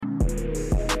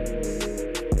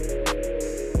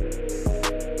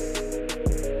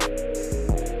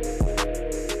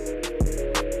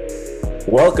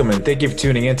Welcome and thank you for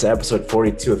tuning in to episode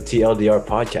 42 of TLDR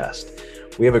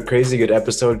Podcast. We have a crazy good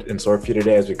episode in store for you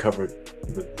today as we cover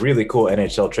the really cool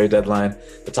NHL trade deadline,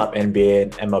 the top NBA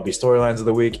and MLB storylines of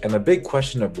the week, and the big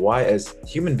question of why, as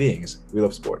human beings, we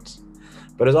love sports.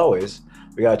 But as always,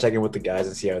 we got to check in with the guys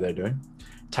and see how they're doing.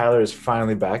 Tyler is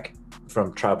finally back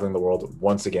from traveling the world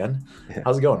once again.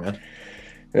 How's it going, man?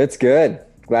 It's good.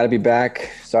 Glad to be back.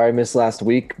 Sorry I missed last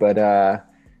week, but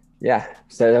yeah,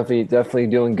 so definitely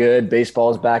doing good. Baseball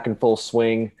is back in full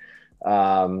swing.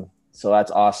 So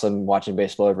that's awesome. Watching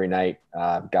baseball every night.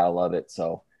 Gotta love it.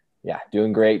 So yeah,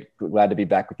 doing great. Glad to be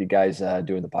back with you guys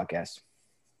doing the podcast.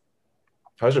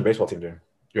 How's your baseball team doing?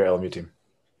 Your LMU team?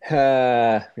 We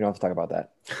don't have to talk about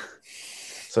that.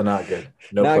 So not good.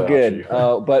 Not good.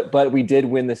 But we did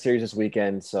win the series this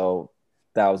weekend, so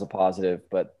that was a positive.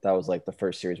 But that was like the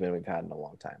first series win we've had in a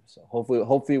long time. So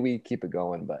hopefully we keep it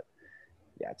going. But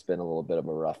yeah, it's been a little bit of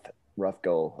a rough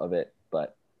go of it,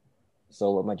 but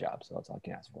still love my job, so that's all I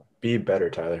can ask for. Be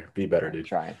better, Tyler. Be better, dude.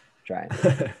 Trying.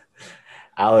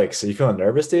 Alex, are you feeling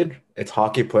nervous, dude? It's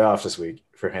hockey playoffs this week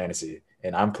for fantasy,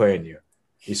 and I'm playing you.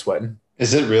 You sweating?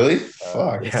 Is it really?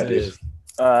 Fuck. Yeah, dude.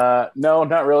 No,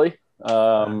 not really.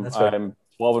 That's fair. I'm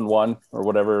 12-1 or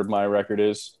whatever my record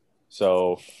is,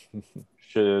 so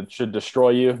should destroy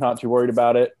you. Not too worried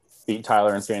about it. Beat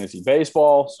Tyler in fantasy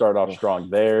baseball. Start off strong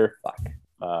there.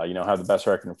 Have the best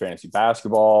record in fantasy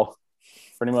basketball.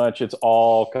 Pretty much, it's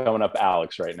all coming up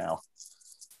Alex right now.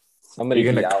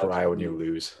 You're gonna cry when you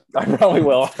lose. I probably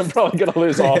will. I'm probably gonna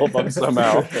lose all of them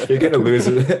somehow. You're gonna lose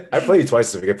it. I play you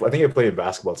twice this week. I think I played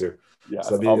basketball too. Yeah,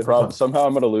 somehow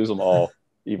I'm gonna lose them all,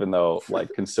 even though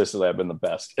consistently I've been the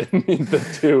best in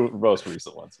the two most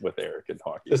recent ones with Eric and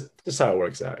hockey. Just how it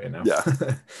works out, you know.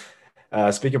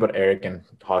 Yeah. Speaking about Eric and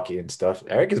hockey and stuff,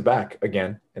 Eric is back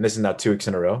again, and this is now 2 weeks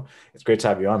in a row. It's great to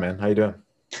have you on, man. How you doing?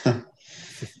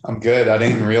 I'm good. I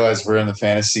didn't even realize we're in the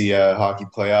fantasy hockey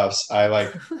playoffs.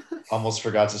 I almost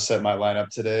forgot to set my lineup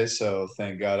today, so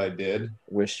thank God I did.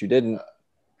 Wish you didn't.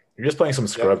 You're just playing some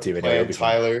scrub team anyway.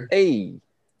 Tyler. Hey.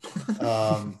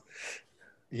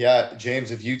 Yeah,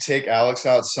 James, if you take Alex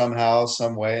out somehow,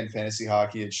 some way in fantasy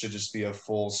hockey, it should just be a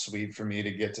full sweep for me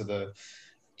to get to the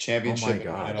championship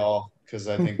and win it all. Because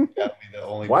I think that'd be the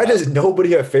only. Why does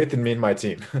nobody have faith in me and my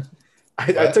team?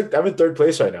 I'm in third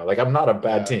place right now. I'm not a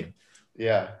bad team.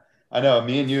 Yeah, I know.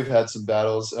 Me and you have had some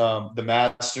battles. The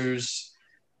Masters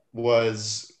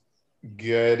was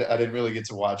good. I didn't really get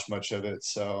to watch much of it,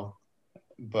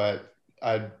 but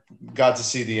I got to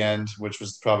see the end, which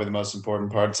was probably the most important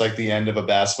part. It's like the end of a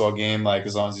basketball game.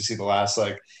 As long as you see the last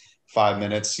 5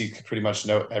 minutes, you could pretty much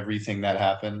know everything that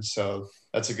happened. So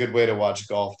that's a good way to watch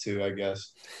golf too, I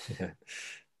guess. Yeah.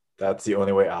 That's the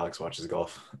only way Alex watches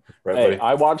golf. Right, hey, buddy?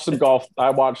 I watched some golf.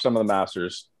 I watched some of the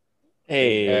Masters.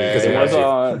 Because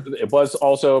It was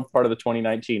also part of the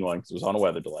 2019 one because it was on a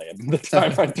weather delay at the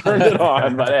time I turned it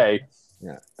on. But hey,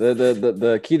 yeah,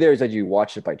 the key there is that you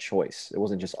watched it by choice. It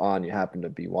wasn't just on; you happened to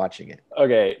be watching it.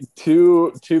 Okay,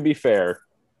 to be fair,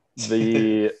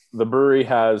 the brewery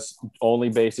has only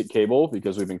basic cable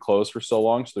because we've been closed for so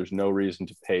long, so there's no reason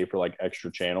to pay for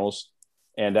extra channels.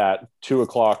 And at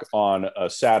 2:00 on a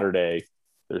Saturday,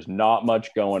 there's not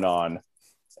much going on,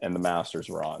 and the Masters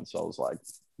were on, so I was like,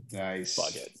 nice,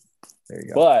 fuck it. There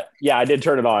you go. But yeah, I did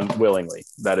turn it on willingly.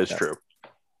 That is true.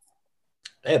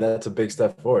 Hey, that's a big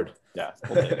step forward. Yeah.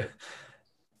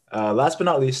 Last but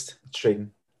not least, Tradon,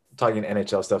 talking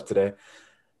NHL stuff today.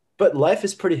 But life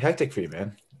is pretty hectic for you,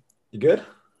 man. You good?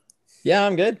 Yeah,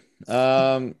 I'm good.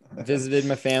 Visited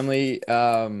my family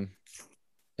and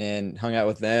hung out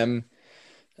with them.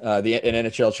 An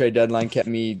NHL trade deadline kept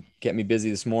me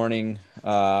busy this morning,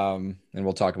 and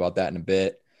we'll talk about that in a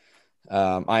bit.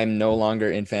 I'm no longer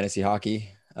in fantasy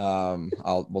hockey.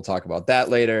 We'll talk about that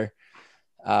later.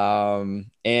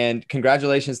 And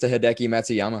congratulations to Hideki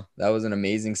Matsuyama. That was an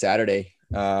amazing Saturday.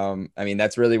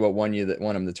 That's really what won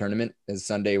him the tournament. His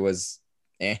Sunday was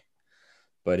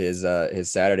but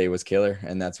his Saturday was killer,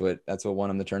 and that's what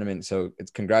won him the tournament. So it's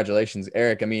congratulations,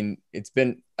 Eric.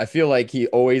 I feel like he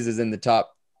always is in the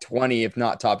top 20, if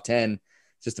not top 10.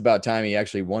 It's just about time he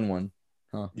actually won one.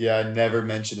 Huh. Yeah, I never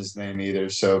mentioned his name either.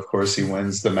 So of course he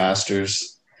wins the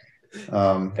Masters. Good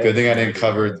thing I didn't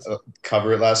cover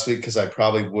it last week because I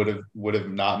probably would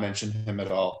have not mentioned him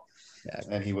at all,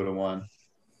 and he would have won.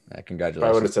 Congratulations.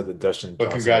 I would have said the Dustin. But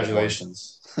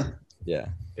congratulations. Yeah.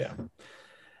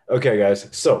 Okay, guys.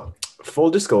 So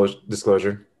full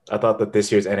disclosure, I thought that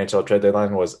this year's NHL trade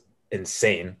deadline was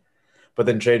insane. But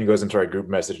then Tradon goes into our group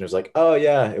message and was like, oh,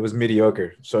 yeah, it was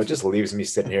mediocre. So it just leaves me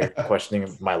sitting here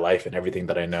questioning my life and everything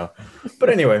that I know. But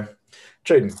anyway,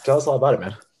 Tradon, tell us all about it,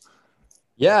 man.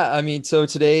 Yeah, I mean, so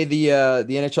today the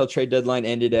NHL trade deadline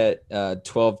ended at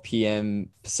 12 p.m.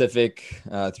 Pacific,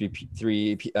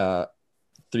 3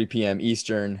 p.m.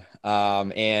 Eastern.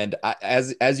 And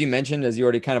as you mentioned, as you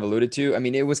already kind of alluded to, I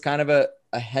mean, it was kind of a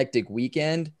hectic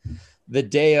weekend. The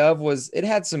day of it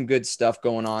had some good stuff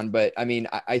going on, but I mean,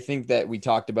 I think that we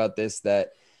talked about this,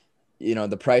 that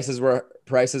the prices weren't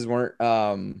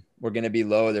were going to be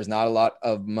low. There's not a lot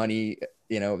of money,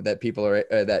 that people are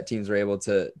that teams are able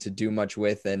to do much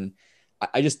with, and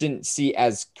I just didn't see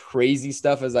as crazy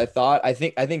stuff as I thought. I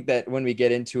think that when we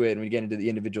get into it and we get into the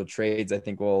individual trades, I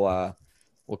think we'll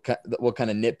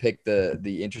kind of nitpick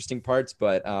the interesting parts.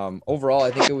 But overall,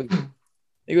 I think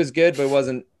it was good, but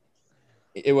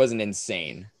it wasn't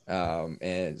insane. But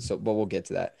we'll get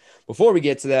to that. Before we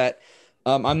get to that,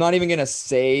 I'm not even gonna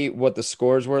say what the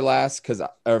scores were last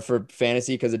or for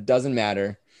fantasy, because it doesn't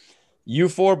matter. You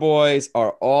four boys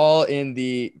are all in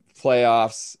the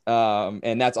playoffs,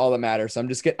 and that's all that matters. So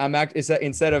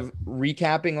instead of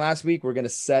recapping last week, we're gonna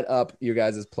set up your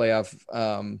guys' playoff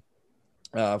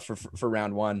for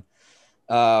round one.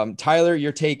 Tyler,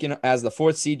 you're taking as the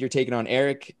fourth seed. You're taking on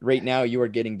Eric. Right now, you are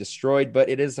getting destroyed, but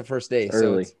it is the first day,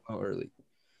 so it's early.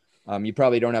 You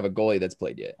probably don't have a goalie that's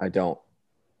played yet. I don't.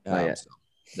 Not yet. So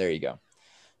there you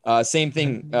go. Same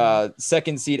thing.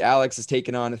 Second seed Alex is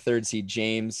taking on a third seed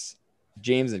James.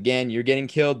 James, again, you're getting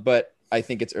killed, but I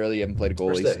think it's early. You haven't played a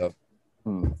goalie, so.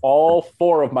 All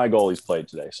four of my goalies played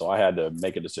today, so I had to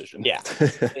make a decision. Yeah. Did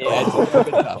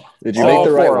you make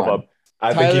the right one?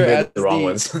 I Tyler, think you made the wrong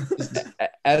ones.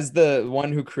 As the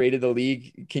one who created the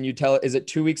league, can you tell? Is it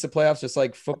 2 weeks of playoffs, just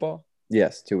like football?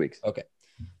 Yes, 2 weeks. Okay.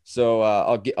 So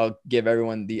I'll give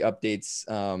everyone the updates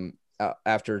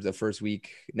after the first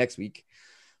week next week.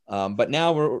 But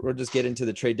now we'll just get into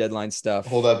the trade deadline stuff.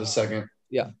 Hold up a second.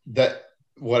 Yeah. That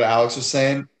what Alex was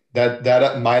saying,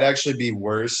 that might actually be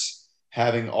worse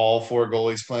having all four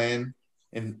goalies playing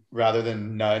rather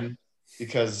than none,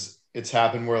 because it's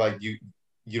happened where like you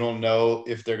don't know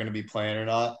if they're going to be playing or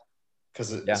not,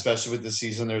 because especially with the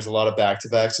season, there's a lot of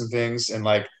back-to-backs and things, and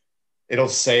like it'll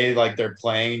say like they're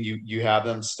playing, you have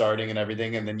them starting and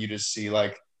everything, and then you just see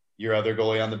like your other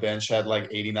goalie on the bench had like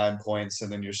 89 points,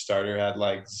 and then your starter had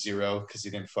like 0 because he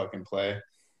didn't fucking play.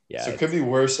 Yeah, so it could be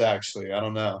worse actually. I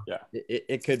don't know. Yeah,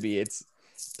 it could be. It's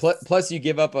plus you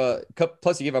give up a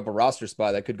roster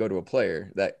spot that could go to a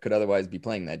player that could otherwise be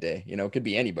playing that day. It could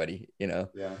be anybody. Yeah.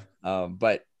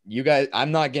 But you guys,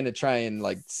 I'm not going to try and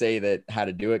like say that how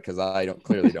to do it, because I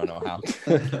clearly don't know how.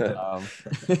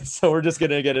 So we're just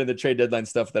going to get into the trade deadline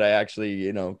stuff that I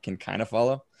actually, can kind of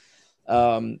follow.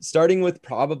 Starting with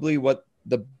probably what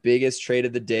the biggest trade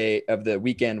of the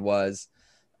weekend was.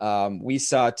 We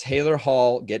saw Taylor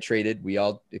Hall get traded. We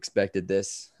all expected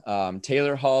this.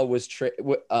 Taylor Hall was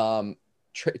Taylor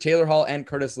Hall and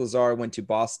Curtis Lazar went to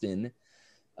Boston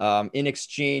in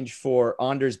exchange for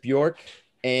Anders Bjork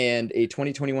and a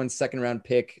 2021 second round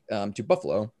pick to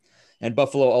Buffalo. And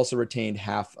Buffalo also retained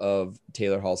half of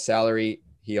Taylor Hall's salary.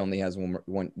 He only has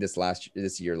one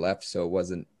this year left, so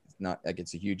not like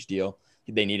it's a huge deal.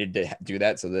 They needed to do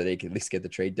that so that they could at least get the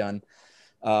trade done.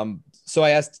 So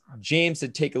I asked James to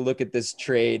take a look at this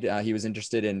trade. He was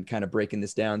interested in kind of breaking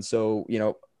this down. So,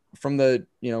 from the,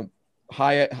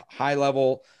 high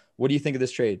level, what do you think of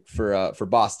this trade for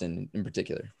Boston in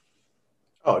particular?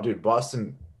 Oh, dude,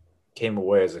 Boston came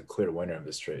away as a clear winner of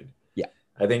this trade. Yeah.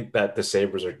 I think that the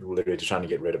Sabres are literally just trying to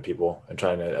get rid of people and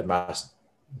trying to amass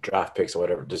draft picks or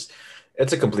whatever.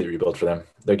 It's a complete rebuild for them.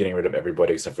 They're getting rid of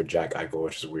everybody except for Jack Eichel,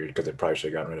 which is weird because they probably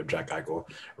should have gotten rid of Jack Eichel.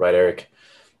 Right, Eric?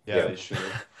 Yeah. They should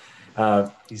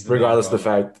have. Regardless of the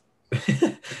fact,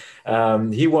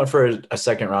 he went for a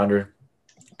second rounder,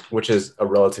 which is a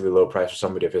relatively low price for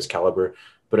somebody of his caliber.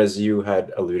 But as you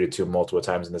had alluded to multiple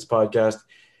times in this podcast,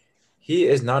 he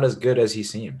is not as good as he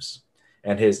seems.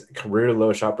 And his career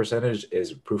low shot percentage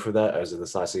is proof of that. As of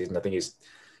this last season, I think he's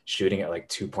shooting at like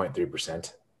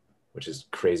 2.3%, which is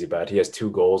crazy bad. He has 2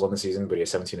 goals on the season, but he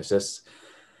has 17 assists.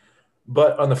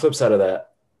 But on the flip side of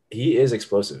that, he is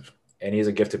explosive. And he's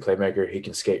a gifted playmaker. He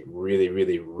can skate really,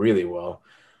 really, really well.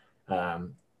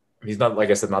 He's not, like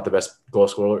I said, not the best goal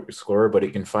scorer, but he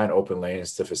can find open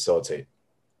lanes to facilitate.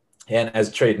 And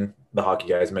as Tradon, the hockey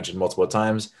guys, mentioned multiple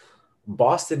times,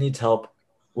 Boston needs help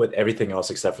with everything else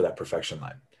except for that perfection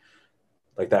line.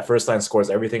 Like that first line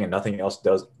scores everything and nothing else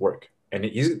does work. And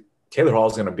Taylor Hall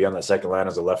is going to be on that second line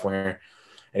as a left winger,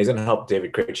 and he's going to help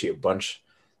David Krejci a bunch.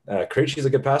 Krejci is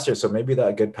a good passer, so maybe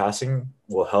that good passing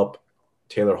will help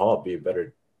Taylor Hall be a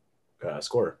better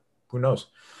scorer. Who knows?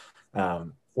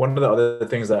 One of the other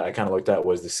things that I kind of looked at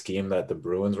was the scheme that the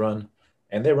Bruins run,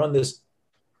 and they run this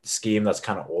scheme that's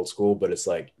kind of old school, but it's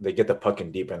like they get the puck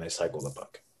in deep and they cycle the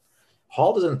puck.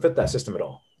 Hall doesn't fit that system at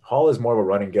all. Hall is more of a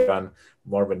running gun,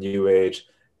 more of a new age.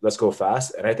 Let's go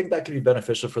fast, and I think that could be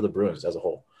beneficial for the Bruins as a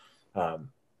whole.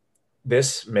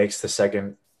 This makes the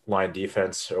second line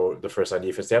defense or the first line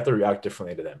defense, they have to react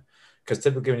differently to them. Because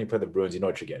typically when you play the Bruins, you know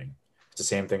what you're getting. It's the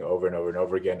same thing over and over and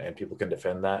over again, and people can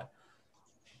defend that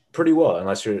pretty well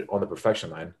unless you're on the perfection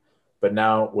line. But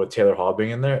now with Taylor Hall being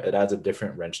in there, it adds a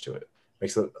different wrench to it.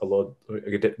 Makes it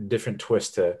a different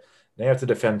twist to now you have to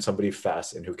defend somebody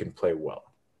fast and who can play well.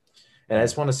 And I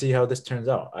just want to see how this turns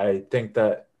out. I think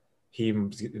that he,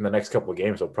 in the next couple of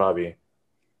games, will probably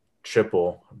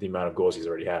triple the amount of goals he's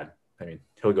already had. I mean,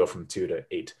 he'll go from 2 to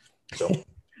 8. So,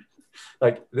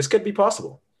 like, this could be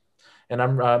possible. And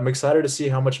I'm excited to see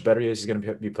how much better he is. He's going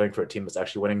to be playing for a team that's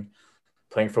actually winning.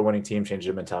 Playing for a winning team changes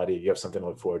your mentality. You have something to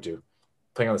look forward to.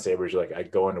 Playing on the Sabres, you're like, I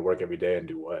go into work every day and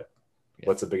do what? Yeah.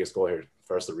 What's the biggest goal here?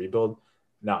 For us to rebuild?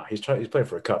 Nah, he's playing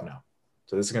for a cup now.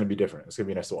 So this is going to be different. It's going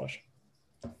to be nice to watch.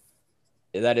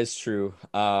 Yeah, that is true.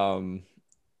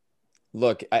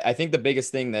 Look, I think the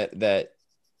biggest thing that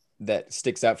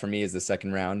sticks out for me is the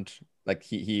second round. Like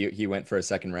he went for a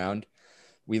second round.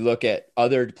 We look at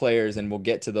other players, and we'll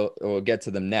get to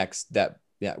them next, that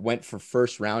went for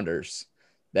first rounders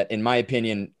that, in my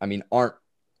opinion, I mean, aren't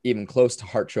even close to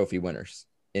Hart Trophy winners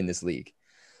in this league.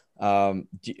 Do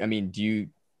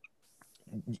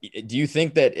you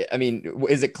think that, I mean,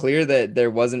 is it clear that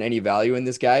there wasn't any value in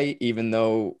this guy, even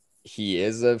though he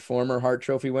is a former Hart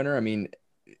Trophy winner? I mean,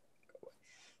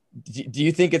 do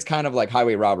you think it's kind of like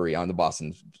highway robbery on the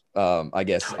Boston, I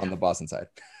guess, on the Boston side?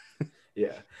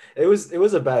 Yeah, it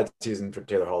was a bad season for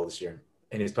Taylor Hall this year,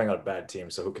 and he's playing on a bad team,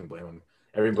 so who can blame him?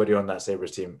 Everybody on that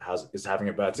Sabres team is having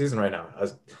a bad season right now.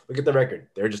 Look at the record.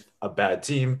 They're just a bad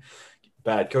team,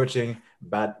 bad coaching,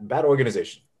 bad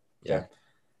organization. Yeah.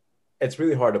 It's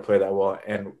really hard to play that well,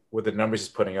 and with the numbers he's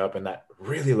putting up and that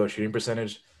really low shooting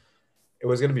percentage, it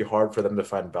was going to be hard for them to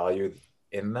find value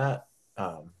in that.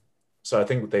 So I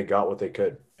think they got what they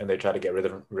could, and they tried to get rid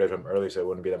of him early so it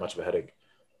wouldn't be that much of a headache.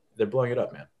 They're blowing it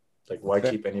up, man. Like, why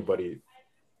keep anybody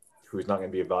who's not going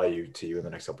to be a value to you in the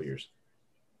next couple of years?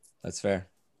 That's fair.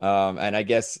 And I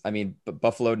guess, I mean,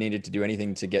 Buffalo needed to do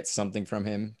anything to get something from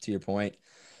him, to your point.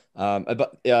 When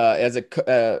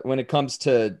it comes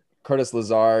to Curtis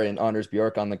Lazar and Anders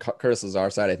Bjork, on the Curtis Lazar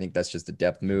side, I think that's just a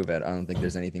depth move. I don't think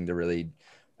there's anything to really,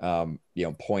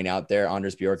 point out there.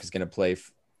 Anders Bjork is going to play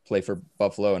for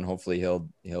Buffalo, and hopefully he'll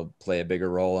play a bigger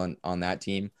role on that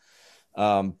team.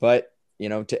 But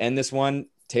to end this one,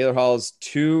 Taylor Hall's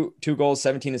two goals,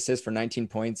 17 assists for 19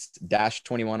 points, dash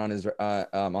 21 on his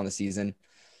on the season.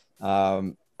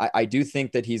 I do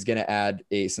think that he's going to add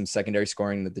some secondary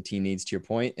scoring that the team needs, to your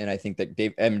point. And I think that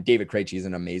David Krejci is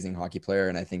an amazing hockey player,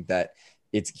 and I think that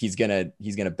he's gonna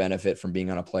benefit from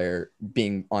being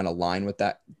on a line with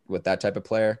that type of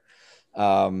player.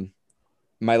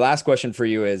 My last question for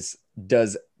you is: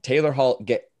 does Taylor Hall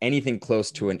get anything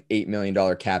close to an $8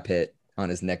 million cap hit on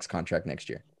his next contract next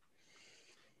year?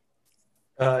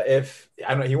 If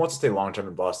I know he wants to stay long term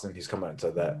in Boston, he's come out and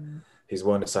said that he's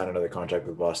willing to sign another contract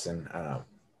with Boston.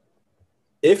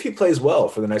 If he plays well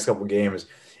for the next couple of games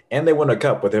and they win a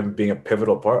cup with him being a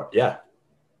pivotal part, I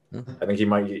think he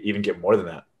might even get more than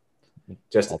that,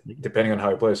 just depending on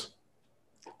how he plays.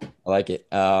 I like it.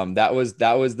 That was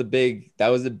the big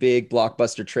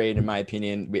blockbuster trade, in my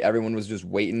opinion. Everyone was just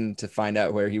waiting to find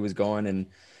out where he was going, and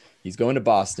he's going to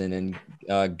Boston,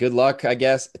 and good luck, I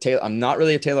guess. I'm not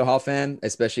really a Taylor Hall fan,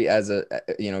 especially as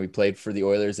he played for the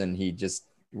Oilers, and he just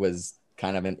was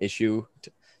kind of an issue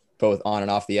both on and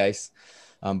off the ice.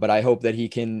 But I hope that he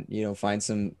can, find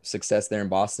some success there in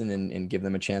Boston and give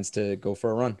them a chance to go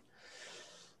for a run.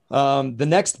 The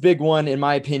next big one, in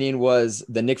my opinion, was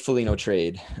the Nick Foligno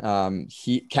trade.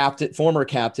 Former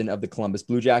captain of the Columbus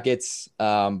Blue Jackets.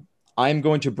 I'm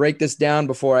going to break this down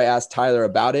before I ask Tyler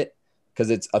about it,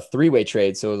 because it's a three-way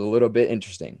trade, so it's a little bit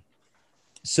interesting.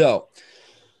 So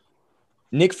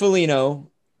Nick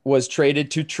Foligno was traded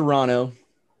to Toronto.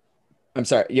 I'm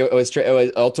sorry, it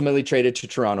was ultimately traded to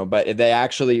Toronto, but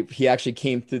he actually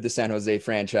came through the San Jose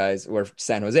franchise, where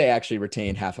San Jose actually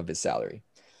retained half of his salary.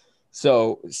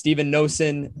 So Steven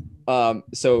Nosen,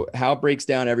 so how it breaks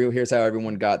down, here's how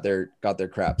everyone got their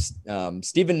craps.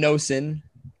 Steven Nosen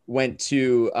went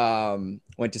to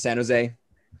San Jose.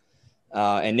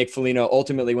 And Nick Foligno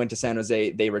ultimately went to San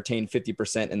Jose. They retained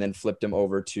 50% and then flipped him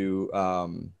over to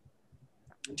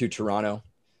Toronto.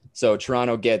 So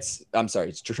Toronto gets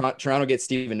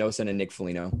Steven Nosen and Nick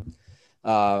Foligno.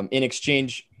 In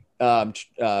exchange,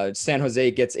 San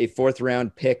Jose gets a 4th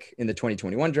round pick in the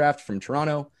 2021 draft from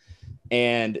Toronto.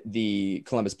 and the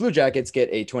Columbus Blue Jackets get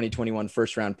a 2021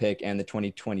 first round pick and the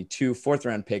 2022 fourth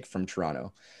round pick from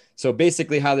Toronto. So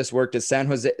basically how this worked is San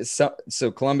Jose.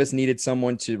 So Columbus needed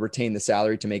someone to retain the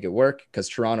salary to make it work because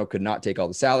Toronto could not take all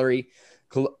the salary.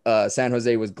 San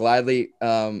Jose was gladly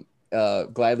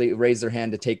raised their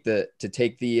hand to take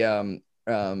the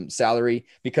salary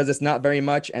because it's not very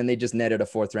much, and they just netted a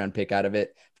fourth round pick out of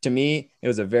it. To me, it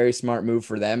was a very smart move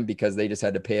for them because they just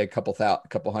had to pay a couple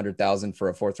 $100,000 for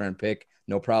a fourth round pick,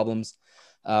 no problems.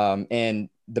 And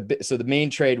the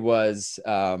main trade was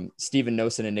Steven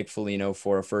Nosen and Nick Foligno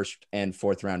for a first and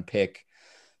fourth round pick.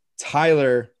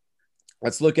 Tyler,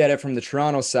 let's look at it from the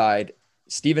Toronto side.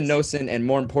 Steven Nosen and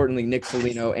more importantly, Nick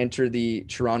Foligno enter the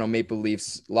Toronto Maple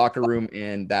Leafs locker room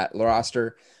and that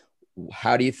roster.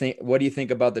 What do you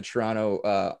think about the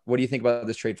Toronto? What do you think about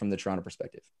this trade from the Toronto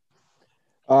perspective?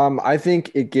 I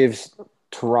think it gives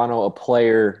Toronto a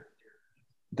player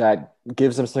that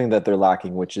gives them something that they're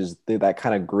lacking, which is that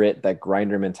kind of grit, that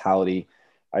grinder mentality.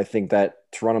 I think that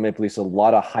Toronto Maple Leafs a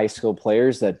lot of high school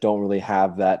players that don't really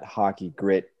have that hockey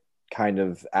grit kind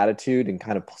of attitude and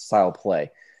kind of style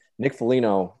play. Nick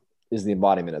Foligno is the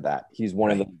embodiment of that. He's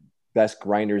one of the best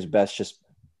grinders, best just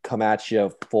come at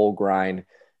you, full grind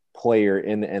player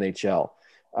in the NHL.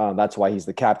 That's why he's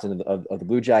the captain of the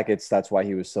Blue Jackets. That's why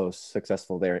he was so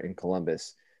successful there in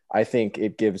Columbus. I think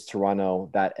it gives Toronto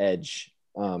that edge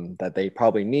that they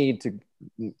probably need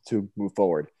to move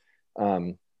forward.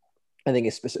 I think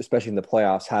especially in the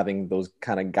playoffs, having those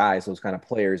kind of guys, those kind of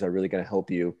players are really going to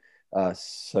help you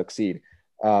succeed.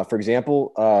 For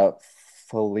example,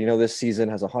 Foligno this season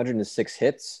has 106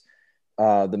 hits.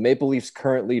 The Maple Leafs'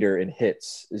 current leader in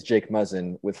hits is Jake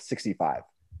Muzzin with 65.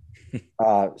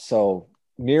 So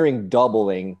nearing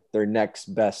doubling their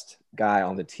next best guy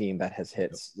on the team that has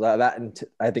hits. That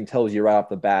I think tells you right off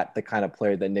the bat the kind of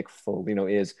player that Nick Foligno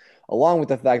is, along with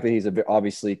the fact that he's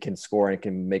obviously can score and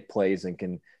can make plays and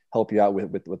can help you out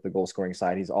with the goal scoring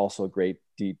side. He's also a great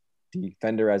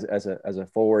defender as a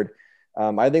forward.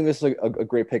 I think this is a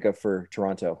great pickup for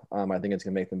Toronto. I think it's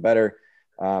going to make them better.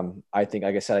 I think,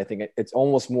 like I said, I think it's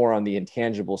almost more on the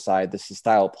intangible side. This is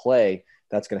style play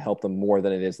that's going to help them more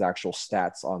than it is the actual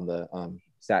stats on the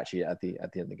stat sheet at the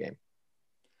end of the game.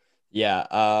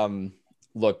 Yeah.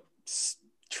 Look,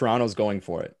 Toronto's going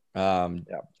for it.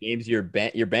 James, you're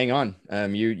bang on.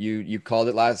 You called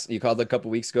it you called it a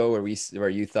couple weeks ago where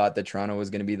you thought that Toronto was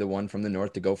going to be the one from the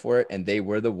north to go for it, and they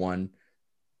were the one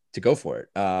to go for it.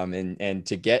 And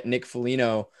to get Nick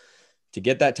Foligno, to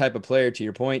get that type of player, to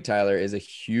your point, Tyler, is a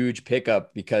huge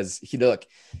pickup because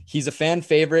he's a fan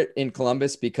favorite in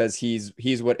Columbus because he's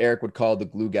what Eric would call the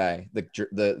glue guy,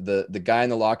 the guy in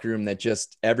the locker room that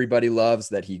just everybody loves,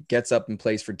 that he gets up and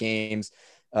plays for games.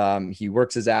 He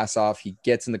works his ass off. He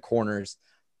gets in the corners.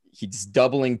 He's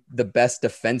doubling the best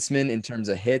defenseman in terms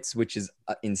of hits, which is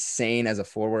insane as a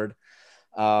forward.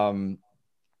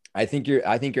 I think you're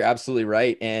absolutely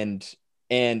right.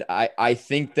 And I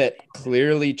think that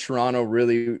clearly Toronto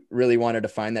really, really wanted to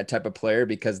find that type of player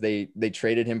because they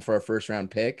traded him for a first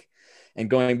round pick. And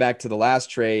going back to the last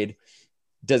trade,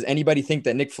 does anybody think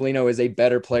that Nick Foligno is a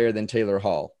better player than Taylor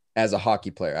Hall as a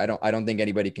hockey player? I don't think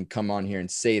anybody can come on here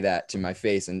and say that to my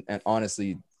face and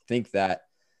honestly think that,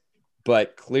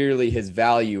 but clearly his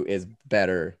value is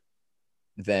better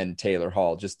than Taylor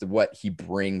Hall, just what he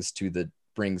brings to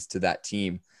that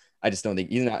team. I just don't think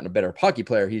he's not a better hockey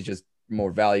player. He's just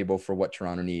more valuable for what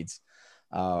Toronto needs.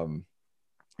 And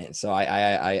so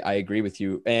I agree with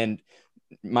you. And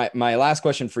my last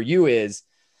question for you is,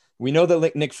 we know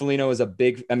that Nick Foligno is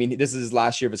this is his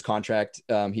last year of his contract.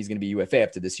 He's going to be UFA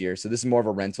after this year. So this is more of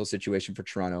a rental situation for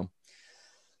Toronto.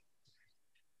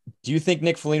 Do you think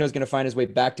Nick Foligno is going to find his way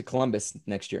back to Columbus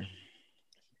next year?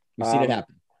 We've seen it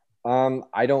happen.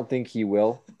 I don't think he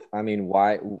will. I mean,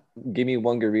 why? Give me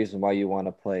one good reason why you want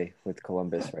to play with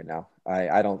Columbus right now.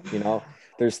 I don't,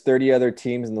 there's 30 other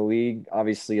teams in the league.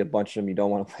 Obviously, a bunch of them you don't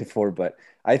want to play for, but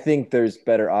I think there's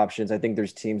better options. I think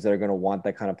there's teams that are going to want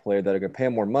that kind of player that are going to pay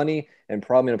him more money and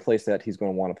probably in a place that he's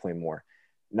going to want to play more.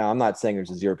 Now, I'm not saying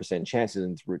there's a 0% chance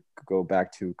to go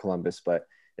back to Columbus, but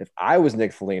if I was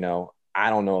Nick Foligno, I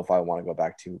don't know if I want to go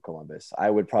back to Columbus. I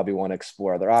would probably want to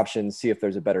explore other options, see if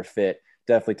there's a better fit,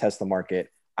 definitely test the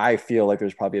market. I feel like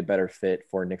there's probably a better fit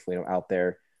for Nick Foligno out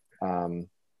there.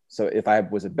 So if I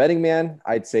was a betting man,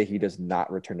 I'd say he does not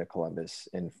return to Columbus.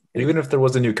 And even if there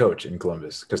was a new coach in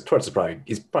Columbus, because Torts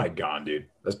he's probably gone, dude.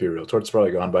 Let's be real. Torts is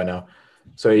probably gone by now.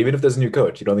 So even if there's a new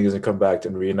coach, you don't think he's going to come back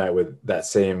and reunite with that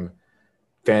same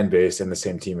fan base and the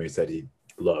same teammates that he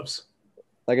loves?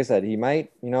 Like I said, he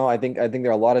might. I think there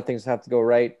are a lot of things that have to go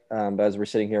right. But as we're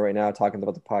sitting here right now talking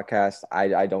about the podcast,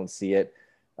 I don't see it.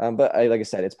 But like I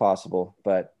said, it's possible.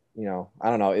 But I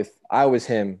don't know. If I was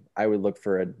him, I would look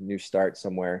for a new start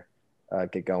somewhere,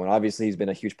 get going. Obviously, he's been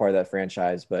a huge part of that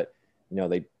franchise, but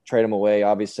they trade him away.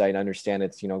 Obviously, I understand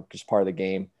it's just part of the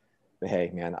game. But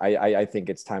hey, man, I think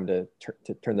it's time to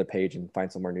turn the page and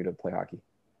find somewhere new to play hockey.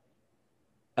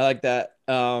 I like that.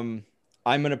 I'm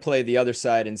going to play the other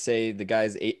side and say the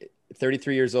guy's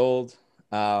 33 years old.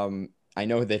 I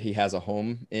know that he has a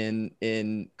home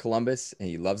in Columbus and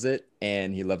he loves it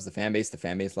and he loves the fan base. The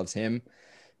fan base loves him.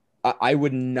 I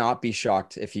would not be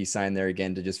shocked if he signed there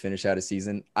again to just finish out a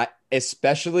season.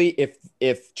 Especially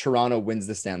if Toronto wins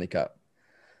the Stanley Cup,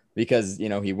 because he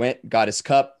got his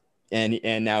cup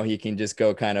and now he can just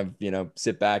go kind of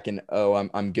sit back and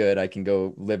I'm good. I can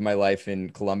go live my life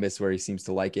in Columbus where he seems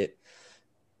to like it.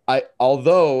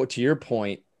 Although to your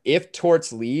point, if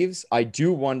Torts leaves, I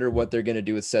do wonder what they're going to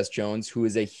do with Seth Jones, who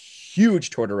is a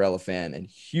huge Tortorella fan and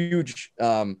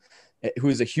who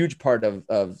is a huge part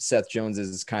of Seth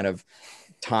Jones's kind of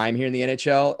time here in the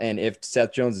NHL. And if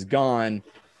Seth Jones is gone,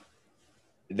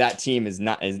 that team's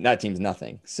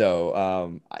nothing.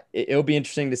 So it'll be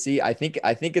interesting to see. I think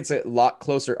it's a lot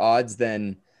closer odds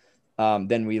than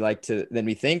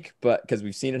we think, but because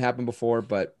we've seen it happen before,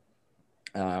 but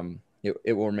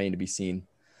it will remain to be seen.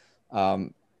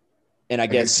 And I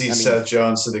guess see Seth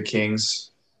Jones to the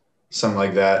Kings, something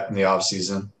like that in the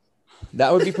offseason.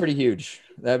 That would be pretty huge.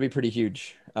 That'd be pretty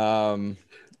huge.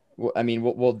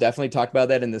 We'll definitely talk about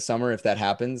that in the summer if that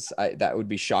happens. That would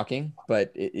be shocking,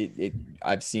 but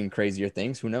I've seen crazier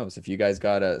things. Who knows? If you guys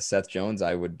got a Seth Jones,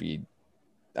 I would be.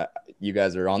 You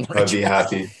guys are on the right I'd be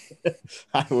happy.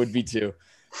 I would be too.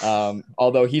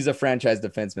 Although he's a franchise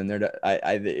defenseman,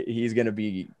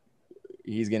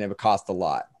 he's gonna cost a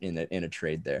lot in a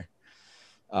trade there.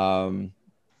 And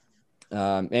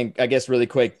I guess really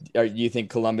quick, you think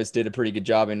Columbus did a pretty good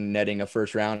job in netting a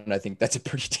first round? I think that's a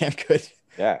pretty damn good.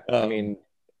 Yeah.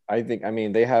 I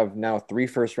think they have now 3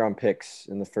 first-round picks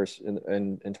in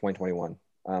 2021.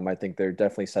 I think they're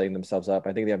definitely setting themselves up.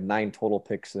 I think they have 9 total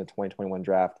picks in the 2021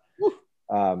 draft.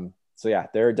 So yeah,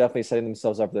 they're definitely setting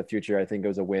themselves up for the future. I think it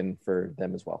was a win for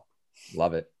them as well.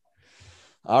 Love it.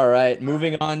 All right,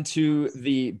 moving on to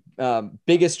the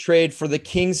biggest trade for the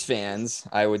Kings fans,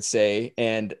 I would say.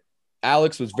 And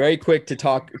Alex was very quick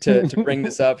to bring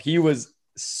this up. He was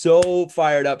so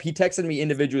fired up. He texted me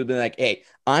individually, being like, "Hey,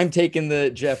 I'm taking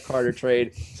the Jeff Carter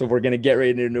trade, so we're gonna get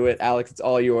right into it." Alex, it's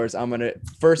all yours. I'm gonna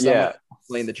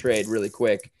explain the trade really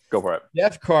quick. Go for it.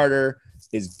 Jeff Carter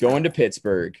is going to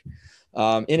Pittsburgh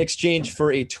in exchange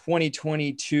for a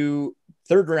 2022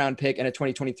 third-round pick and a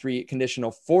 2023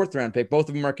 conditional fourth-round pick. Both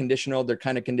of them are conditional. They're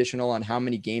kind of conditional on how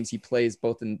many games he plays,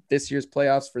 both in this year's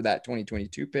playoffs for that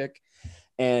 2022 pick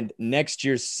and next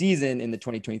year's season in the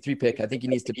 2023 pick. I think he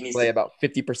needs to play about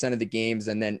 50% of the games,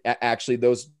 and then actually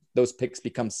those picks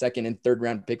become second and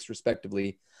third-round picks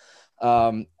respectively.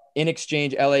 In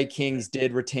exchange, LA Kings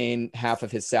did retain half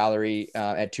of his salary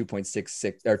at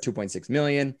 $2.6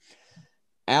 million.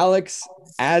 Alex,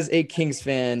 as a Kings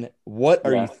fan, what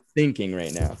are you thinking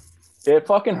right now? It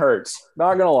fucking hurts.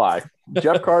 Not gonna lie.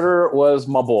 Jeff Carter was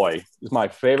my boy. He's my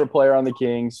favorite player on the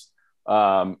Kings.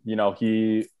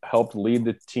 He helped lead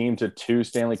the team to 2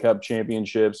 Stanley Cup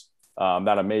championships.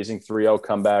 That amazing 3-0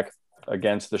 comeback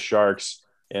against the Sharks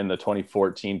in the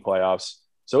 2014 playoffs.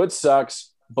 So it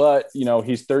sucks, but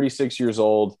he's 36 years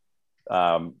old.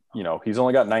 He's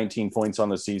only got 19 points on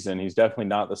the season. He's definitely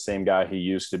not the same guy he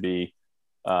used to be.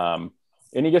 And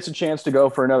he gets a chance to go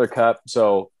for another cup.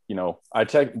 So, I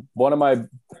text one of my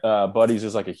buddies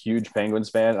is like a huge Penguins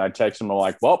fan. And I text him, I'm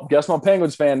like, well, guess I'm a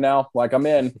Penguins fan now. Like I'm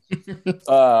in.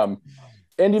 And,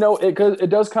 it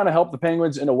does kind of help the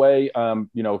Penguins in a way.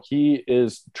 He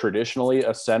is traditionally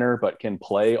a center, but can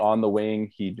play on the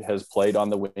wing. He has played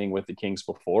on the wing with the Kings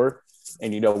before.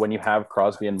 And, when you have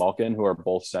Crosby and Malkin, who are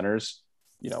both centers,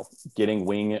 getting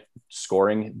wing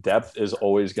scoring depth is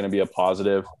always going to be a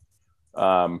positive.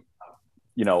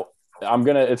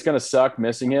 It's going to suck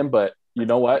missing him, but you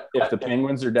know what? If the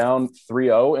Penguins are down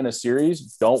 3-0 in a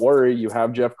series, don't worry. You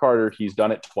have Jeff Carter. He's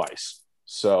done it twice.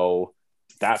 So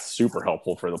that's super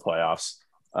helpful for the playoffs.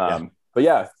 But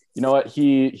yeah, you know what?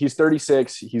 He's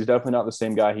 36. He's definitely not the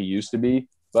same guy he used to be,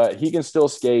 but he can still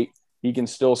skate. He can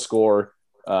still score.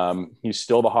 He's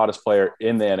still the hottest player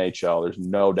in the NHL. There's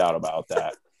no doubt about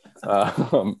that.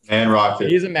 Man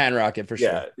rocket. He's a man rocket for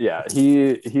sure. Yeah. He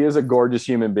is a gorgeous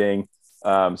human being.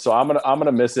 So I'm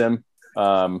gonna miss him.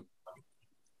 On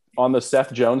the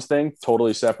Seth Jones thing,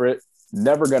 totally separate.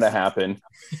 Never gonna happen.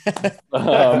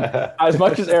 As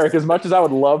much as I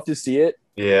would love to see it.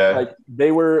 Yeah. Like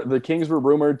the Kings were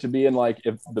rumored to be in, like,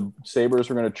 if the Sabres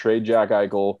were going to trade Jack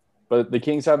Eichel But the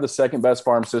Kings have the second best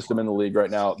farm system in the league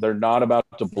right now. They're not about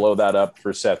to blow that up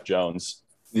for Seth Jones.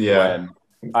 Yeah.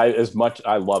 As much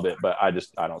I love it, but I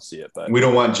don't see it. But We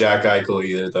don't want Jack Eichel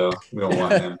either, though. We don't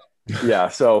want him. yeah.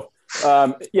 So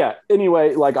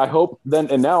anyway, like I hope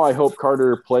now I hope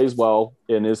Carter plays well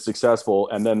and is successful,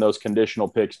 and then those conditional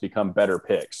picks become better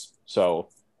picks. So,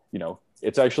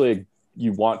 it's actually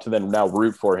you want to then now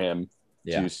root for him.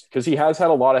 Yeah. Because he has had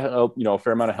a lot of, a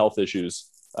fair amount of health issues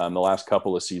the last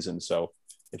couple of seasons. So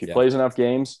if he plays enough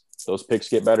games, those picks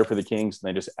get better for the Kings, and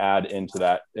they just add into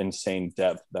that insane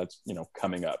depth that's,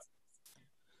 coming up.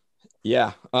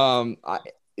 Yeah.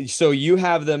 So you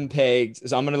have them pegged.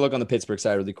 So I'm going to look on the Pittsburgh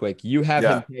side really quick. You have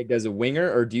him pegged as a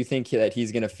winger, or do you think that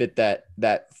he's going to fit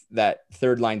that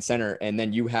third line center? And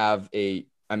then you have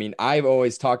I've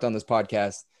always talked on this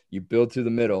podcast, you build through the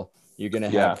middle. You're going to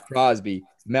have Crosby,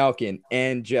 Malkin,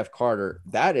 and Jeff Carter.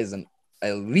 That is an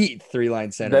elite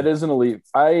three-line center. That is an elite.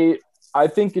 I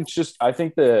think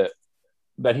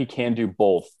that he can do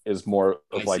both is more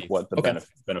of what the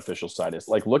beneficial side is.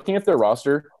 Like looking at their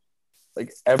roster,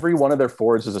 like every one of their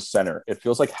forwards is a center. It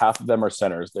feels like half of them are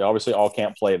centers. They obviously all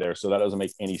can't play there, so that doesn't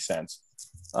make any sense.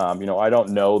 I don't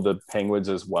know the Penguins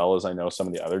as well as I know some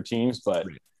of the other teams, but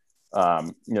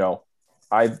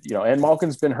and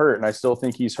Malkin's been hurt, and I still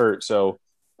think he's hurt. So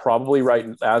probably right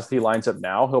as he lines up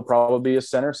now, he'll probably be a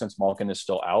center since Malkin is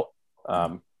still out.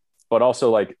 But also,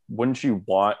 like, wouldn't you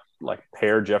want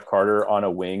pair Jeff Carter on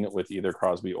a wing with either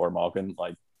Crosby or Malkin?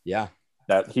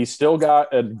 That he's still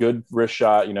got a good wrist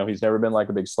shot. He's never been like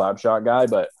a big slap shot guy,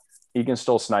 but he can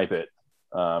still snipe it.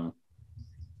 And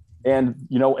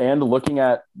looking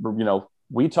at,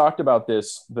 we talked about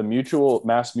this, the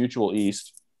Mass Mutual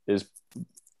East is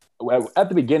at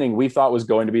the beginning, we thought was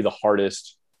going to be the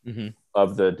hardest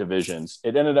of the divisions.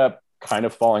 It ended up kind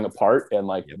of falling apart, and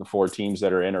the four teams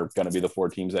that are in are going to be the four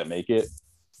teams that make it.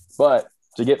 But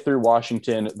to get through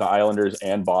Washington, the Islanders,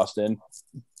 and Boston,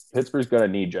 Pittsburgh's going to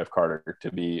need Jeff Carter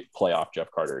to be playoff Jeff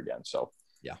Carter again. So,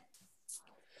 yeah.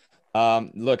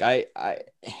 Look, I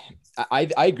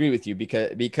agree with you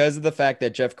because of the fact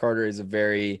that Jeff Carter is a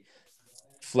very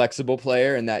flexible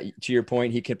player, and that, to your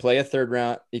point, he could play a third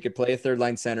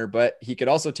line center, but he could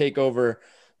also take over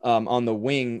on the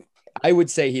wing. I would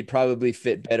say he'd probably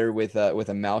fit better with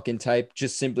a Malkin type,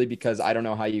 just simply because I don't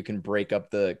know how you can break up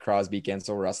the Crosby,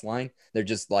 Gensel, Russ line. They're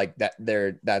just like that.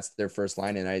 That's their first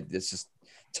line, and it's just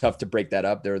tough to break that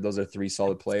up. Those are three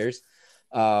solid players.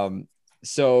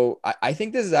 So I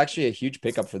think this is actually a huge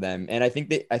pickup for them, and I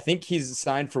think he's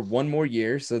signed for one more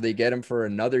year, so they get him for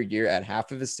another year at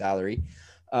half of his salary.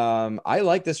 I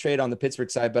like this trade on the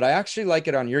Pittsburgh side, but I actually like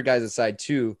it on your guys' side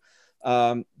too.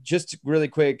 Just really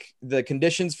quick, the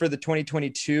conditions for the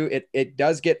 2022, it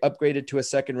does get upgraded to a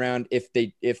second round if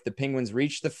the Penguins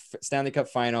reach the Stanley Cup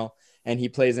final and he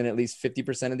plays in at least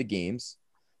 50% of the games.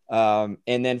 And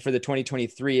then for the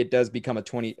 2023, it does become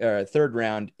a third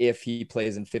round if he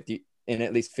plays in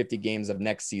at least 50 games of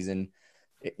next season.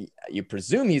 You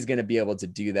presume he's going to be able to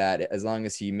do that as long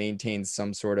as he maintains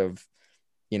some sort of,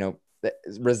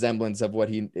 resemblance of what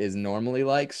he is normally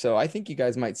like. So I think you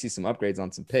guys might see some upgrades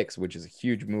on some picks, which is a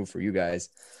huge move for you guys.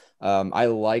 I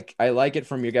like it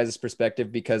from your guys'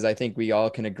 perspective, because I think we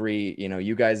all can agree,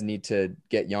 you guys need to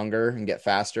get younger and get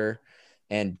faster.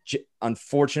 And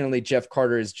unfortunately, Jeff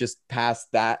Carter is just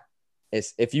past that.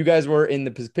 If you guys were in the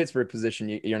Pittsburgh position,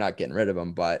 you're not getting rid of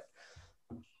him, but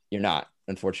you're not,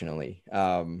 unfortunately.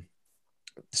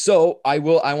 So I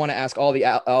want to ask all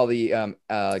the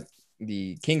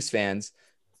Kings fans,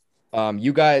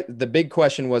 you guys, the big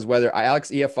question was whether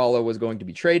Alex Iafallo was going to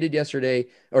be traded yesterday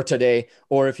or today,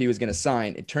 or if he was going to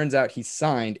sign. It turns out he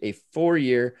signed a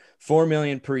 4-year, $4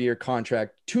 million per year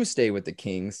contract to stay with the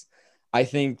Kings. I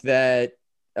think that,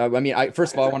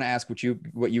 first of all, I want to ask what you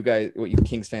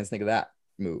Kings fans think of that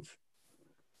move.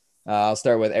 I'll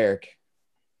start with Eric.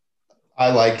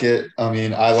 I like it.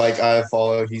 I like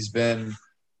Iafallo. He's been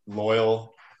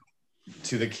loyal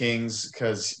to the Kings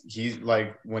because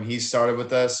when he started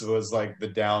with us, it was like the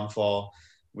downfall.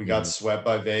 We got swept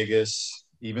by Vegas,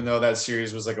 even though that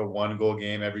series was like a 1-goal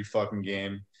game every fucking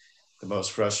game, the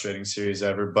most frustrating series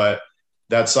ever. But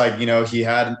that's he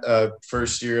had a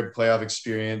first year of playoff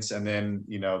experience, and then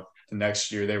the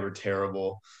next year they were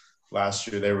terrible. Last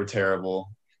year they were terrible.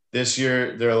 This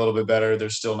year they're a little bit better. They're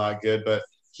still not good, but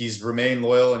he's remained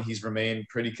loyal and he's remained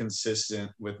pretty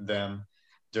consistent with them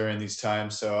during these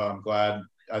times. So I'm glad.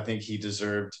 I think he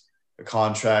deserved a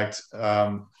contract.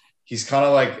 He's kind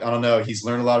of I don't know, he's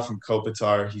learned a lot from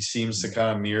Kopitar. He seems to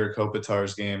kind of mirror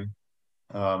Kopitar's game.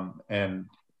 And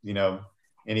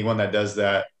anyone that does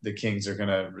that, the Kings are going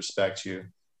to respect you.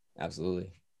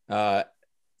 Absolutely.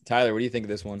 Tyler, what do you think of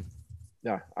this one?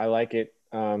 Yeah, I like it.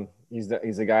 He's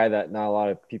the guy that not a lot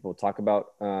of people talk about.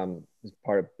 As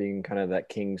part of being kind of that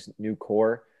Kings new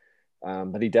core.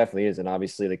 But he definitely is, and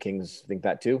obviously the Kings think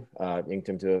that too. Inked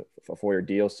him to a 4-year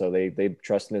deal, so they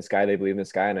trust in this guy, they believe in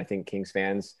this guy, and I think Kings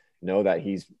fans know that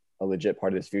he's a legit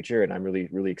part of this future, and I'm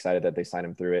really excited that they signed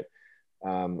him through it.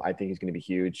 I think he's going to be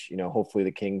huge. Hopefully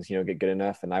the Kings get good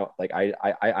enough, and I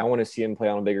want to see him play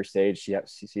on a bigger stage,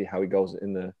 see how he goes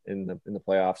in the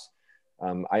playoffs.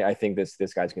 I think this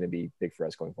guy's going to be big for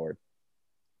us going forward.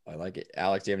 I like it.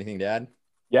 Alex, do you have anything to add?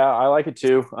 Yeah, I like it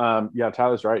too. Yeah,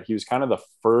 Tyler's right. He was kind of the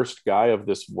first guy of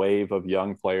this wave of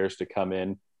young players to come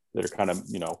in that are kind of,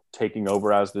 taking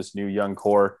over as this new young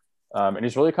core. And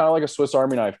he's really kind of like a Swiss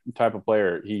Army knife type of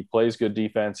player. He plays good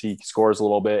defense. He scores a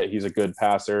little bit. He's a good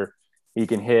passer. He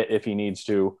can hit if he needs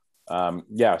to.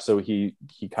 So he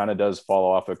kind of does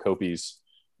follow off of Kopi's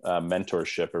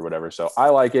mentorship or whatever. So I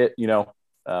like it.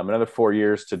 Another 4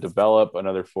 years to develop,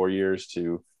 another 4 years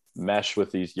to mesh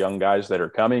with these young guys that are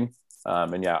coming.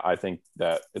 I think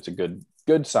that it's a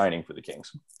good signing for the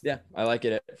Kings. Yeah, I like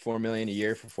it at $4 million a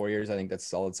year for 4 years. I think that's a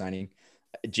solid signing.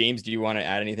 James, do you want to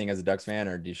add anything as a Ducks fan,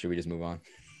 or should we just move on?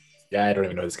 Yeah, I don't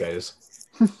even know who this guy is.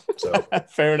 So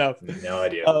fair enough. No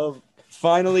idea.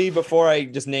 Finally, before I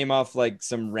just name off like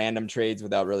some random trades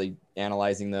without really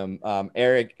analyzing them,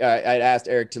 Eric, I'd asked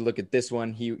Eric to look at this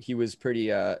one. He was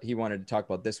pretty. He wanted to talk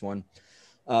about this one.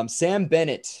 Sam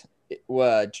Bennett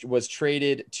was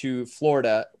traded to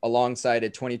Florida alongside a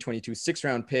 2022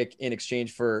 sixth-round pick in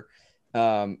exchange for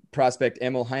prospect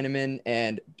Emil Heineman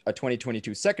and a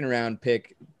 2022 second-round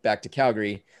pick back to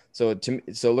Calgary. So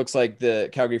it looks like the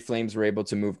Calgary Flames were able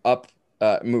to move up,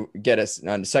 get us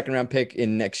a second-round pick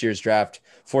in next year's draft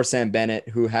for Sam Bennett,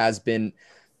 who hasn't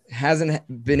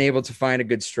been able to find a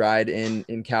good stride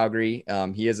in Calgary.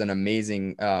 He is an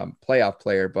amazing playoff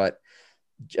player, but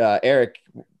Eric,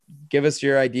 give us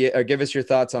your idea, or give us your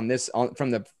thoughts on this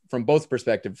from both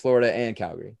perspectives, Florida and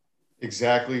Calgary.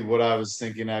 Exactly what I was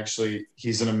thinking. Actually,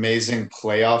 he's an amazing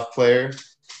playoff player,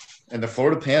 and the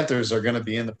Florida Panthers are going to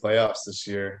be in the playoffs this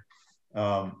year.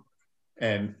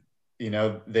 And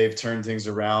they've turned things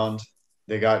around.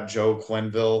 They got Joel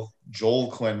Quenneville,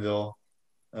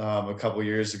 a couple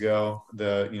years ago,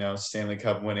 the Stanley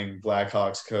Cup winning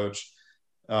Blackhawks coach.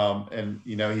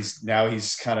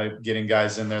 He's kind of getting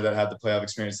guys in there that have the playoff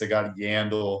experience. They got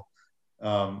Yandel,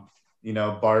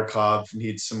 Barkov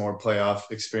needs some more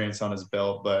playoff experience on his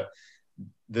belt, but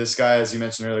this guy, as you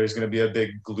mentioned earlier, is going to be a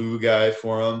big glue guy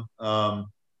for him.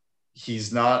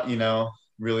 He's not,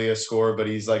 really a scorer, but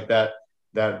he's like that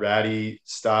ratty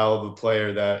style of a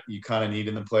player that you kind of need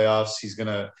in the playoffs. He's going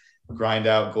to grind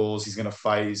out goals. He's going to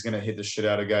fight. He's going to hit the shit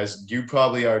out of guys. You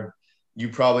probably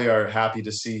are happy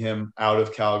to see him out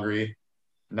of Calgary,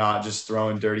 not just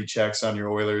throwing dirty checks on your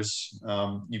Oilers.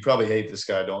 You probably hate this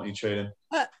guy, don't you, Tradon?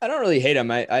 I don't really hate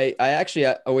him. I actually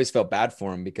always felt bad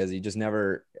for him because he just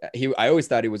never – I always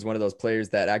thought he was one of those players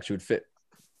that actually would fit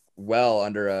well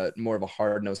under a more of a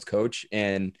hard-nosed coach,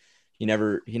 and he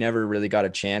never really got a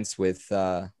chance with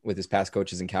his past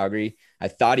coaches in Calgary. I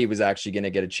thought he was actually going to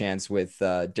get a chance with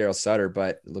Daryl Sutter,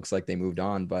 but it looks like they moved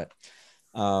on. But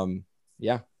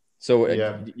yeah. So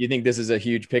you think this is a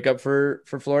huge pickup for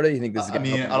Florida? You think this is? I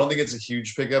don't think it's a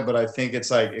huge pickup, but I think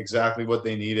it's like exactly what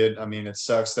they needed. I mean, it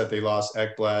sucks that they lost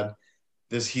Ekblad.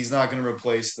 He's not going to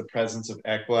replace the presence of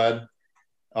Ekblad,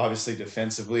 obviously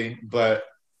defensively, but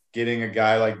getting a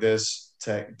guy like this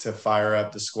to fire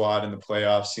up the squad in the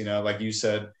playoffs, like you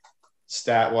said,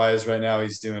 stat wise right now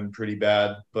he's doing pretty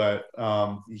bad, but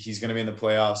he's going to be in the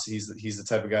playoffs. He's the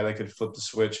type of guy that could flip the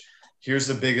switch. Here's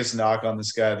the biggest knock on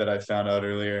this guy that I found out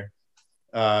earlier.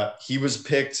 He was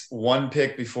picked one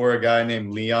pick before a guy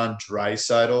named Leon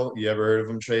Draisaitl. You ever heard of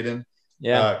him, Tradon?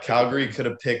 Yeah. Calgary could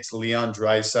have picked Leon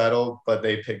Draisaitl, but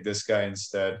they picked this guy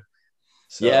instead.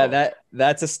 So, yeah,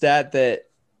 that's a stat that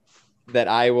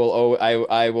I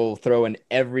will throw in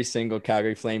every single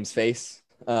Calgary Flames face.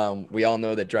 We all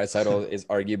know that Draisaitl is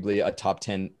arguably a top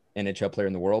 10 NHL player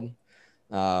in the world,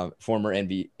 former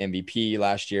MVP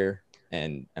last year.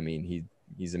 And I mean,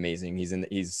 he's amazing.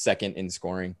 He's second in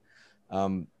scoring.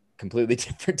 Completely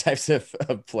different types of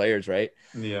players, right?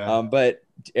 Yeah. But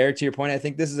Eric, to your point, I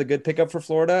think this is a good pickup for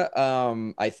Florida.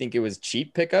 I think it was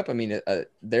cheap pickup. I mean,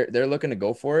 they're looking to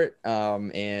go for it.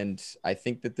 And I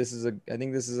think that this is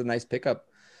a nice pickup.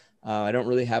 I don't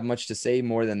really have much to say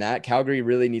more than that. Calgary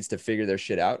really needs to figure their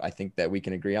shit out. I think that we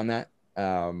can agree on that.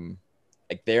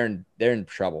 Like they're in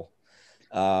trouble.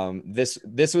 This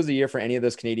was a year for any of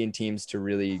those Canadian teams to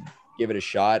really give it a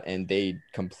shot, and they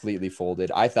completely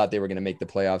folded. I thought they were going to make the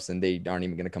playoffs, and they aren't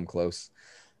even going to come close.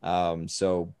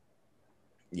 So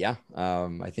Yeah.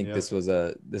 I think Yep. this was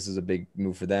a big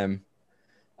move for them.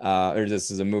 Or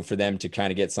this is a move for them to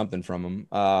kind of get something from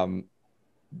them.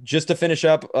 Just to finish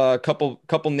up, a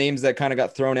couple names that kind of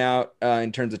got thrown out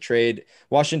in terms of trade.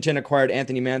 Washington acquired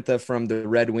Anthony Mantha from the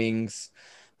Red Wings.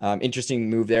 Interesting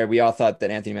move there. We all thought that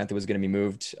Anthony Mantha was going to be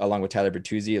moved along with Tyler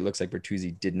Bertuzzi. It looks like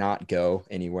Bertuzzi did not go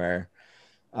anywhere.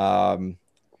 I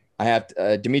have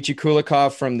Dmitry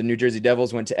Kulikov from the New Jersey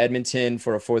Devils went to Edmonton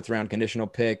for a 4th-round conditional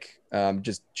pick.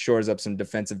 Just shores up some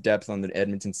defensive depth on the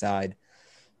Edmonton side.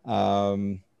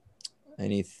 That's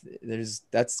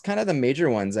kind of the major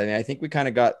ones. I mean, I think we kind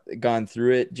of gone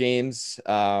through it, James.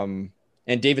 And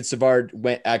David Savard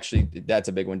that's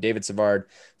a big one. David Savard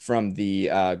from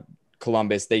the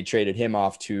Columbus, they traded him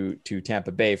off to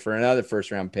Tampa Bay for another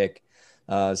 1st-round pick.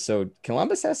 So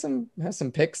Columbus has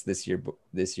some picks this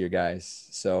year, guys.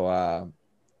 So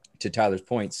to Tyler's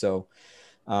point. So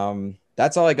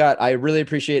that's all I got. I really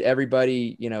appreciate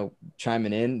everybody,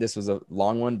 chiming in. This was a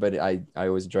long one, but I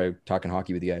always enjoy talking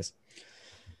hockey with you guys.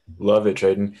 Love it,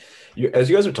 Tradon. As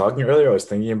you guys were talking earlier, I was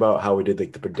thinking about how we did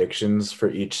like the predictions for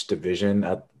each division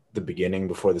at the beginning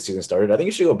before the season started. I think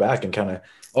you should go back and kind of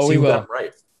we will. That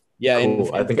right. Yeah, cool.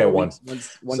 I think I won.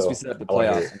 Once we set up the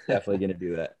playoffs, I'm definitely going to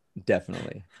do that.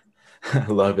 Definitely.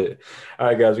 Love it. All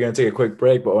right, guys, we're going to take a quick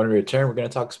break, but when we return, we're going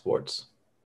to talk sports.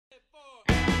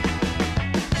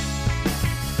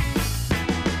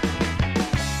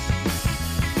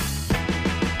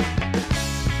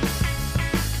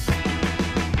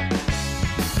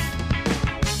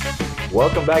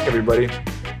 Welcome back, everybody.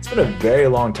 It's been a very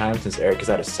long time since Eric has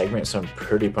had a segment, so I'm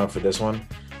pretty pumped for this one.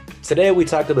 Today, we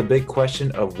tackle the big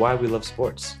question of why we love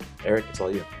sports. Eric, it's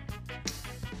all you.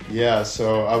 Yeah,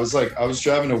 so I was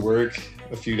driving to work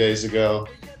a few days ago,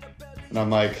 and I'm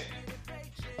like,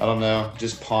 I don't know,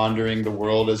 just pondering the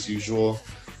world as usual.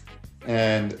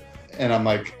 And I'm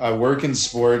like, I work in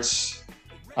sports.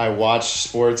 I watch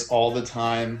sports all the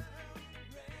time.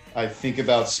 I think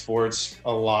about sports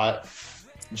a lot.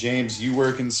 James, you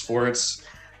work in sports.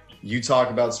 You talk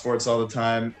about sports all the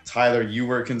time. Tyler, you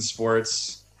work in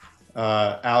sports.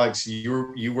 Alex,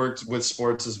 you worked with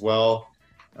sports as well.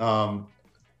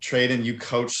 Tradon, you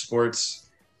coach sports.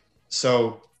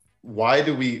 So why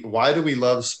do we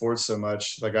love sports so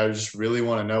much? Like, I just really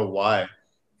want to know why.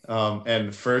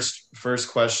 And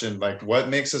first question, like, what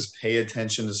makes us pay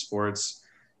attention to sports?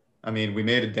 I mean, we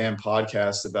made a damn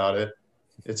podcast about it.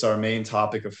 It's our main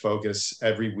topic of focus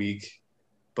every week.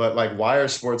 But like, why are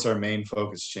sports our main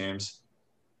focus, James?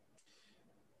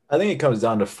 I think it comes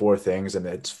down to 4 things, and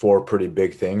it's 4 pretty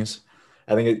big things.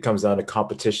 I think it comes down to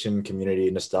competition, community,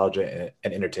 nostalgia,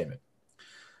 and entertainment.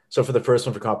 So for the first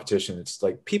one, for competition, it's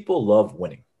like people love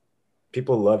winning.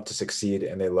 People love to succeed,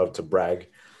 and they love to brag.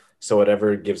 So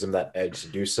whatever gives them that edge to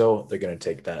do so, they're going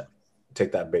to take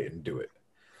that bait and do it.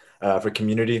 For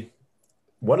community,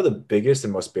 one of the biggest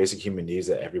and most basic human needs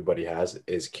that everybody has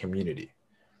is community.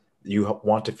 You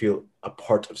want to feel a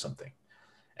part of something.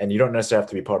 And you don't necessarily have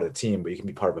to be part of the team, but you can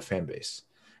be part of a fan base.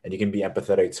 And you can be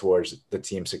empathetic towards the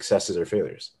team's successes or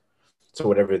failures. So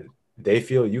whatever they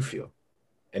feel, you feel.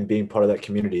 And being part of that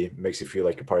community makes you feel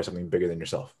like you're part of something bigger than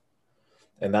yourself.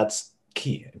 And that's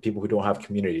key. And people who don't have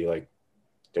community, like,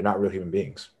 they're not real human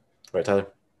beings. Right, Tyler?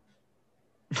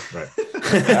 Right.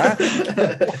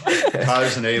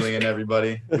 Tyler's an alien,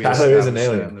 everybody. Tyler is an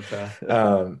alien.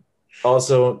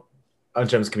 Also, in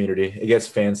terms of community, it gets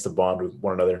fans to bond with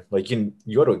one another. Like, you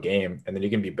go to a game, and then you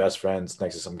can be best friends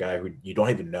next to some guy who you don't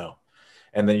even know.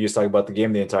 And then you just talk about the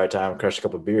game the entire time, crush a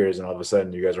couple of beers, and all of a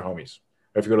sudden you guys are homies.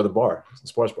 Or if you go to the bar,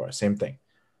 sports bar, same thing.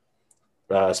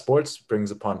 Sports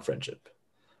brings upon friendship.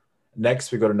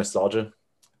 Next, we go to nostalgia.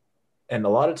 And a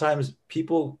lot of times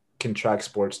people can track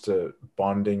sports to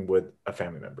bonding with a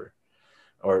family member,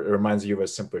 or it reminds you of a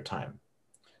simpler time.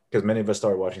 Because many of us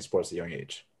started watching sports at a young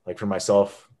age. Like for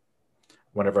myself,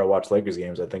 whenever I watch Lakers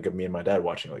games, I think of me and my dad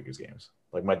watching Lakers games.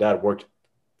 Like my dad worked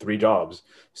 3 jobs,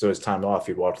 so his time off,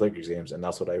 he'd watch Lakers games, and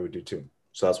that's what I would do too.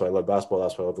 So that's why I love basketball.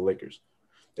 That's why I love the Lakers.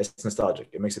 It's nostalgic.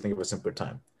 It makes you think of a simpler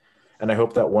time. And I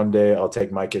hope that one day I'll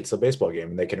take my kids to a baseball game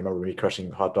and they can remember me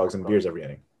crushing hot dogs and beers every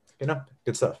inning.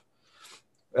 Good stuff.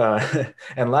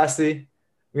 And lastly,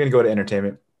 we're going to go to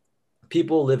entertainment.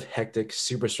 People live hectic,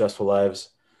 super stressful lives.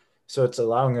 So it's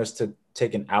allowing us to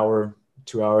take an hour,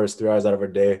 2 hours, 3 hours out of our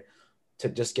day to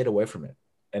just get away from it.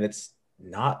 And it's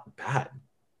not bad.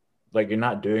 Like, you're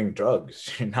not doing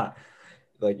drugs. You're not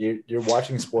like, you're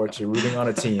watching sports, you're rooting on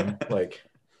a team. Like,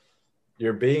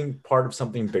 you're being part of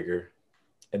something bigger.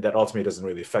 And that ultimately doesn't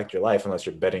really affect your life unless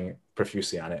you're betting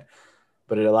profusely on it.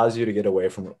 But it allows you to get away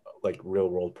from like real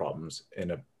world problems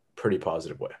in a pretty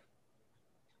positive way.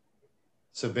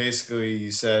 So basically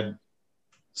you said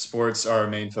sports are our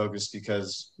main focus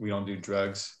because we don't do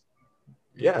drugs.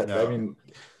 Yeah, No. I mean,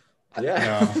 yeah.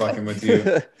 No, I'm fucking with you.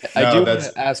 I No, do want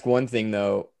that's to ask one thing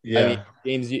though. I mean, yeah.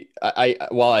 James,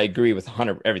 while I agree with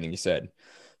 100 everything you said,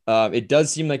 it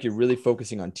does seem like you're really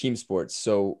focusing on team sports.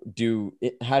 So,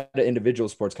 how do individual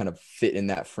sports kind of fit in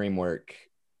that framework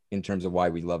in terms of why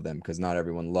we love them? Because not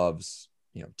everyone loves,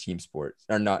 team sports,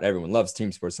 or not everyone loves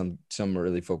team sports. Some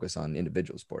really focus on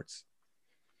individual sports.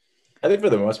 I think for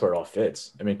the most part, it all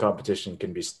fits. I mean, competition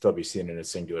can still be seen in a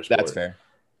singular sport. That's fair.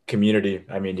 Community.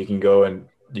 I mean, you can go and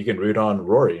you can root on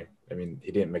Rory. I mean,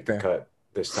 he didn't make the Fair. cut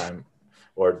this time,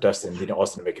 or Dustin. He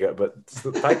also didn't make a cut. But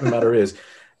the fact of the matter is,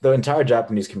 the entire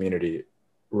Japanese community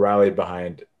rallied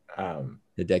behind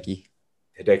Hideki.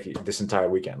 this entire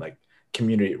weekend. Like,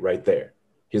 community right there.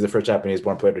 He's the first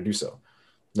Japanese-born player to do so.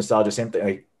 Nostalgia, same thing.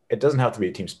 Like, it doesn't have to be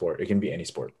a team sport. It can be any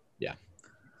sport. Yeah.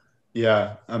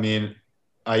 Yeah. I mean,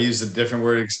 I used a different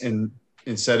word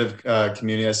instead of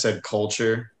community. I said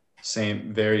culture.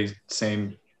 Same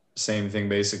thing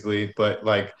basically. But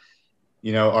like,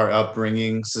 our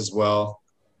upbringings as well,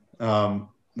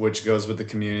 which goes with the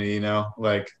community.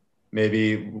 Like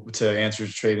maybe to answer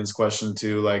Tradon's question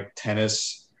too, like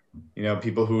tennis.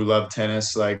 People who love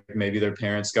tennis, like maybe their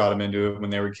parents got them into it when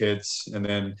they were kids, and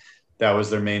then that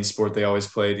was their main sport they always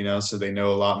played. So they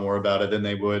know a lot more about it than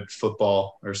they would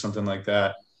football or something like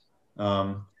that.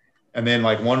 And then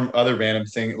like one other random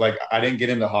thing, like I didn't get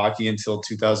into hockey until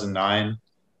 2009.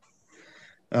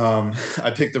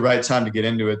 I picked the right time to get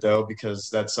into it though, because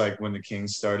that's like when the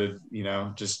Kings started,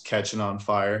 just catching on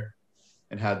fire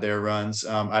and had their runs.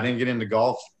 I didn't get into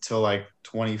golf till like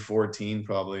 2014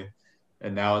 probably.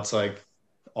 And now it's like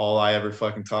all I ever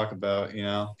fucking talk about,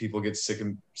 people get sick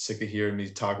of hearing me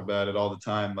talk about it all the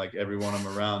time. Like everyone I'm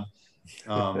around.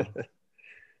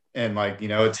 And like,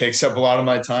 it takes up a lot of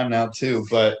my time now too.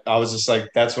 But I was just like,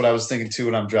 that's what I was thinking too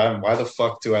when I'm driving. Why the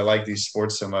fuck do I like these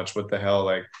sports so much? What the hell?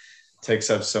 Like, takes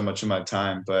up so much of my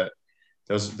time. But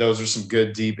those are some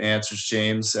good deep answers,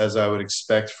 James, as I would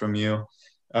expect from you.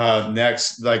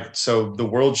 Next, like, so the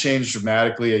world changed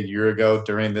dramatically a year ago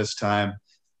during this time.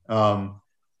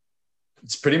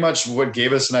 It's pretty much what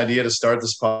gave us an idea to start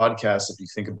this podcast, if you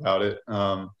think about it.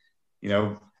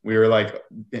 We were like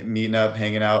meeting up,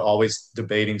 hanging out, always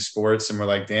debating sports. And we're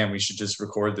like, damn, we should just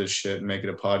record this shit and make it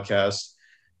a podcast.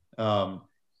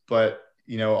 But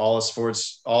all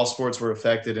sports were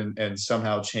affected and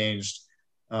somehow changed.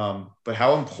 But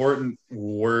how important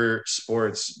were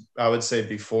sports? I would say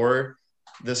before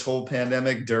this whole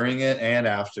pandemic, during it, and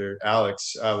after.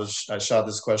 Alex, I shot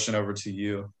this question over to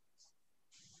you.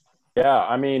 Yeah,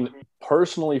 I mean,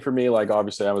 personally for me, like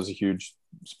obviously I was a huge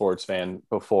sports fan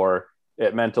before.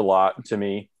 It meant a lot to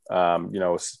me.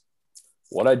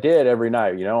 What I did every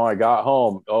night, I got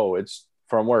home. Oh, it's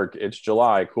from work. It's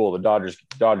July. Cool. The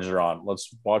Dodgers are on.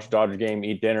 Let's watch a Dodger game,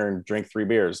 eat dinner, and drink 3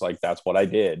 beers. Like that's what I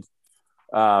did.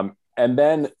 And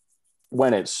then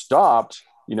when it stopped,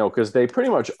 because they pretty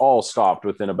much all stopped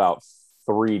within about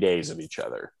 3 days of each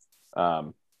other.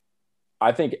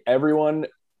 I think everyone,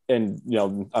 and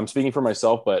I'm speaking for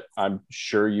myself, but I'm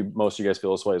sure most of you guys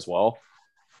feel this way as well.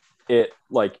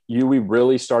 We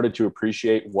really started to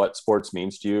appreciate what sports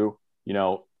means to you.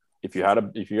 If you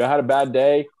had a bad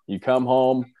day, you come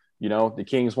home, the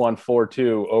Kings won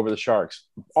 4-2 over the Sharks,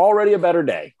 already a better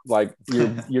day. Like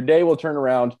your day will turn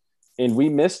around, and we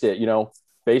missed it.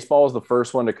 Baseball was the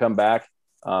first one to come back.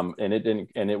 And it didn't,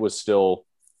 and it was still,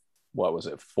 what was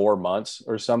it, 4 months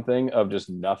or something of just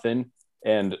nothing.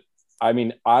 And I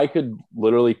mean, I could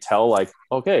literally tell like,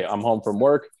 okay, I'm home from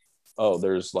work. Oh,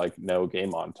 there's like no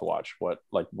game on to watch. What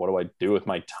do I do with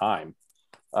my time?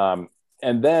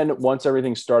 And then once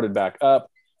everything started back up,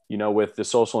 with the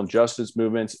social injustice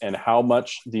movements and how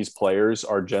much these players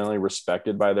are generally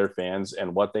respected by their fans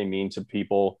and what they mean to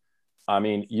people. I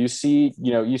mean, you see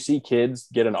kids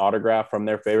get an autograph from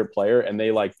their favorite player and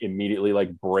they like immediately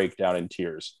like break down in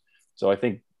tears. So I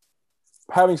think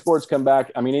having sports come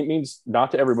back, I mean, it means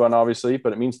not to everyone, obviously,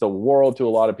 but it means the world to a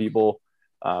lot of people.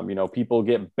 People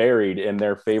get buried in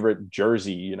their favorite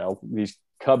jersey. These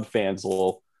Cub fans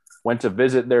went to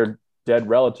visit their dead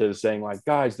relatives saying like,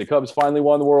 guys, the Cubs finally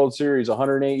won the World Series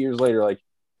 108 years later. Like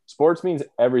sports means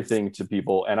everything to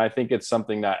people. And I think it's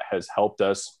something that has helped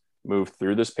us move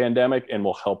through this pandemic and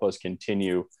will help us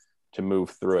continue to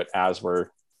move through it as we're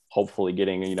hopefully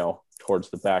getting, towards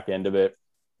the back end of it.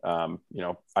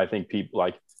 I think people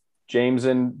like James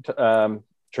and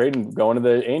Tradon going to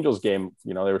the Angels game,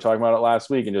 they were talking about it last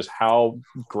week and just how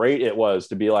great it was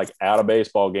to be like at a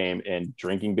baseball game and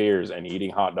drinking beers and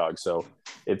eating hot dogs. So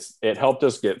it helped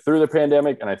us get through the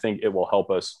pandemic. And I think it will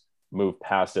help us move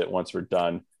past it once we're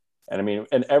done. And I mean,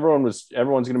 and everyone's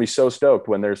going to be so stoked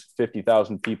when there's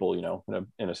 50,000 people, you know,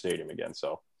 in a stadium again.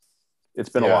 So it's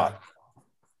been a lot.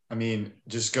 I mean,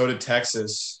 just go to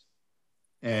Texas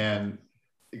and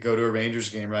go to a Rangers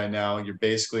game right now. You're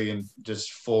basically in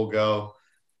just full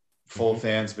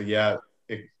fans. But yeah,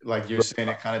 like you're saying,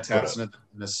 it kind of taps into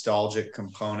the nostalgic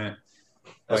component.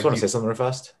 I just want to say something real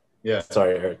fast. Yeah.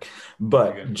 Sorry, Eric.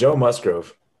 But Joe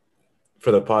Musgrove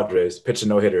for the Padres pitched a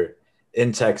no-hitter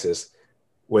in Texas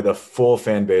with a full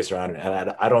fan base around it.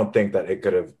 And I don't think that it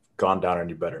could have gone down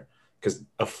any better because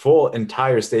a full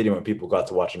entire stadium of people got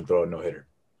to watch him throw a no-hitter.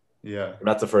 Yeah. And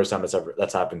that's the first time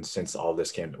that's happened since all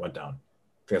this went down.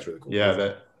 I think that's really cool.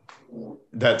 Yeah,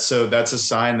 that's a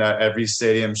sign that every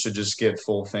stadium should just get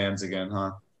full fans again,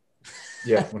 huh?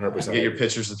 Yeah, 100%. Get your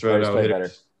pitchers to throw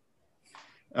no-hitters.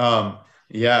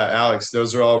 Yeah, Alex,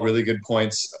 those are all really good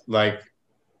points. Like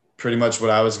pretty much what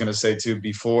I was going to say too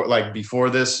before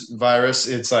this virus,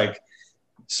 it's like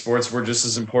sports were just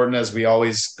as important as we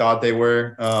always thought they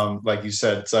were. Like you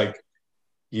said, it's like,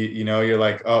 you know, you're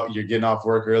like, oh, you're getting off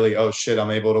work early. Oh shit,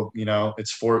 I'm able to, you know,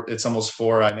 it's almost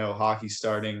 4. I know hockey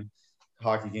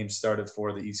games started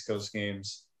for the East Coast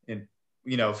games. And,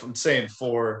 you know, I'm saying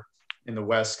 4 in the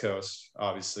West Coast,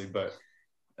 obviously, but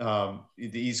the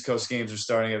East Coast games are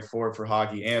starting at 4 for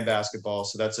hockey and basketball.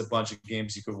 So that's a bunch of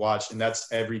games you could watch. And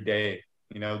that's every day,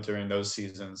 you know, during those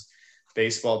seasons.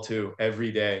 Baseball too,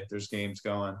 every day there's games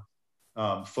going.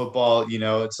 Football, you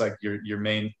know, it's like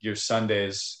your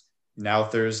Sundays, now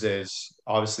Thursdays,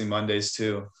 obviously Mondays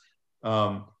too.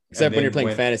 Except when you're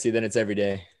playing fantasy, then it's every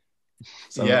day.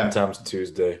 Sometimes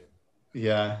Tuesday.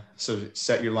 Yeah. So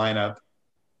set your lineup.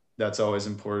 That's always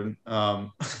important.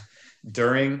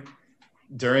 During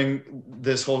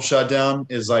this whole shutdown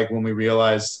is like when we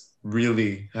realized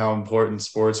really how important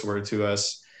sports were to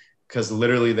us, because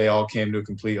literally they all came to a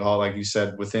complete halt, like you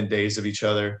said, within days of each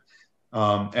other.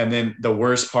 And then the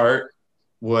worst part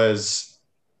was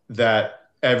that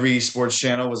every sports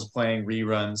channel was playing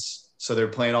reruns. So they're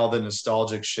playing all the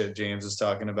nostalgic shit James is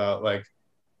talking about. Like,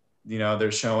 you know,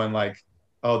 they're showing like,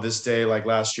 oh, this day, like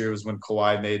last year was when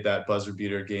Kawhi made that buzzer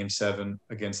beater game 7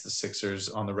 against the Sixers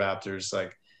on the Raptors.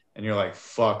 Like, and you're like,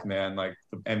 fuck, man, like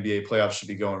the NBA playoffs should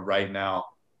be going right now,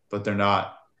 but they're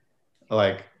not.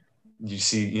 Like, you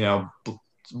see, you know,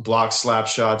 block slap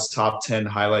shots, top 10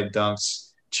 highlight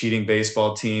dunks, cheating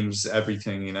baseball teams,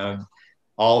 everything, you know,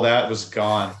 all that was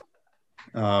gone.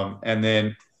 And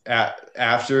then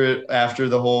after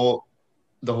the whole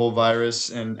virus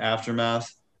and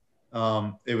aftermath,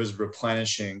 it was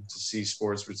replenishing to see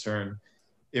sports return.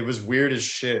 It was weird as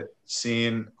shit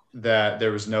seeing that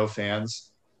there was no fans,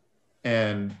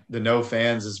 and the no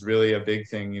fans is really a big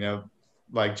thing, you know,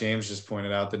 like James just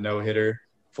pointed out, the no hitter,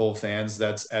 full fans,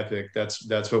 that's epic.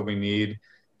 That's what we need.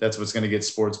 That's what's going to get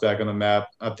sports back on the map.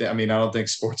 I mean, I don't think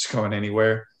sports are going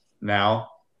anywhere now,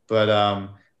 but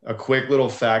a quick little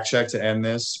fact check to end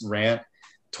this rant.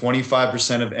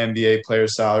 25% of NBA player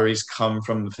salaries come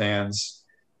from the fans.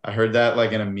 I heard that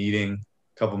like in a meeting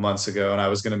a couple months ago, and I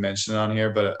was going to mention it on here,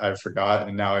 but I forgot.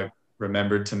 And now I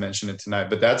remembered to mention it tonight.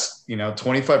 But that's, you know,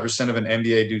 25% of an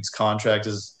NBA dude's contract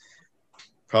is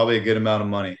probably a good amount of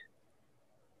money.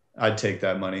 I'd take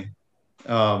that money.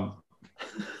 All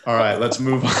right, let's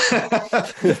move on.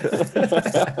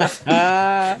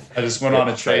 I just went on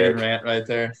a trading rant right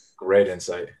there. Great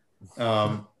insight.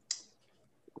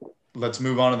 Let's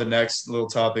move on to the next little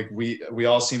topic. We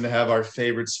all seem to have our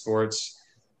favorite sports,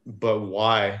 but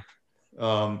why?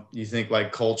 You think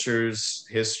like cultures,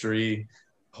 history,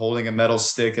 holding a metal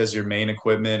stick as your main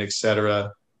equipment,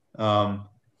 etc.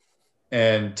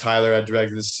 And Tyler, I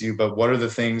directed this to you, but what are the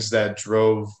things that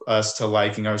drove us to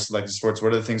liking our selected sports?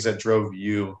 What are the things that drove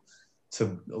you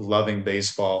to loving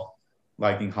baseball,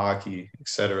 liking hockey,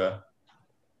 etc.?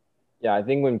 Yeah, I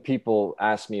think when people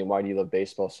ask me, why do you love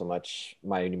baseball so much?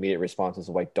 My immediate response is,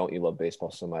 why don't you love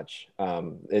baseball so much?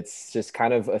 It's just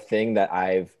kind of a thing that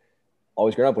I've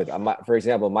always grown up with. For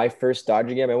example, my first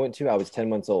Dodger game I went to, I was 10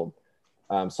 months old.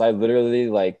 So I literally,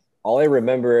 like, all I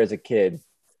remember as a kid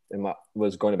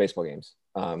was going to baseball games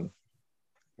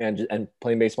and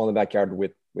playing baseball in the backyard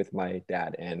with my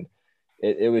dad. And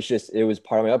it was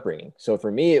part of my upbringing. So for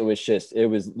me, it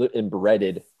was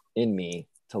embedded in me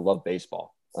to love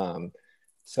baseball.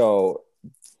 So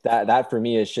that for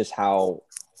me is just how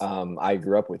I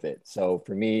grew up with it. So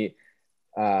for me,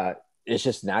 it's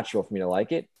just natural for me to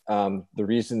like it. The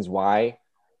reasons why,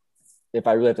 if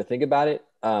I really have to think about it,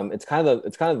 it's kind of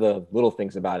the little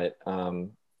things about it.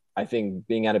 I think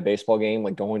being at a baseball game,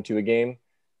 like going to a game,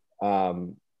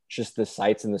 just the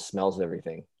sights and the smells of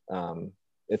everything.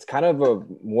 It's kind of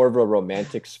more of a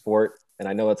romantic sport. And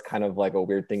I know that's kind of like a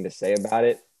weird thing to say about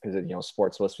it, because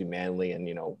sports supposed to be manly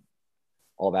and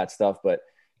all that stuff, but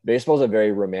baseball is a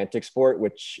very romantic sport,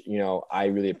 which I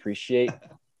really appreciate.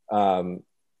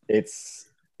 It's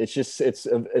just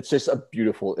a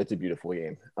beautiful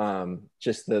game.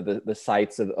 Just the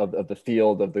sights of the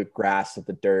field, of the grass, of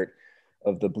the dirt,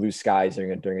 of the blue skies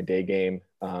during a day game,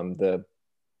 the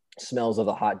smells of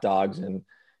the hot dogs and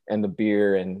the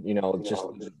beer, and just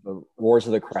the roars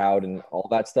of the crowd and all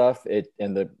that stuff.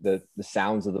 And the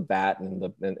sounds of the bat and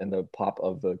the pop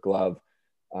of the glove.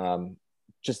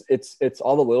 Just it's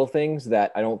all the little things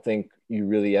that I don't think you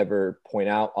really ever point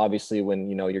out. Obviously, when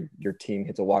your team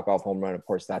hits a walk-off home run, of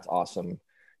course that's awesome.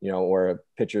 Or a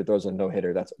pitcher throws a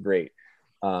no-hitter, that's great.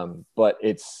 But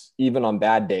it's even on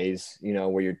bad days,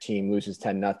 where your team loses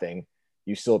 10-0,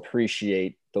 you still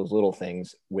appreciate those little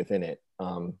things within it.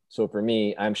 So for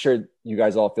me, I'm sure you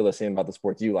guys all feel the same about the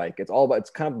sports you like. It's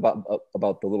kind of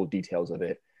about the little details of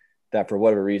it that for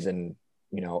whatever reason,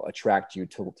 attract you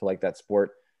to like that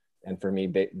sport. And for me,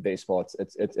 baseball,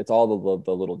 it's all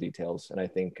the little details. And I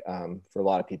think for a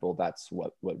lot of people, that's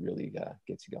what really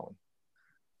gets you going.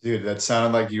 Dude, that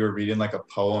sounded like you were reading like a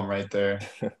poem right there.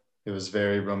 It was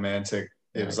very romantic.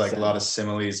 It was like a lot of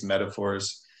similes,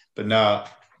 metaphors. But no,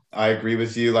 I agree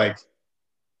with you. Like,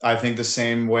 I think the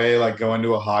same way, like going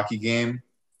to a hockey game,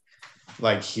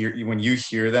 like when you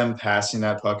hear them passing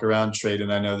that puck around,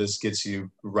 Tradon, I know this gets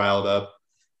you riled up.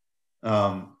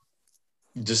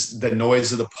 Just the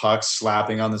noise of the puck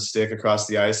slapping on the stick across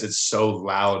the ice, it's so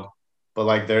loud. But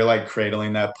like they're like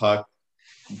cradling that puck,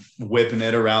 whipping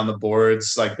it around the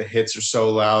boards. Like the hits are so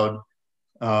loud.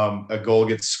 A goal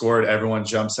gets scored, everyone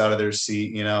jumps out of their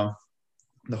seat,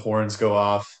 the horns go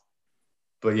off.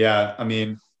 But yeah, I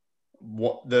mean,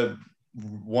 the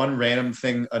one random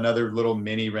thing, another little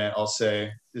mini rant I'll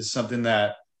say, is something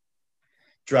that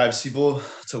drives people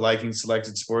to liking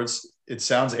selected sports. It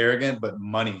sounds arrogant, but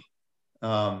money.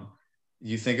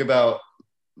 You think about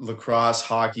lacrosse,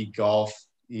 hockey, golf,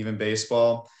 even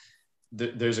baseball,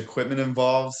 there's equipment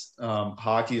involved.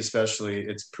 Hockey especially,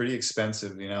 it's pretty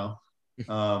expensive,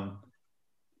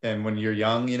 and when you're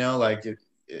young, like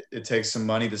it takes some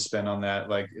money to spend on that.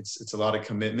 Like it's a lot of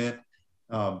commitment.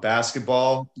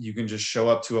 Basketball, you can just show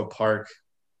up to a park.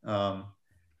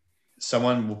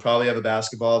 Someone will probably have a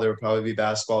basketball. There will probably be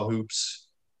basketball hoops.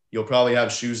 You'll probably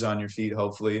have shoes on your feet,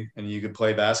 hopefully, and you could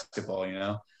play basketball.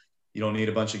 You don't need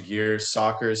a bunch of gear.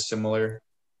 Soccer is similar.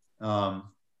 But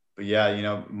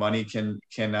yeah, money can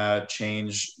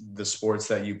change the sports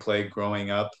that you play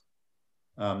growing up,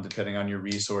 depending on your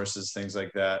resources, things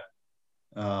like that.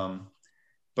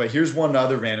 But here's one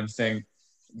other random thing.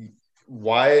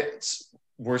 Why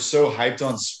we're so hyped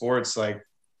on sports? Like,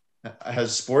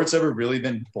 has sports ever really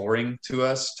been boring to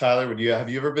us, Tyler? Have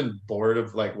you ever been bored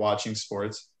of like watching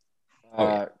sports?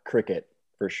 Cricket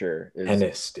for sure.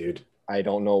 Tennis, dude. I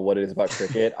don't know what it is about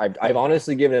cricket. I've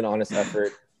honestly given it an honest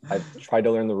effort. I've tried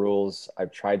to learn the rules.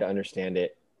 I've tried to understand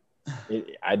it.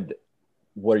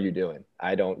 What are you doing?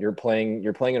 You're playing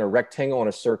in a rectangle in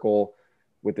a circle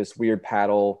with this weird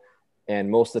paddle,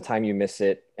 and most of the time you miss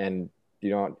it. And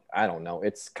I don't know.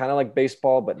 It's kind of like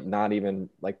baseball, but not even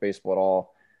like baseball at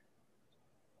all.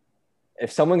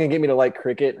 If someone can get me to like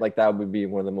cricket, like that would be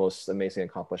one of the most amazing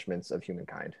accomplishments of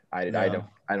humankind. I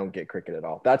don't get cricket at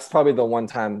all. That's probably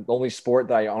the only sport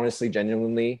that I honestly,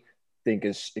 genuinely think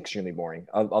is extremely boring.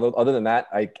 Other than that,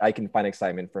 I can find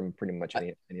excitement from pretty much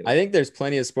any. I think there's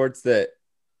plenty of sports I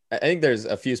think there's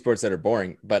a few sports that are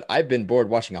boring, but I've been bored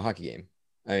watching a hockey game.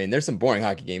 I mean, there's some boring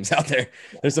hockey games out there.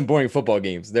 There's some boring football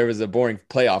games. There was a boring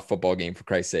playoff football game, for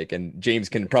Christ's sake. And James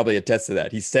can probably attest to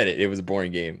that. He said it was a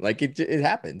boring game. Like it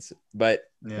happens, but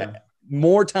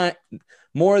more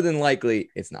than likely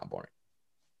it's not boring.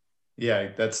 Yeah,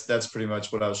 that's pretty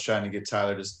much what I was trying to get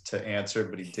Tyler to answer,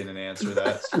 but he didn't answer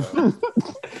that. So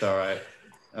it's all right.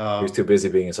 He was too busy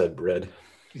being inside bread.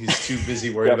 He's too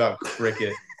busy worried about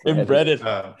cricket. Imbreaded.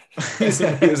 He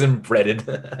was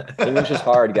imbreaded. English is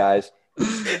hard, guys.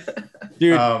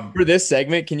 Dude, for this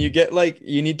segment, can you get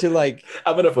you need to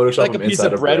I'm gonna Photoshop like a piece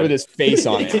of bread with his face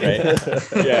on it,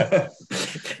 right? Yeah,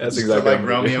 that's exactly like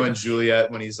Romeo and Juliet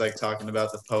when he's like talking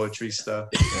about the poetry stuff.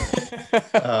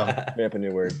 Make up a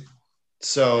new word.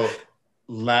 So,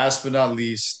 last but not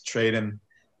least, Tradon,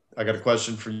 I got a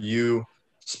question for you.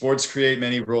 Sports create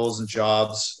many roles and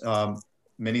jobs.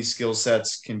 Many skill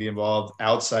sets can be involved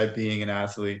outside being an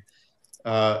athlete.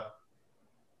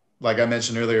 Like I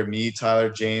mentioned earlier, me,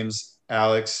 Tyler, James,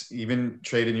 Alex, even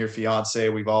Tradon, your fiance,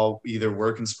 we've all either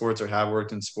worked in sports or have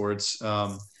worked in sports.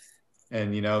 And,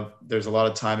 there's a lot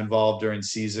of time involved during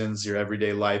seasons. Your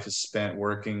everyday life is spent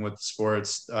working with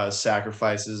sports.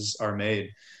 Sacrifices are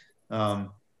made.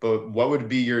 But what would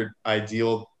be your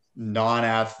ideal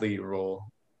non-athlete role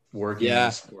working in the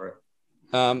sport?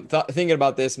 Thinking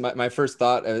about this, my first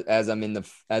thought as I'm in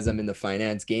the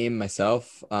finance game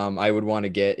myself, I would want to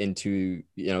get into,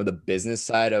 the business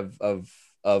side of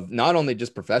not only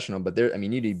just professional, but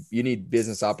you need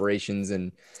business operations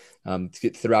and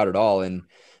throughout it all, and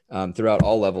throughout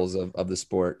all levels of the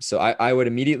sport. So I would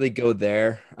immediately go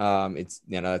there. It's,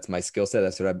 that's my skill set.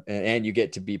 That's what and you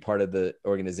get to be part of the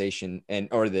organization and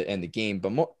the game.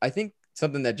 But more, I think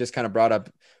something that just kind of brought up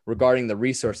regarding the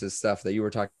resources stuff that you were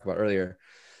talking about earlier,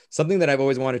 something that I've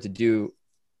always wanted to do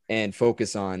and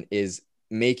focus on is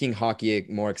making hockey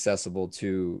more accessible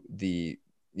to the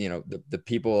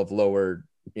people of lower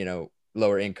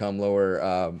income,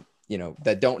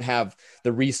 that don't have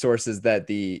the resources that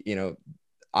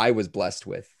I was blessed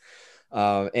with.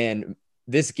 And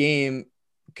this game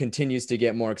continues to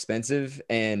get more expensive.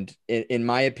 And in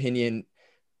my opinion,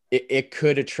 it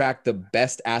could attract the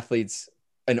best athletes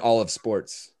in all of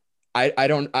sports.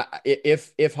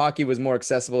 If hockey was more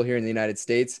accessible here in the United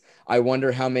States, I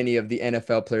wonder how many of the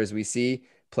NFL players we see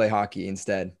play hockey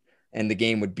instead. And the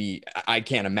game would be, I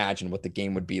can't imagine what the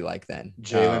game would be like then.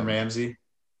 Jalen Ramsey.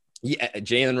 Yeah.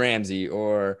 Jalen Ramsey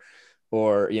or,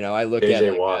 I look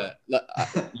JJ at Watt.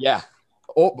 yeah.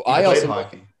 Oh, I also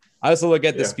look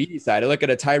at the Yeah. speedy side. I look at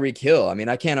a Tyreek Hill. I mean,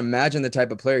 I can't imagine the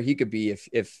type of player he could be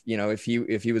if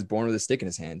he was born with a stick in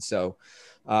his hand. So,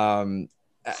 I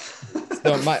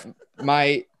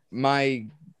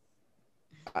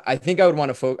think I would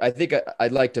want to I think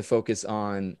I'd like to focus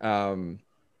on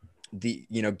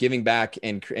giving back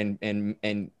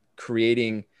and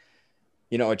creating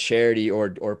a charity or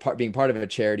being part of a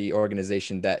charity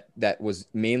organization that was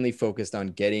mainly focused on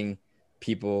getting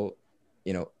people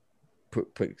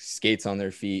put skates on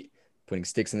their feet, putting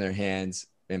sticks in their hands,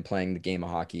 and playing the game of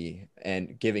hockey,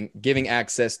 and giving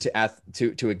access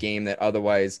to a game that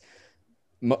otherwise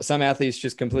some athletes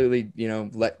just completely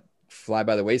let fly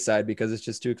by the wayside because it's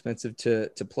just too expensive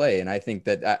to play. And I think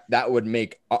that would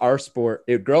make our sport,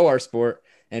 it would grow our sport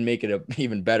and make it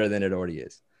even better than it already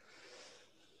is.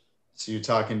 So you're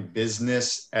talking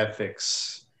business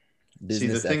ethics.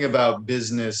 Business thing about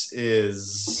business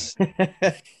is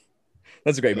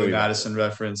that's a great movie. Madison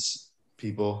reference,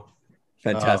 people.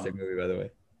 Fantastic movie, by the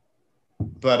way.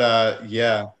 But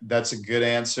yeah, that's a good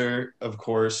answer. Of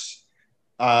course,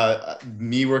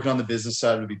 me working on the business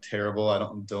side would be terrible. I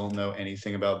don't know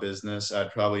anything about business.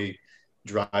 I'd probably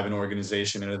drive an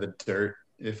organization into the dirt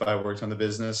if I worked on the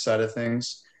business side of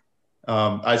things.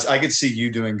 I could see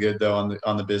you doing good though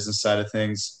on the business side of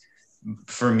things.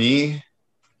 For me,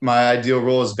 my ideal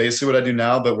role is basically what I do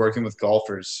now, but working with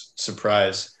golfers.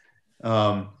 Surprise.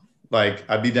 Like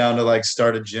I'd be down to like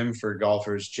start a gym for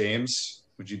golfers. James,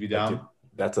 would you be down?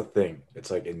 That's a thing.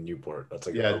 It's like in Newport. That's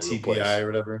like a TPI place. Or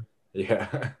whatever.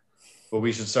 Yeah. But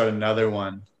we should start another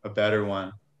one, a better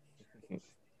one.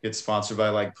 Get sponsored by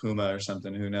like Puma or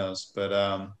something. Who knows? But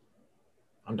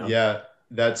I'm down. Yeah,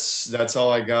 that's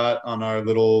all I got on our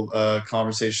little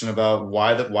conversation about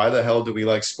why the hell do we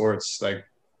like sports? Like,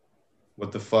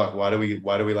 what the fuck? Why do we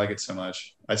like it so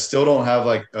much? I still don't have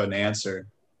like an answer,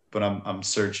 but I'm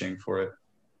searching for it.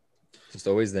 Just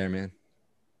always there, man.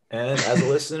 And as a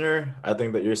listener, I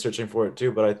think that you're searching for it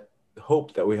too, but I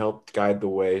hope that we helped guide the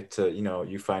way to,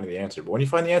 you finding the answer. But when you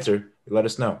find the answer, you let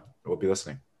us know. We'll be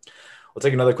listening. We'll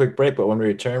take another quick break, but when we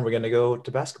return, we're going to go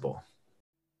to basketball.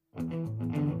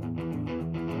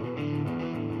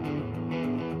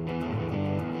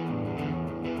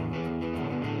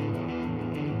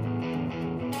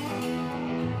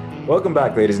 Welcome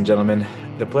back, ladies and gentlemen.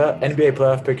 The NBA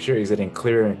playoff picture is getting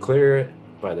clearer and clearer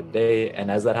by the day, and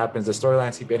as that happens, the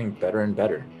storylines keep getting better and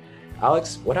better.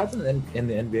 Alex, what happened in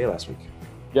the NBA last week?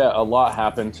 Yeah, a lot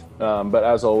happened, but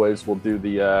as always, we'll do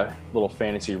the little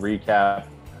fantasy recap.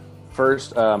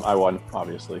 First, I won,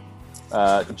 obviously.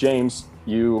 James,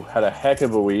 you had a heck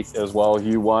of a week as well.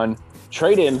 You won.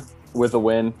 Tradon with a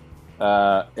win,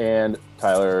 and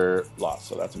Tyler lost,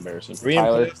 so that's embarrassing. Are we in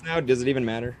playoffs now? Does it even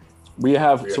matter? We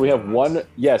have one.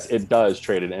 Yes, it does,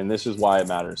 Tradon, and this is why it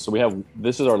matters. So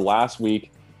this is our last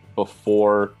week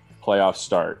before playoffs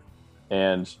start,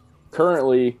 and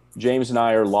currently James and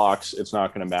I are locks. It's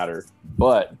not going to matter,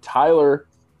 but Tyler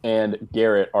and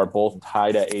Garrett are both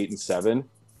tied at 8-7.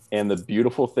 And the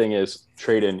beautiful thing is,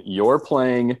 Tradon, you're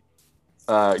playing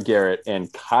Garrett,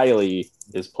 and Kylie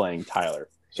is playing Tyler.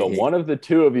 So one of the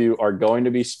two of you are going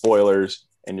to be spoilers,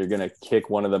 and you're going to kick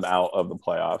one of them out of the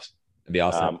playoffs. That'd be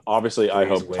awesome. Obviously, I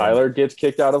hope Tyler gets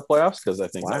kicked out of playoffs because I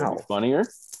think that would be funnier.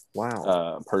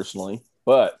 Wow. Personally,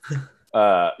 but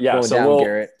yeah. Going so down,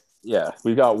 Garrett. Yeah,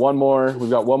 we've got one more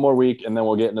week, and then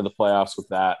we'll get into the playoffs with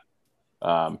that.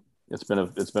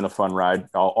 It's been a fun ride.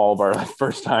 All of our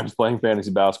first times playing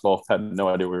fantasy basketball, had no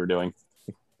idea what we were doing.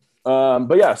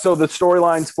 But yeah, so the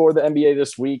storylines for the NBA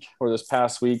this week or this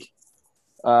past week,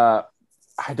 I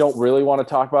don't really want to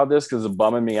talk about this because it's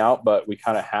bumming me out, but we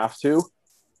kind of have to.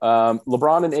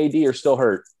 LeBron and AD are still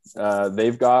hurt.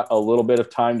 They've got a little bit of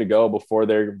time to go before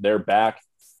they're back.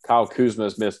 Kyle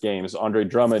Kuzma's missed games. Andre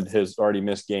Drummond has already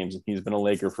missed games, and he's been a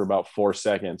Laker for about 4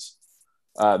 seconds.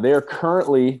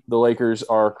 The Lakers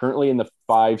are currently in the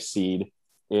 5 seed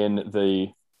in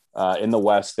the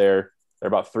West. They're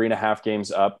about 3.5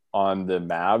 games up on the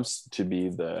Mavs to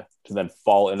then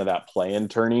fall into that play-in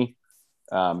tourney.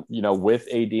 With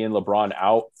AD and LeBron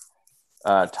out,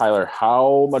 Tyler,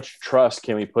 how much trust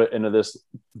can we put into this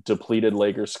depleted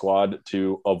Lakers squad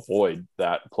to avoid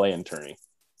that play-in tourney?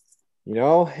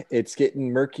 It's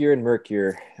getting murkier and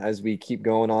murkier as we keep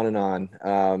going on and on.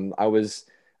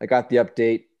 I got the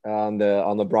update on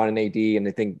LeBron and AD, and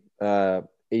I think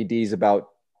AD's about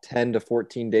 10 to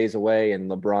 14 days away,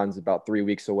 and LeBron's about 3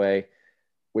 weeks away,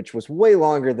 which was way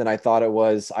longer than I thought it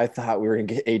was. I thought we were going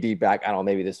to get AD back, I don't know,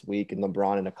 maybe this week, and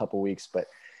LeBron in a couple weeks, but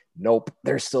nope,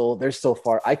 they're still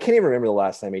far. I can't even remember the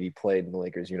last time AD played in the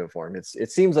Lakers uniform.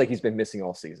 It seems like he's been missing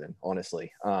all season,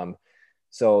 honestly.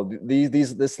 So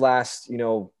this last,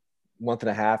 month and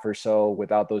a half or so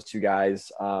without those two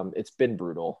guys, it's been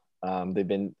brutal. I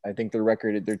think their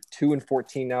record, they're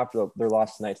 2-14 now after their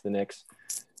loss tonight to the Knicks,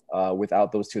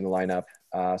 without those two in the lineup.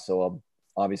 So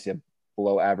obviously a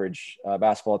below average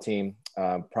basketball team,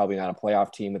 probably not a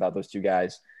playoff team without those two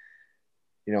guys,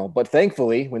 but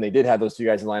thankfully when they did have those two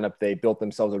guys in the lineup, they built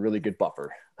themselves a really good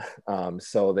buffer.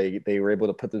 So they were able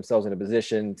to put themselves in a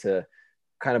position to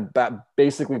kind of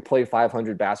basically play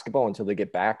 500 basketball until they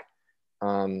get back.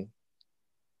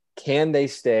 Can they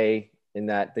stay in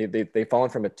that? They've fallen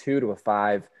from a 2 to a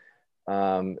 5.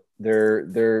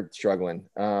 They're struggling.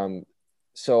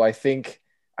 So I think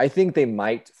they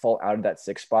might fall out of that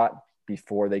 6 spot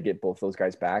before they get both those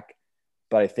guys back.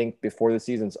 But I think before the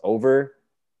season's over,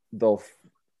 they'll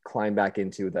climb back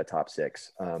into that top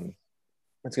 6.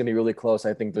 It's going to be really close.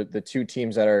 I think the two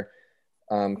teams that are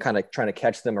kind of trying to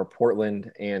catch them are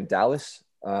Portland and Dallas.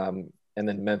 And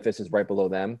then Memphis is right below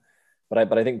them.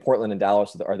 But I think Portland and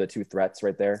Dallas are the two threats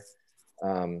right there.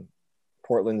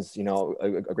 Portland's,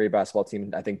 a great basketball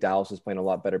team. I think Dallas is playing a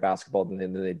lot better basketball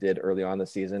than they did early on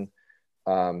this season.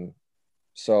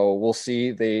 So we'll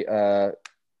see. The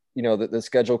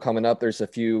schedule coming up, there's a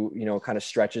few, kind of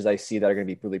stretches I see that are going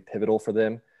to be really pivotal for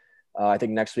them. I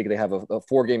think next week they have a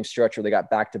 4-game stretch where they got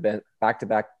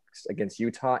back-to-back against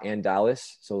Utah and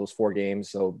Dallas. So those 4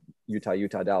 games. So Utah,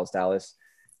 Dallas.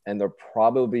 And they'll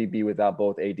probably be without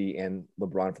both AD and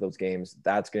LeBron for those games.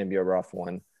 That's going to be a rough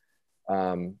one.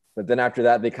 But then after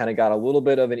that, they kind of got a little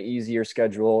bit of an easier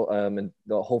schedule. And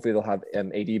hopefully they'll have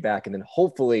AD back. And then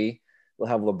hopefully they'll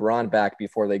have LeBron back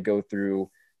before they go through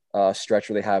a stretch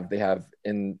where they have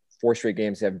in 4 straight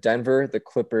games, they have Denver, the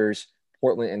Clippers,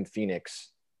 Portland, and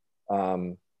Phoenix.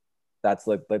 That's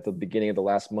like the beginning of the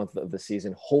last month of the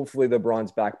season. Hopefully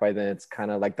LeBron's back by then. It's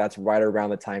kind of like that's right around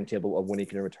the timetable of when he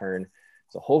can return.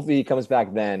 So hopefully he comes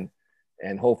back then,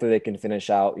 and hopefully they can finish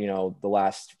out, the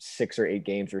last 6 or 8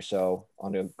 games or so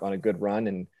on a good run.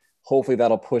 And hopefully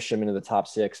that'll push him into the top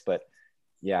 6. But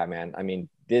yeah, man, I mean,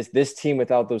 this team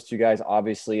without those two guys,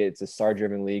 obviously it's a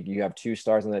star-driven league. You have 2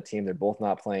 stars on that team. They're both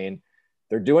not playing.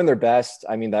 They're doing their best.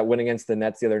 I mean, that win against the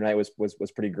Nets the other night was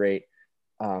pretty great.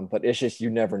 But it's just, you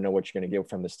never know what you're going to get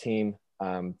from this team.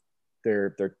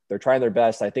 They're trying their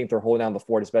best. I think they're holding down the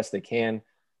fort as best they can.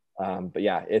 But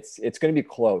yeah, it's going to be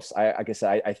close. Like I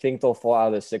said, I think they'll fall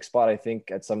out of the 6th spot, I think,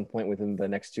 at some point within the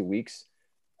next 2 weeks.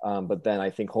 But then I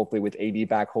think hopefully with AD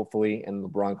back, and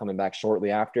LeBron coming back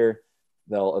shortly after,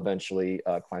 they'll eventually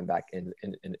climb back into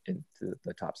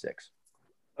the top 6.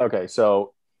 Okay,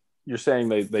 so you're saying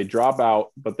they drop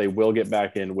out, but they will get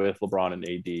back in with LeBron and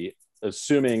AD,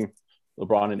 assuming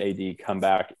LeBron and AD come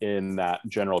back in that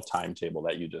general timetable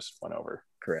that you just went over.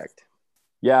 Correct.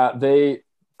 Yeah, those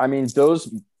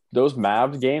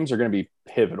Mavs games are going to be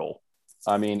pivotal.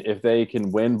 I mean, if they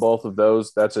can win both of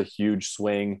those, that's a huge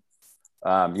swing.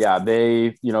 They've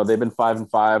been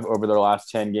 5-5 over their last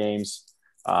 10 games.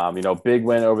 Big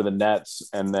win over the Nets,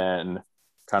 and then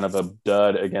kind of a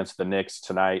dud against the Knicks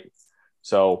tonight.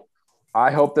 So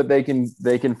I hope that they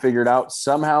can figure it out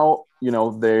somehow.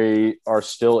 They are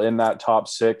still in that top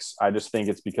 6. I just think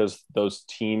it's because those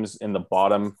teams in the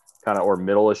bottom kind of or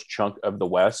middle-ish chunk of the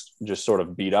West just sort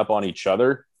of beat up on each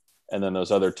other. And then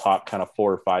those other top kind of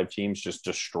 4 or 5 teams just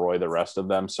destroy the rest of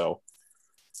them. So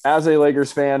as a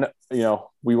Lakers fan,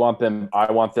 we want them.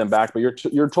 I want them back. But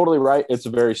you're totally right. It's a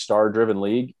very star-driven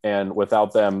league, and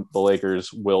without them, the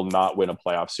Lakers will not win a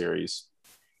playoff series.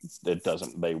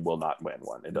 They will not win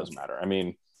one. It doesn't matter. I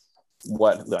mean,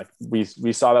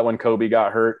 we saw that when Kobe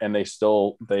got hurt, and they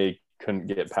couldn't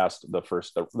get past the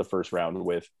first round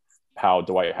with how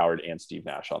Dwight Howard and Steve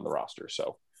Nash on the roster.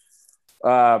 So,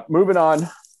 moving on,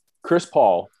 Chris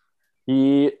Paul.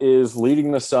 He is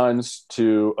leading the Suns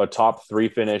to a top 3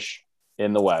 finish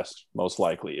in the West, most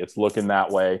likely. It's looking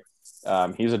that way.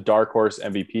 He's a dark horse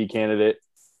MVP candidate.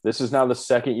 This is now the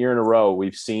second year in a row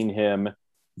we've seen him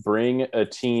bring a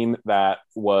team that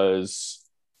was,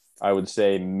 I would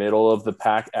say, middle of the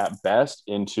pack at best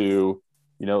into,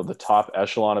 the top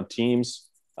echelon of teams.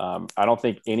 I don't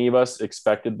think any of us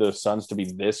expected the Suns to be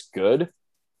this good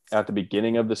at the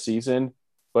beginning of the season.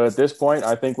 But at this point,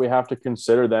 I think we have to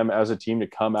consider them as a team to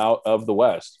come out of the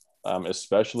West,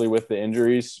 especially with the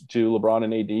injuries to LeBron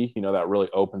and AD. That really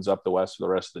opens up the West for the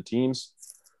rest of the teams.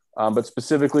 But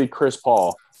specifically, Chris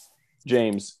Paul.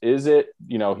 James, is it,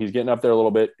 he's getting up there a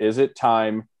little bit. Is it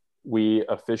time we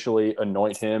officially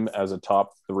anoint him as a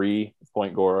top 3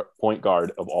 point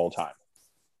guard of all time?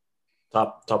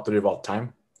 Top 3 of all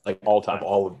time? Like all time.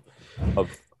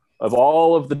 Of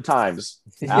all of the times.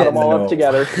 Add them all up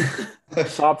together.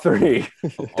 Top 3.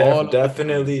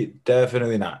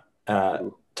 Definitely not.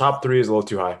 Top 3 is a little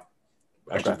too high.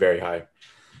 Actually, very high.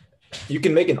 You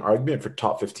can make an argument for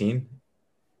top 15,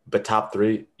 but top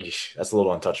 3, that's a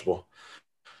little untouchable.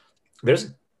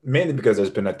 There's mainly because there's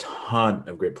been a ton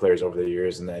of great players over the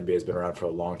years, and the NBA has been around for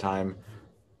a long time.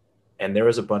 And there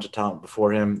was a bunch of talent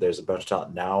before him. There's a bunch of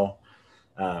talent now.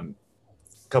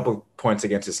 Couple points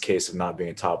against his case of not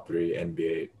being a top 3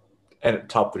 NBA and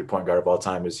top 3 point guard of all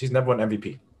time is he's never won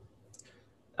MVP.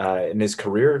 In his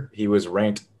career, he was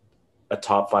ranked a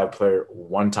top 5 player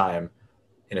one time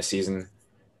in a season.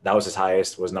 That was his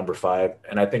highest, was number 5.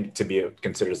 And I think to be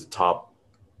considered as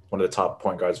one of the top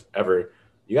point guards ever,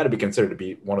 you got to be considered to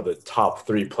be one of the top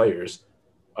 3 players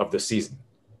of the season.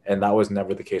 And that was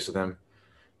never the case with him.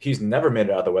 He's never made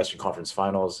it out of the Western Conference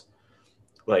Finals.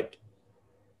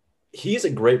 He's a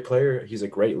great player. He's a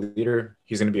great leader.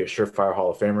 He's going to be a surefire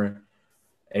Hall of Famer. And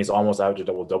he's almost averaged a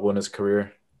double-double in his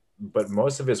career. But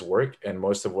most of his work and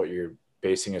most of what you're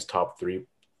basing his top 3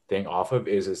 thing off of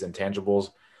is his intangibles.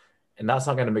 And that's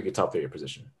not going to make a top 3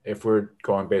 position. If we're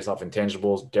going based off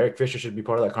intangibles, Derek Fisher should be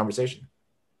part of that conversation.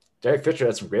 Derek Fisher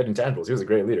had some great intangibles. He was a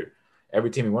great leader. Every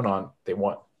team he went on, they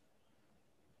won.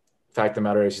 Fact of the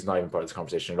matter is he's not even part of this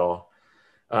conversation at all.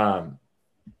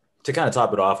 To kind of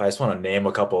top it off, I just want to name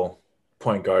a couple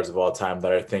point guards of all time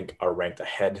that I think are ranked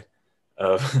ahead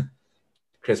of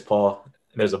Chris Paul.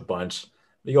 There's a bunch.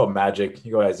 You go Magic,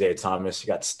 you go Isaiah Thomas, you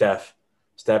got Steph.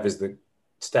 Steph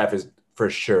is for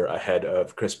sure ahead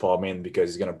of Chris Paul, mainly because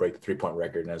he's going to break the 3-point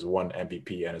record and has won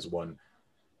MVP and has won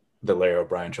the Larry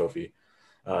O'Brien Trophy.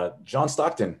 John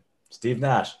Stockton, Steve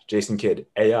Nash, Jason Kidd,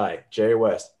 AI, Jerry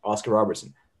West, Oscar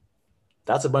Robertson.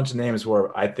 That's a bunch of names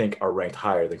where I think are ranked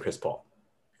higher than Chris Paul.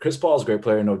 Chris Paul is a great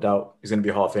player, no doubt. He's going to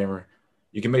be a Hall of Famer.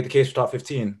 You can make the case for top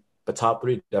 15, but top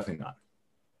 3, definitely not.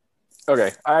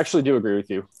 Okay, I actually do agree with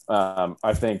you.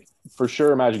 I think for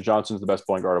sure Magic Johnson's the best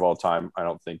point guard of all time. I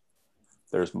don't think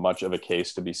there's much of a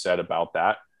case to be said about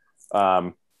that.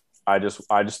 I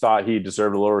just thought he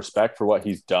deserved a little respect for what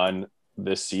he's done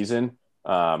this season.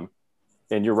 And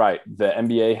you're right. The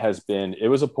NBA it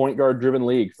was a point guard driven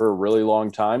league for a really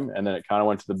long time. And then it kind of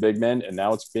went to the big men, and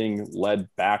now it's being led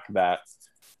back that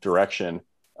direction.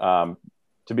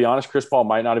 To be honest, Chris Paul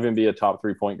might not even be a top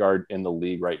 3 point guard in the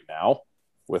league right now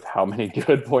with how many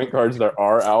good point guards there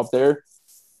are out there.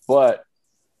 But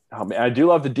I do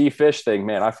love the D Fish thing,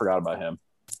 man. I forgot about him.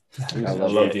 I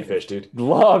love D Fish, dude.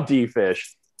 Love D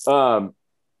Fish.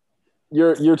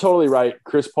 You're totally right.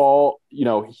 Chris Paul,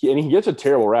 he gets a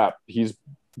terrible rap. He's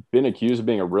been accused of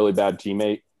being a really bad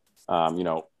teammate.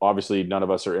 Obviously none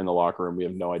of us are in the locker room. We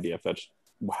have no idea if that's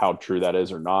how true that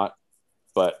is or not,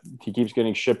 but he keeps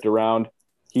getting shipped around.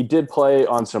 He did play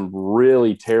on some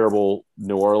really terrible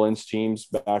New Orleans teams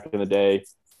back in the day.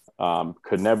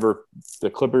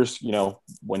 The Clippers,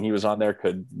 when he was on there,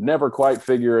 could never quite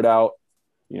figure it out.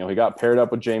 He got paired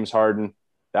up with James Harden.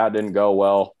 That didn't go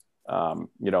well. And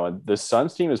the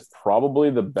Suns team is probably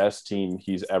the best team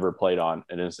he's ever played on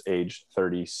in his age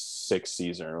 36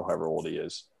 season or however old he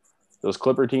is. Those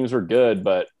Clipper teams were good,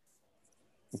 but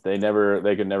they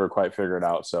could never quite figure it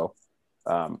out. So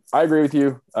I agree with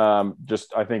you.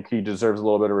 I think he deserves a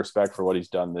little bit of respect for what he's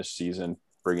done this season,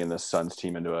 bringing this Suns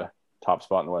team into a top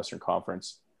spot in the Western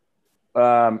Conference.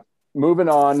 Moving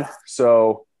on.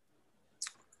 So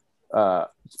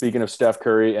speaking of Steph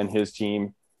Curry and his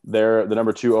team, The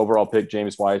number 2 overall pick,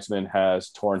 James Wiseman, has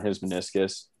torn his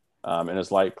meniscus and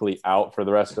is likely out for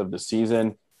the rest of the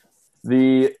season.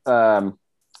 The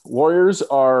Warriors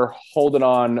are holding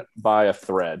on by a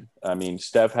thread. I mean,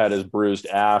 Steph had his bruised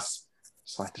ass.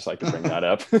 So I just like to bring that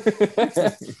up.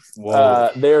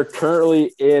 They're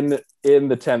currently in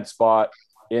the 10th spot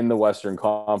in the Western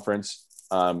Conference.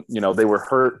 They were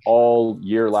hurt all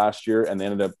year last year, and they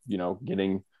ended up,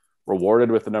 getting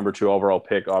rewarded with the number 2 overall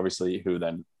pick, obviously, who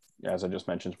then, as I just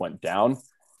mentioned, went down.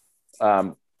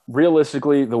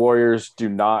 Realistically, the Warriors do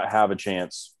not have a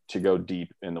chance to go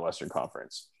deep in the Western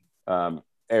Conference.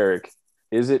 Eric,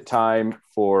 is it time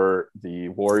for the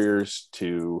Warriors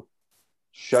to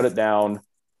shut it down,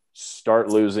 start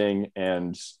losing,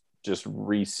 and just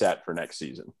reset for next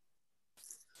season?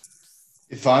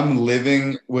 If I'm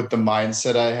living with the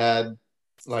mindset I had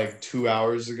like 2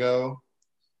 hours ago,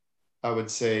 I would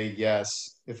say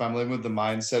yes. If I'm living with the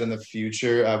mindset in the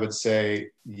future, I would say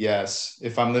yes.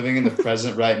 If I'm living in the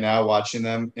present right now, watching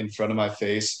them in front of my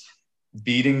face,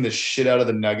 beating the shit out of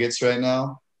the Nuggets right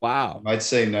now, Wow. I'd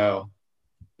say no.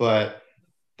 But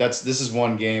this is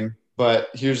one game. But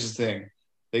here's the thing.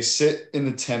 They sit in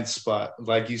the 10th spot,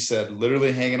 like you said,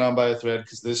 literally hanging on by a thread,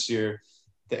 because this year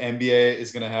the NBA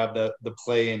is going to have the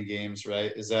play-in games,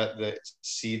 right? Is that the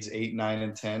seeds 8, 9,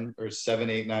 and 10, or 7,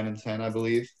 8, 9, and 10, I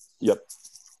believe? Yep.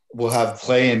 We'll have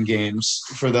play-in games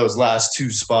for those last 2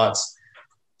 spots.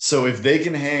 So if they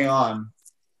can hang on,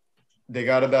 they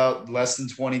got about less than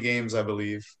 20 games, I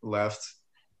believe, left.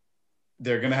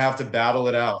 They're going to have to battle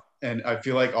it out. And I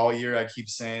feel like all year I keep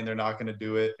saying they're not going to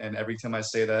do it. And every time I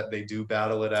say that, they do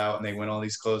battle it out and they win all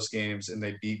these close games and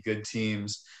they beat good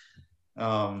teams.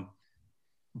 But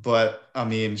I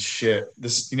mean, shit,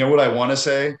 you know what I want to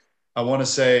say? I want to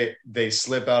say they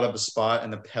slip out of a spot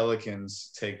and the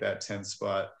Pelicans take that 10th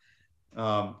spot.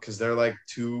 Because they're like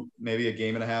maybe a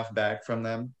game and a half back from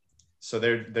them. So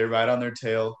they're right on their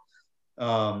tail.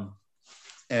 And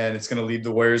it's going to leave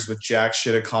the Warriors with jack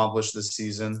shit accomplished this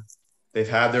season. They've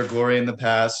had their glory in the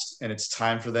past, and it's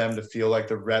time for them to feel like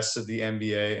the rest of the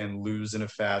NBA and lose in a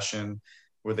fashion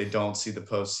where they don't see the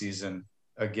postseason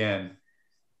again.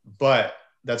 But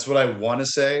that's what I want to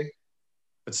say.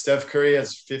 But Steph Curry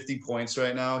has 50 points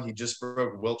right now. He just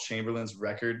broke Wilt Chamberlain's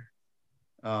record.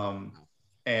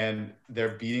 And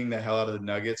they're beating the hell out of the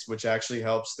Nuggets, which actually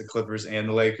helps the Clippers and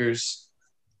the Lakers.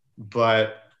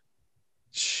 But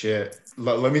shit,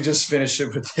 let me just finish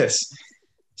it with this.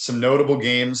 Some notable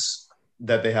games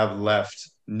that they have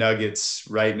left. Nuggets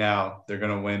right now, they're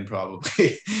going to win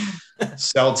probably.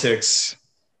 Celtics,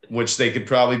 which they could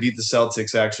probably beat the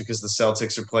Celtics actually, because the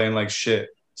Celtics are playing like shit.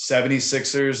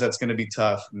 76ers, that's going to be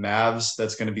tough. Mavs,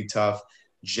 that's going to be tough.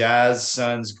 Jazz,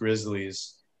 Suns,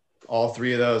 Grizzlies. All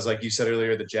 3 of those, like you said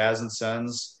earlier, the Jazz and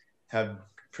Suns have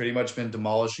pretty much been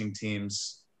demolishing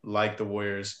teams like the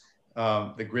Warriors.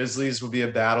 The Grizzlies will be a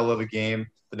battle of a game,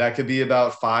 but that could be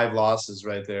about 5 losses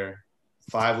right there.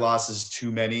 5 losses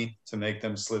too many to make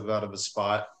them slip out of a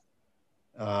spot.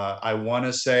 I want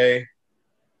to say,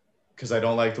 because I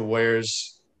don't like the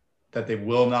Warriors, that they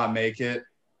will not make it.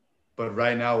 But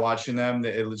right now, watching them,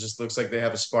 it just looks like they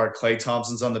have a spark. Klay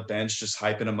Thompson's on the bench just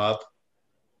hyping them up.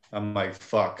 I'm like,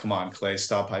 fuck, come on, Klay,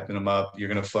 stop hyping him up. You're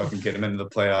going to fucking get him into the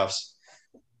playoffs.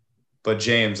 But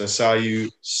James, I saw you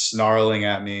snarling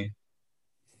at me.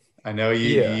 I know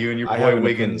you and your boy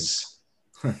Wiggins.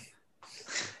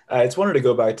 I just wanted to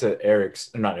go back to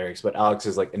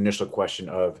Alex's like initial question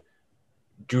of,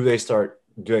 do they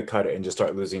cut it and just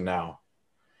start losing now?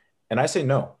 And I say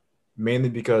no, mainly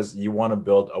because you want to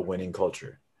build a winning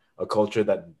culture, a culture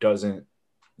that doesn't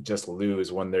just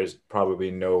lose when there's probably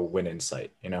no win in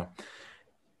sight.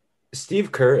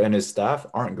 Steve Kerr and his staff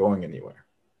aren't going anywhere.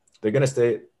 They're going to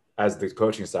stay as the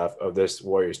coaching staff of this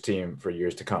Warriors team for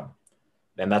years to come.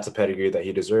 And that's a pedigree that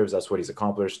he deserves. That's what he's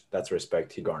accomplished. That's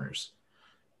respect he garners.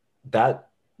 That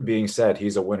being said,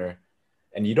 he's a winner.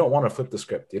 And you don't want to flip the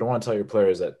script. You don't want to tell your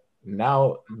players that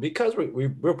now, because we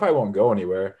probably won't go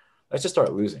anywhere, let's just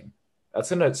start losing. That's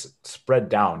going to spread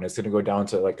down. It's going to go down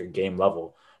to like a game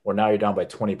level where now you're down by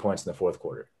 20 points in the 4th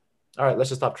quarter. All right,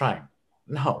 let's just stop trying.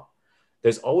 No,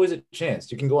 there's always a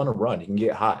chance. You can go on a run. You can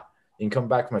get hot. You can come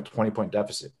back from a 20-point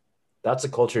deficit. That's a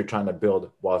culture you're trying to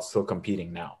build while still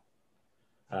competing now.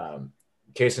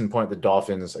 Case in point, the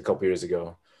Dolphins a couple years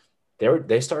ago,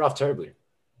 they started off terribly.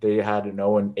 They had an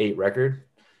 0-8 record,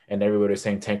 and everybody was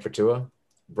saying tank for Tua.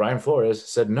 Brian Flores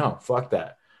said, no, fuck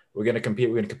that. We're going to compete.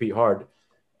 We're going to compete hard.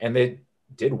 And they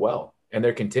did well. And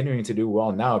they're continuing to do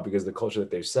well now because of the culture that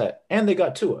they've set. And they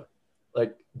got Tua.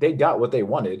 Like, they got what they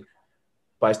wanted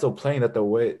by still playing that the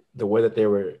way that they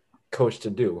were coached to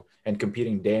do and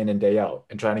competing day in and day out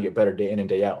and trying to get better day in and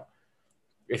day out.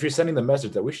 If you're sending the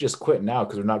message that we should just quit now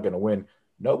because we're not going to win,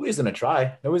 nobody's going to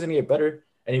try. Nobody's going to get better.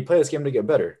 And you play this game to get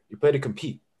better. You play to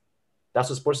compete. That's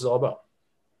what sports is all about.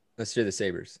 Let's hear the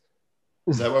Sabres.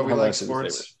 Is that why we like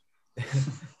sports?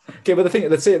 Okay, but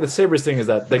the Sabres thing is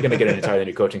that they're going to get an entirely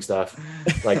new coaching staff.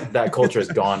 Like, that culture is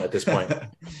gone at this point.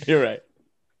 You're right.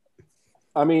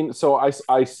 I mean, so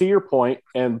I see your point,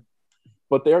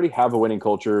 but they already have a winning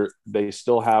culture. They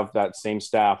still have that same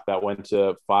staff that went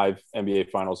to 5 NBA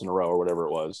finals in a row or whatever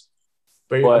it was.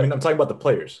 But I mean, I'm talking about the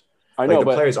players. I know, like, the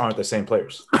but players aren't the same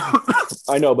players.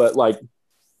 I know, but like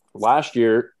last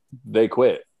year they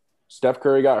quit. Steph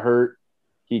Curry got hurt.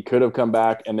 He could have come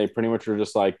back, and they pretty much were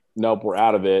just like, nope, we're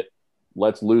out of it.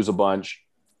 Let's lose a bunch,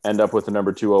 end up with the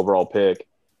number 2 overall pick.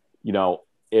 You know,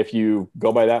 if you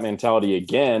go by that mentality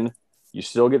again, you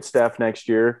still get Steph next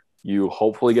year. You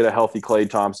hopefully get a healthy Klay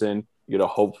Thompson. You get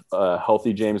a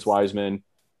healthy James Wiseman.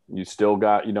 You still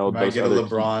got, you know, might get a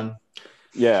LeBron.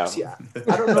 Yeah. See, I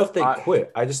don't know if they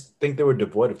quit. I just think they were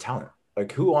devoid of talent.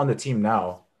 Like, who on the team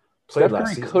now played Steph last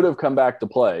Curry season? could have come back to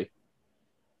play.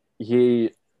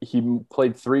 He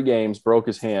played 3 games, broke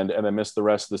his hand, and then missed the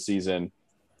rest of the season.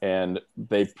 And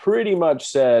they pretty much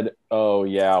said, "Oh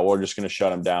yeah, we're just going to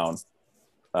shut him down."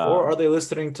 Or are they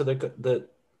listening to the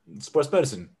sports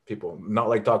medicine people? Not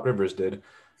like Doc Rivers did,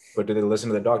 but did they listen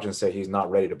to the doctor and say he's not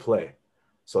ready to play?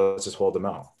 So let's just hold him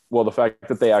out. Well, the fact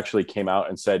that they actually came out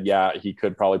and said, "Yeah, he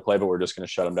could probably play, but we're just going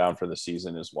to shut him down for the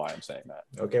season," is why I'm saying that.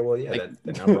 Okay, well, yeah,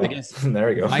 I guess there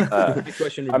we go. my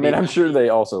question would I mean, be, I'm sure they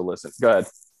also listen. Go ahead.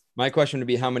 my question would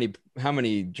be how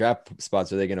many draft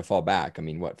spots are they going to fall back? I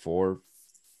mean, what, 4?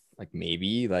 Like,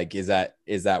 maybe, like, is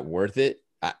that worth it?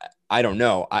 I don't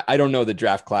know. I don't know the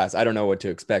draft class. I don't know what to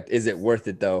expect. Is it worth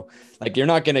it though? Like, you're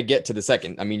not going to get to the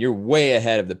second. I mean, you're way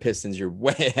ahead of the Pistons. You're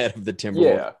way ahead of the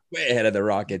Timberwolves. Way ahead of the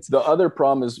Rockets. The other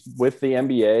problem is with the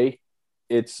NBA,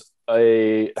 it's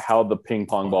how the ping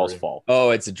pong balls fall.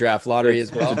 Oh, it's a draft lottery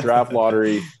as well. It's a draft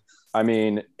lottery. I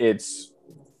mean,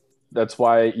 that's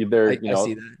why they're, I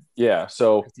see that. Yeah.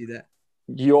 So I see that.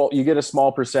 You get a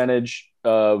small percentage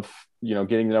of, you know,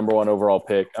 getting the number 1 overall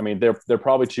pick. I mean, they're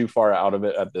probably too far out of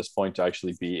it at this point to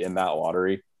actually be in that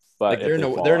lottery. But like,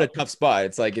 they're in a tough spot.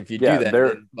 It's like, if you do that,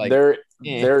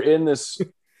 they're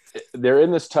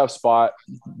in this tough spot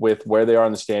with where they are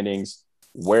in the standings,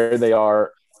 where they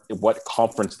are, what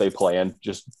conference they play in,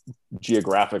 just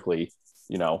geographically.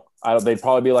 You know, they'd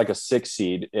probably be like a 6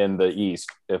 seed in the East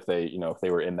if they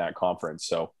were in that conference.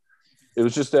 So it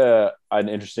was just an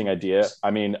interesting idea.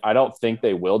 I mean, I don't think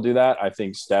they will do that. I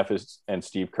think Steph and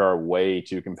Steve Kerr are way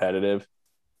too competitive.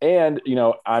 And, you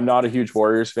know, I'm not a huge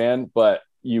Warriors fan, but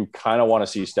you kind of want to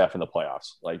see Steph in the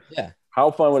playoffs. Like, yeah,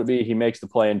 how fun would it be? He makes the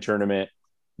play-in tournament.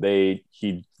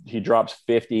 He drops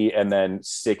 50 and then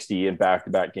 60 in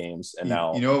back-to-back games. And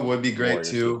now, you know what would be great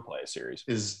Warriors too, play a series.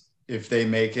 is if they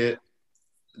make it,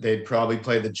 they'd probably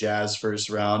play the Jazz first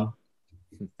round.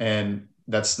 And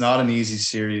that's not an easy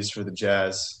series for the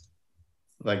Jazz.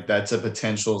 Like, that's a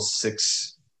potential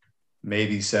 6,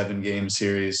 maybe 7 game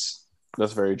series.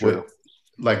 That's very true.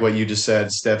 Like what you just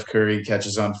said, Steph Curry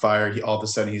catches on fire. All of a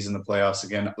sudden he's in the playoffs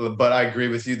again. But I agree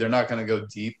with you. They're not going to go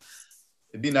deep.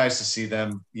 It'd be nice to see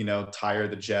them, you know, tire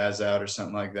the Jazz out or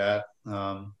something like that.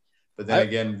 But then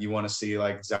again, you want to see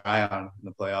like Zion in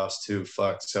the playoffs too.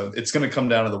 So it's going to come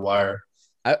down to the wire.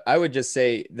 I would just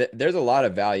say that there's a lot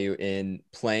of value in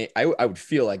playing. I would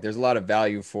feel like there's a lot of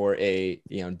value for a,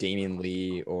 you know, Damian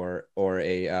Lee or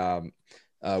a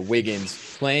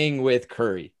Wiggins playing with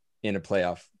Curry in a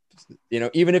playoff. You know,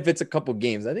 even if it's a couple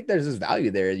games, I think there's this value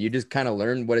there. You just kind of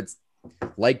learn what it's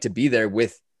like to be there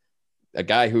with a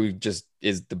guy who just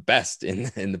is the best in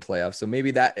the playoffs. So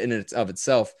maybe that in and of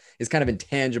itself is kind of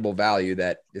intangible value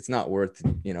that it's not worth,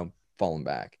 you know, falling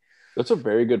back. That's a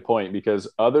very good point, because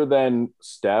other than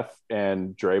Steph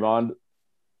and Draymond,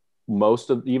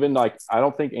 I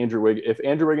don't think if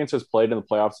Andrew Wiggins has played in the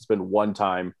playoffs, it's been one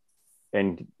time,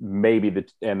 and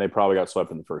and they probably got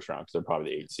swept in the first round because they're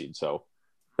probably the 8th seed. So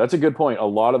that's a good point. A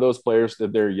lot of those players,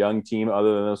 that they're a young team,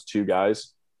 other than those 2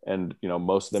 guys, and, you know,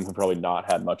 most of them have probably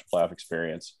not had much playoff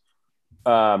experience.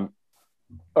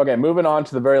 Okay, moving on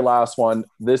to the very last one.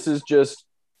 This is just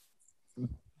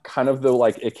kind of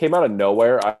it came out of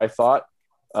nowhere, I thought.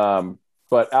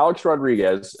 But Alex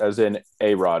Rodriguez, as in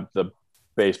A-Rod, the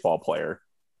baseball player,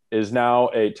 is now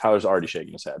Tyler's already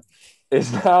shaking his head,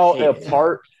 is now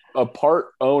a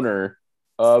part owner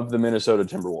of the Minnesota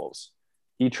Timberwolves.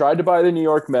 He tried to buy the New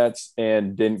York Mets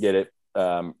and didn't get it,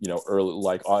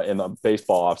 early, in the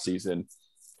baseball offseason.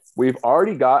 We've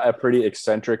already got a pretty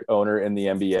eccentric owner in the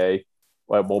NBA.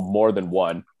 Well, more than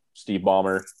one. Steve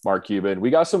Ballmer, Mark Cuban. We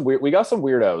got some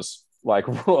weirdos like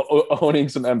owning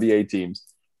some NBA teams.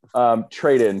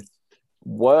 Tradon,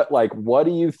 what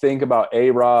do you think about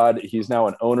A-Rod? He's now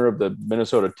an owner of the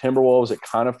Minnesota Timberwolves. It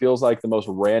kind of feels like the most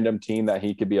random team that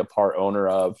he could be a part owner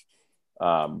of.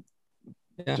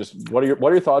 Just what are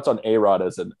your thoughts on A-Rod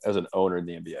as an owner in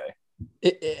the NBA?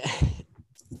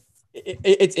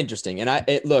 It's interesting, and I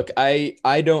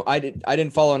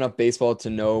didn't follow enough baseball to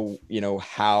know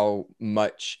how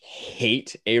much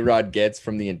hate A-Rod gets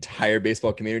from the entire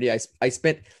baseball community. I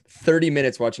spent 30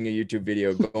 minutes watching a YouTube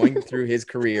video going through his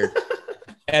career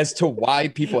as to why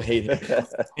people hate him,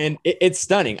 and it's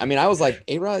stunning. I mean, I was like,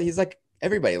 A-Rod, he's like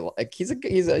everybody, like he's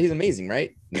amazing,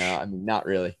 right? No, I mean, not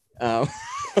really.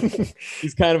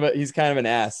 He's kind of an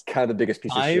ass, kind of the biggest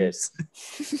piece of shit.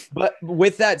 But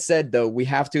with that said, though, we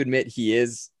have to admit he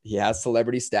has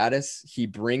celebrity status. He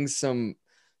brings some.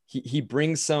 The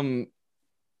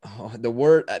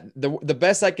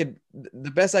best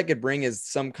I could bring is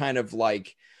some kind of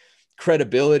like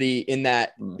credibility in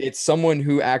that it's someone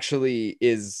who actually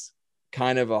is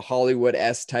kind of a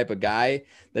Hollywood-esque type of guy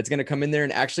that's going to come in there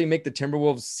and actually make the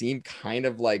Timberwolves seem kind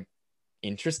of like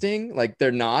interesting, like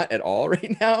they're not at all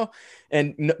right now,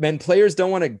 and players don't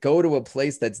want to go to a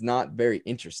place that's not very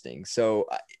interesting. So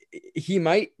he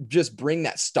might just bring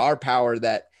that star power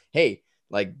that, hey,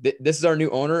 like this is our new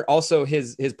owner. Also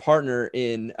his partner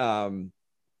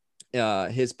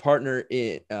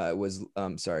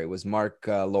was Mark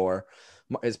Lohr.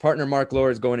 His partner Mark Lohr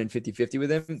is going in 50-50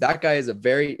 with him. That guy is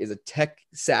a tech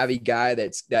savvy guy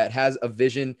that has a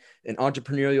vision, an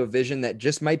entrepreneurial vision that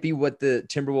just might be what the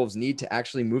Timberwolves need to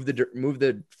actually move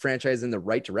the franchise in the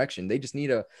right direction. They just need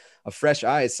a fresh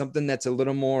eye, something that's a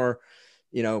little more,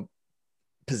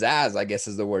 pizzazz, I guess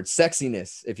is the word,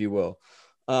 sexiness, if you will.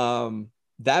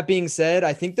 That being said,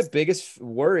 I think the biggest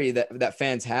worry that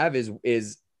fans have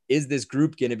is this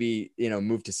group going to be,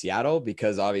 moved to Seattle?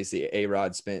 Because obviously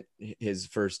A-Rod spent his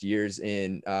first years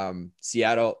in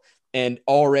Seattle, and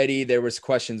already there was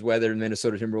questions whether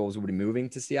Minnesota Timberwolves would be moving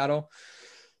to Seattle.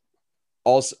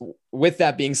 Also, with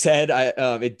that being said,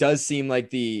 it does seem like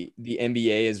the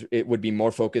NBA would be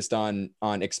more focused on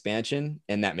expansion,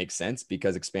 and that makes sense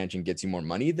because expansion gets you more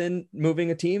money than moving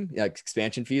a team. Like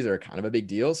expansion fees are kind of a big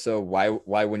deal. So why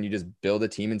wouldn't you just build a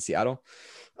team in Seattle?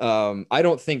 I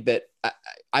don't think that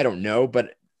I don't know,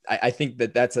 but I think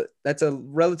that's a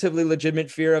relatively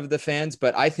legitimate fear of the fans,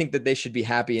 but I think that they should be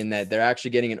happy in that they're actually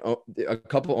getting a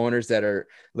couple owners that are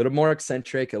a little more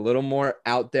eccentric, a little more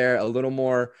out there, a little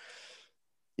more,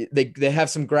 they have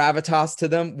some gravitas to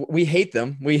them. We hate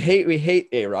them. We hate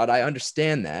A-Rod. I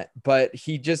understand that, but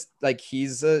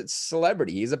he's a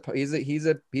celebrity. He's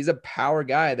a power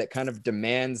guy that kind of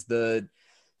demands the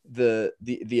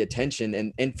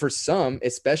attention, and for some,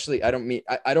 especially, I don't mean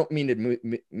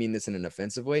to mean this in an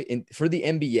offensive way, and for the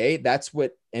NBA, that's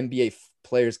what NBA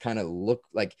players kind of look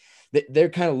like. They're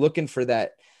kind of looking for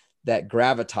that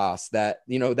gravitas, that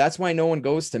that's why no one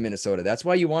goes to Minnesota. That's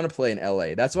why you want to play in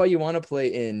LA. That's why you want to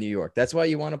play in New York. That's why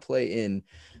you want to play in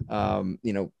I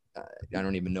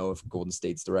don't even know if Golden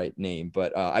State's the right name,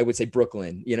 but I would say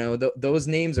Brooklyn. Those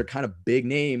names are kind of big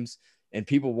names, and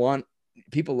people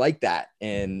like that,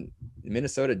 and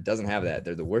Minnesota doesn't have that.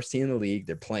 They're the worst team in the league.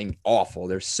 They're playing awful.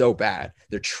 They're so bad.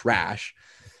 They're trash.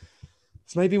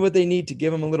 This might be what they need to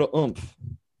give them a little oomph.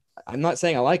 I'm not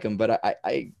saying I like them, but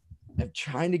I am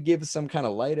trying to give some kind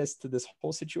of light as to this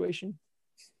whole situation.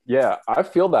 Yeah, I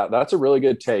feel that. That's a really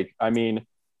good take. I mean,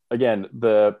 again,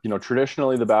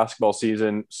 traditionally the basketball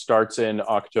season starts in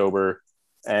October,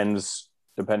 ends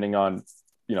depending on,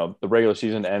 the regular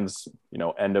season ends,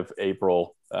 end of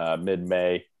April,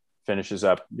 mid-May, finishes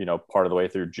up, part of the way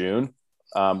through June,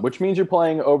 which means you're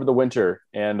playing over the winter.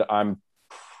 And I'm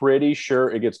pretty sure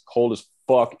it gets cold as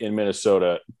fuck in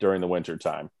Minnesota during the winter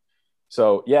time.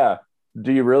 So yeah,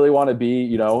 do you really want to be,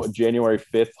 January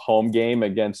 5th home game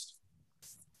against,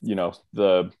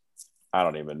 the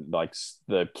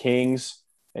Kings,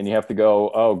 and you have to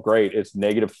go, oh great, it's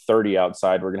 -30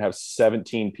 outside. We're going to have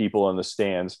 17 people in the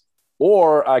stands.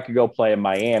 Or I could go play in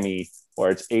Miami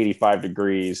where it's 85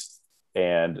 degrees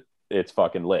and it's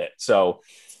fucking lit. So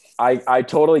I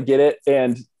totally get it.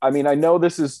 And I mean, I know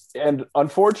this is, and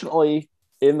unfortunately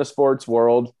in the sports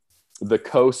world, the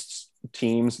coasts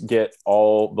teams get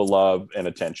all the love and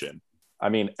attention. I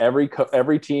mean,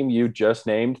 every team you just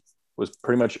named was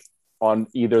pretty much on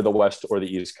either the West or the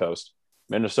East Coast.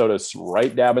 Minnesota's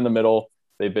right dab in the middle.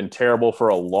 They've been terrible for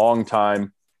a long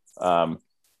time.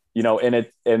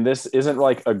 And this isn't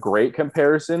like a great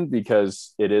comparison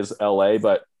because it is LA,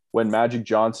 but when Magic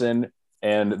Johnson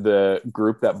and the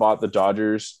group that bought the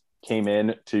Dodgers came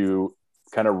in to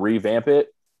kind of revamp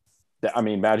it, I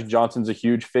mean, Magic Johnson's a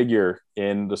huge figure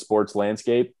in the sports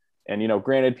landscape. And,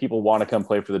 granted, people want to come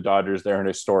play for the Dodgers. They're an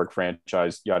historic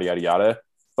franchise, yada, yada, yada.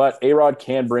 But A-Rod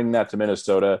can bring that to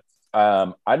Minnesota.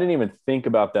 I didn't even think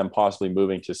about them possibly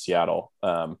moving to Seattle.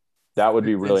 That would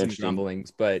be really interesting.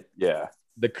 Grumblings, but yeah,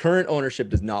 the current ownership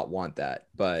does not want that.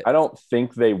 But I don't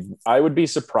think I would be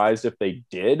surprised if they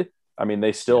did. I mean,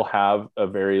 they still have a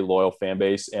very loyal fan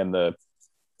base, and the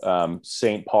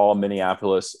St. Paul,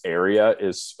 Minneapolis area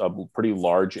is a pretty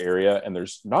large area, and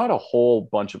there's not a whole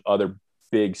bunch of other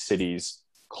big cities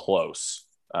close.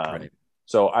 Right.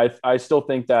 So I still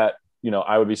think that,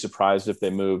 I would be surprised if they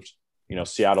moved.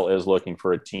 Seattle is looking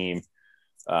for a team,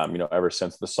 ever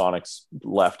since the Sonics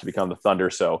left to become the Thunder.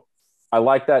 So I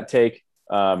like that take.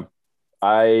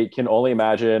 I can only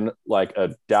imagine like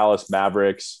a Dallas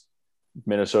Mavericks,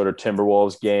 Minnesota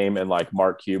Timberwolves game, and like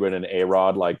Mark Cuban and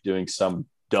A-Rod like doing some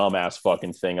dumbass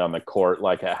fucking thing on the court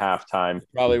like at halftime.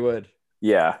 Probably would.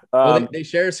 Yeah. Well, they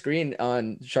share a screen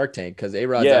on Shark Tank because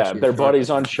A-Rod's their buddies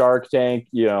on Shark Tank.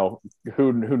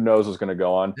 Who knows what's going to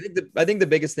go on. I think the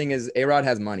biggest thing is A-Rod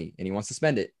has money and he wants to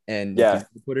spend it. And if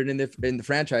you put it in the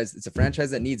franchise. It's a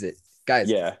franchise that needs it.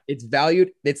 Guys, it's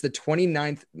valued. It's the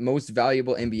 29th most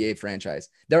valuable NBA franchise.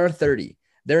 There are 30.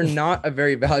 They're not a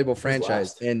very valuable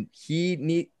franchise, and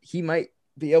he might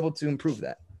be able to improve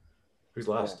that. Who's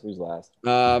last? Who's last?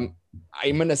 I'm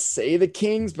gonna say the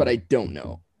Kings, but I don't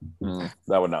know.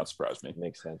 That would not surprise me.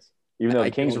 Makes sense. Even though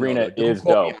the Kings Arena is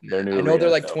dope. I know they're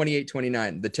like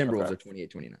 28-29. The Timberwolves are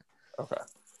 28-29.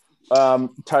 Okay.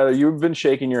 Tyler, you've been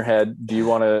shaking your head. Do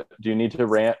you need to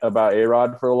rant about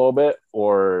A-Rod for a little bit,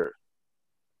 or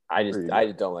I just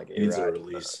don't like Needs a A-Rod.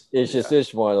 release. It's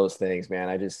just one of those things, man.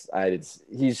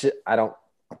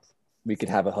 We could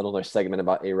have a whole segment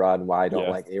about A-Rod and why I don't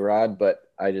like A-Rod, but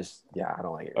I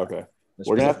don't like it. Okay.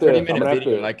 We're gonna have to. 30-minute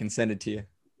video. I can send it to you.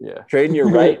 Yeah, Tradon, you're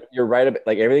right. You're right about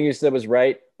like everything you said was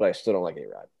right, but I still don't like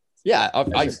A-Rod. Yeah, I'll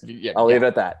leave it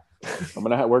at that.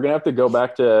 We're gonna have to go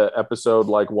back to episode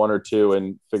like 1 or 2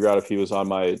 and figure out if he was on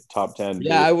my top 10.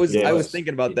 Yeah, I was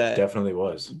thinking about that. Definitely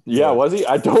was. Yeah, was he?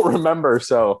 I don't remember.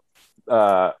 So,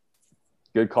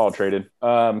 good call, Tradon.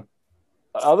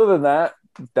 Other than that,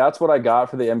 that's what I got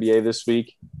for the NBA this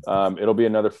week. It'll be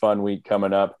another fun week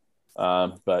coming up.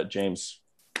 But James,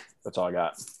 that's all I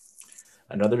got.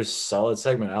 Another solid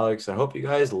segment, Alex. I hope you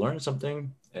guys learned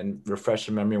something and refresh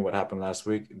your memory of what happened last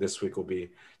week. This week will be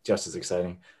just as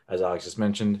exciting, as Alex just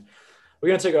mentioned. We're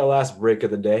going to take our last break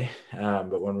of the day,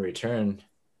 but when we return,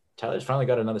 Tyler's finally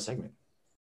got another segment.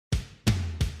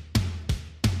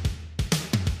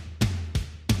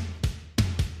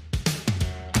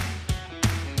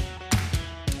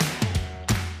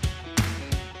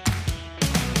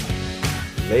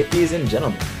 Ladies and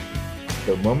gentlemen,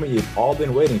 the moment you've all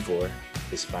been waiting for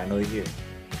is finally here.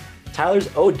 Tyler's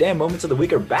Oh Damn Moments of the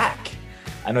Week are back.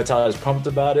 I know Tyler's pumped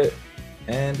about it.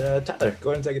 And Tyler,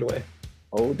 go ahead and take it away.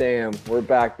 Oh damn, we're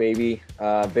back, baby.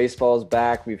 Baseball's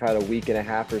back. We've had a week and a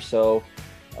half or so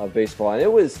of baseball, and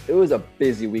it was a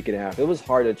busy week and a half. It was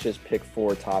hard to just pick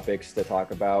 4 topics to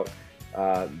talk about.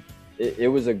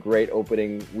 It was a great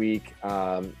opening week.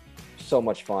 So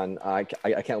much fun. I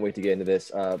can't wait to get into this.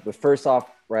 But first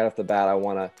off, right off the bat, I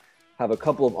want to have a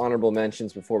couple of honorable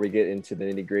mentions before we get into the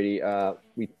nitty gritty.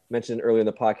 We mentioned earlier in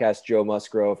the podcast, Joe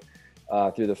Musgrove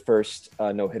threw the first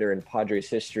no-hitter in Padres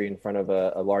history in front of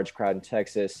a large crowd in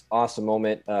Texas. Awesome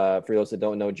moment. For those that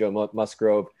don't know, Joe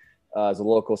Musgrove is a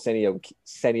local San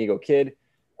Diego kid.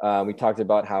 We talked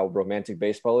about how romantic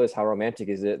baseball is. How romantic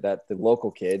is it that the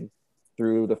local kid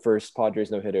threw the first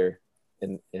Padres no-hitter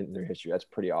in their history? That's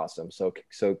pretty awesome. So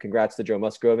congrats to Joe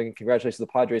Musgrove, and congratulations to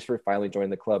the Padres for finally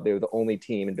joining the club. They were the only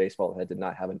team in baseball that did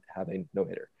not have a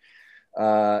no-hitter.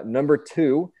 Number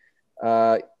 2,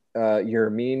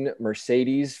 Yermin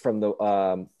Mercedes from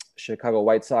the Chicago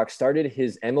White Sox started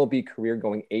his MLB career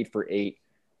going 8 for 8,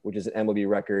 which is an MLB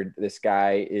record. This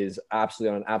guy is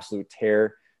absolutely on an absolute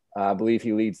tear. I believe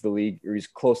he leads the league, or he's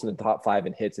close to the top 5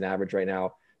 in hits and average right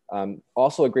now.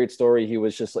 Also a great story. He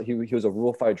was just he was a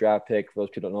Rule 5 draft pick. For those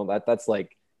people who don't know, that's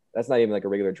not even like a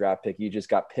regular draft pick. He just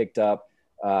got picked up.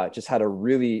 Just had a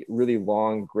really, really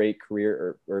long, great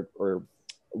career or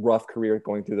rough career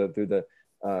going through the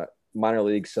minor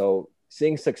league. So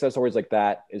seeing success stories like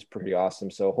that is pretty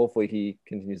awesome. So hopefully he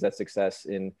continues that success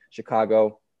in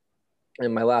Chicago.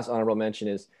 And my last honorable mention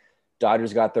is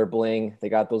Dodgers got their bling. They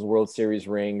got those World Series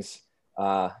rings,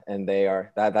 and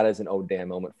that is an oh damn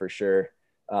moment for sure.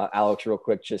 Alex, real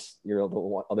quick, just you're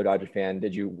the other Dodger fan.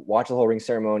 Did you watch the whole ring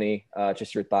ceremony?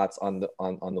 Just your thoughts on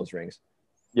those rings.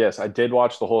 Yes, I did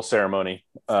watch the whole ceremony.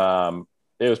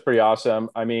 It was pretty awesome.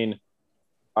 I mean,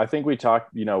 I think we talk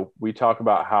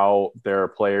about how there are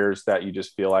players that you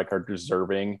just feel like are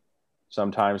deserving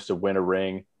sometimes to win a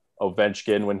ring.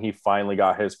 Ovechkin, when he finally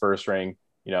got his first ring,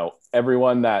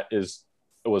 everyone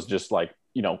was just like,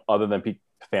 other than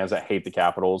fans that hate the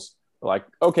Capitals, like,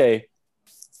 okay,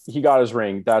 he got his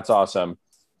ring. That's awesome.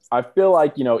 I feel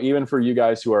like, even for you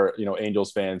guys who are,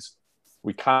 Angels fans,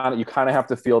 you kind of have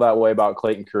to feel that way about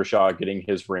Clayton Kershaw getting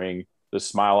his ring, the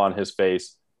smile on his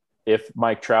face. If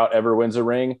Mike Trout ever wins a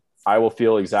ring, I will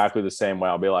feel exactly the same way.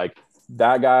 I'll be like,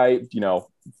 that guy,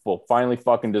 well, finally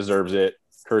fucking deserves it.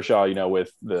 Kershaw,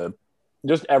 with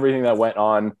just everything that went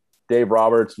on, Dave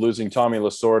Roberts losing Tommy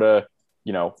Lasorda,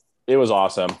 it was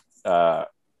awesome.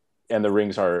 And the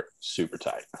rings are super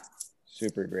tight.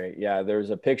 Super great. Yeah,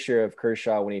 there's a picture of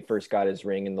Kershaw when he first got his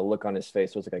ring, and the look on his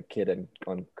face was like a kid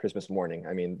on Christmas morning.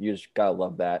 I mean, you just gotta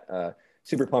love that.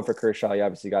 Super pumped for Kershaw. He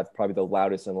obviously got probably the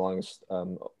loudest and longest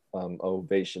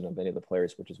ovation of any of the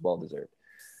players, which is well deserved.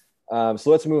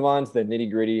 So let's move on to the nitty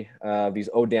gritty. These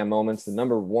oh damn moments. The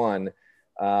number one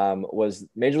was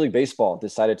Major League Baseball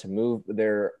decided to move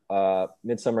their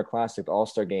Midsummer Classic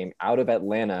All-Star game out of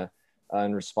Atlanta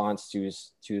in response to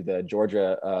the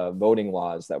Georgia voting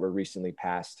laws that were recently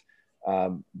passed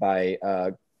by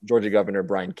Georgia Governor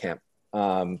Brian Kemp.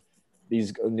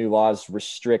 These new laws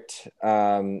restrict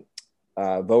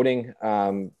voting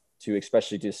to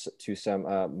especially to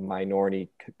some minority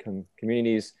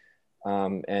communities,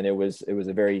 and it was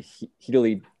a very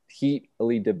heatedly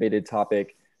debated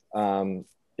topic.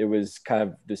 It was kind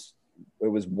of this. It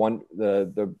was one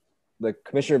the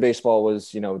commissioner of baseball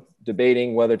was,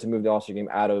 debating whether to move the All-Star game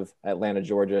out of Atlanta,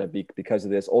 Georgia, because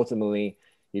of this. Ultimately,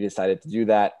 he decided to do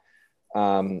that.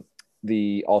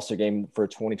 The All-Star game for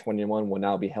 2021 will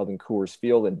now be held in Coors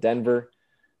Field in Denver.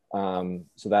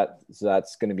 So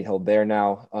that's going to be held there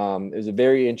now. It was a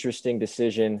very interesting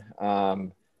decision.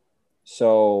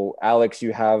 So Alex,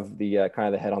 you have the kind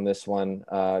of the head on this one.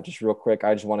 Just real quick,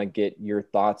 I just want to get your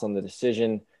thoughts on the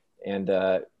decision, and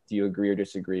do you agree or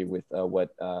disagree with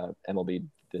what MLB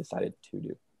decided to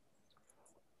do?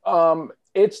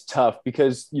 It's tough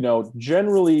because,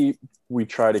 generally we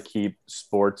try to keep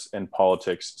sports and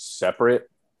politics separate,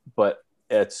 but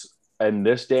it's in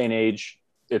this day and age,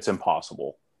 it's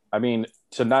impossible. I mean,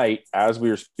 tonight, as we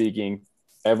were speaking,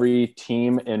 every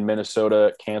team in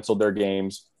Minnesota canceled their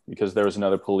games because there was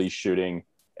another police shooting,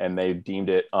 and they deemed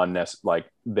it unnecessary.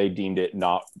 They deemed it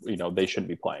not, they shouldn't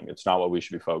be playing. It's not what we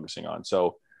should be focusing on.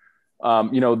 So,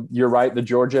 you're right. The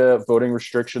Georgia voting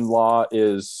restriction law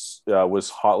was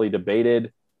hotly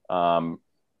debated.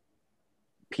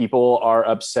 People are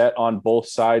upset on both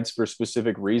sides for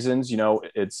specific reasons.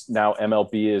 It's now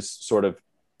MLB is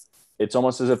it's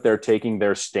almost as if they're taking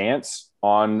their stance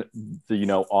on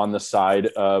the side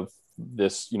of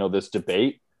this, this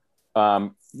debate,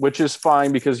 which is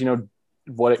fine because,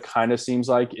 what it kind of seems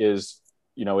like is,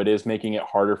 it is making it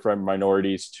harder for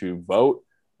minorities to vote,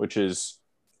 which is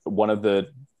one of the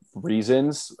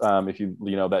reasons, if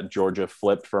that Georgia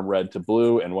flipped from red to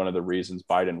blue, and one of the reasons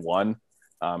Biden won.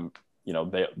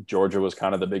 Georgia was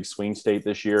kind of the big swing state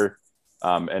this year.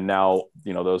 And now,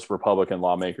 those Republican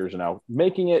lawmakers are now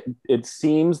making it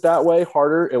seems that way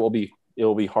harder. It will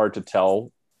be hard to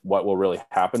tell what will really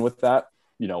happen with that,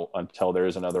 until there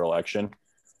is another election.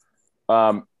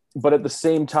 But at the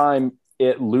same time,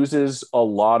 it loses a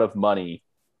lot of money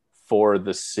for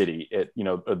the city.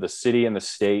 The city and the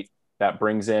state, that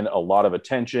brings in a lot of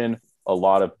attention, a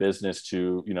lot of business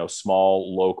to,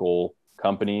 small local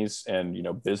companies and,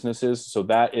 businesses. So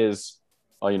that is,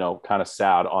 kind of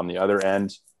sad on the other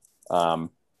end. But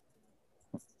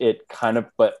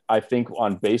I think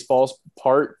on baseball's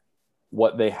part,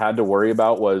 what they had to worry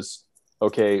about was,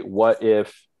 okay, what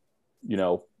if,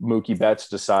 Mookie Betts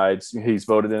decides he's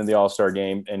voted into the All-Star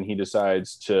game and he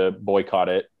decides to boycott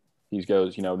it. He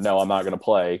goes, no, I'm not going to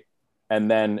play.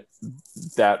 And then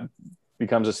that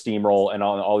becomes a steamroll, and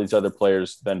all these other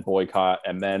players then boycott.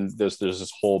 And then there's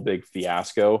this whole big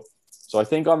fiasco. So I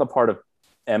think on the part of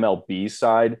MLB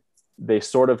side, they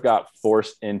sort of got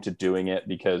forced into doing it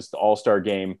because the All-Star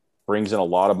game brings in a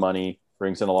lot of money,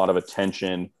 brings in a lot of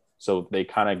attention. So they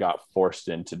kind of got forced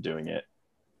into doing it.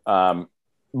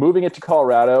 Moving it to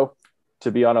Colorado to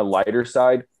be on a lighter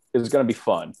side is going to be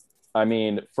fun. I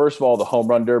mean, first of all, the home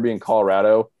run derby in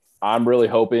Colorado, I'm really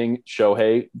hoping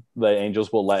Shohei, the Angels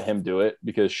will let him do it,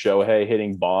 because Shohei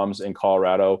hitting bombs in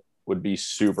Colorado would be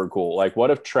super cool. Like,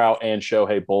 what if Trout and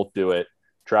Shohei both do it?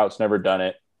 Trout's never done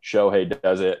it. Shohei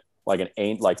does it. Like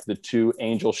the two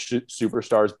Angel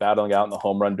superstars battling out in the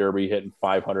home run derby, hitting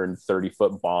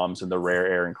 530-foot bombs in the rare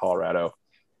air in Colorado.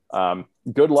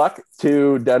 Good luck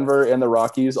to Denver and the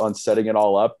Rockies on setting it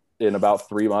all up. in about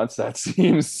 3 months. That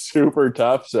seems super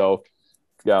tough. So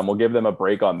yeah, we'll give them a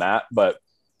break on that. But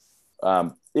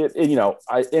either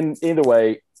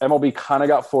way, MLB kind of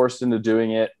got forced into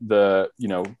doing it.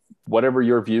 Whatever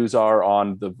your views are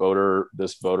on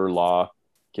this voter law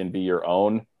can be your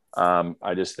own.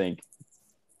 I just think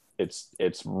it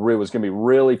was going to be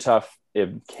really tough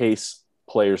in case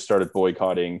players started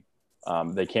boycotting.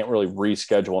 They can't really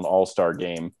reschedule an all-star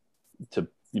game to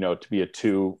be a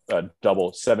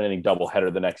 7-inning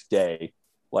doubleheader the next day,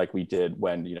 like we did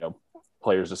when,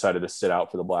 players decided to sit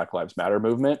out for the Black Lives Matter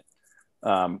movement.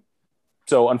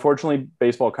 So unfortunately,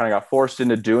 baseball kind of got forced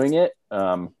into doing it.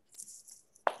 Kind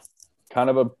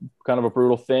of a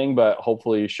brutal thing, but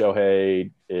hopefully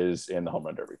Shohei is in the home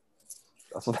run derby.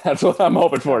 That's what I'm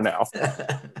hoping for now.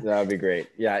 That would be great.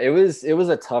 Yeah, it was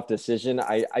a tough decision.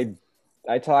 I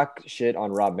talk shit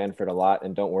on Rob Manfred a lot,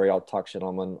 and don't worry, I'll talk shit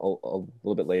on him a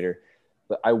little bit later.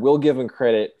 But I will give him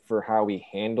credit for how he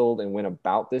handled and went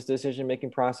about this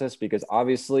decision-making process, because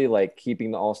obviously, like,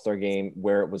 keeping the All-Star game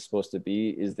where it was supposed to be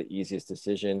is the easiest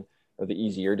decision, or the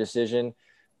easier decision.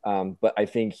 But I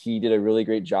think he did a really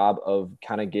great job of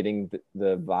kind of getting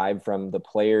the vibe from the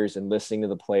players and listening to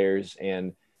the players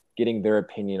and getting their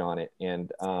opinion on it,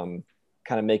 and kind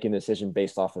of making the decision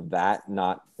based off of that,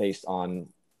 not based on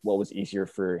what was easier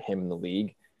for him in the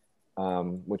league,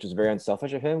 which is very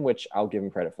unselfish of him, which I'll give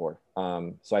him credit for.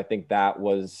 So I think that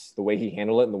was the way he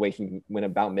handled it, and the way he went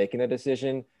about making that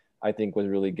decision, I think was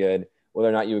really good. Whether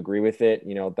or not you agree with it,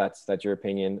 that's your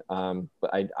opinion.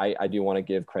 But I do want to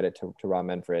give credit to Rob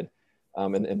Manfred.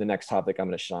 And the next topic I'm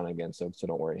going to shit on again, so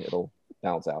don't worry, it'll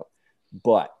balance out.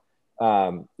 But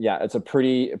yeah, it's a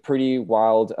pretty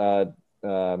wild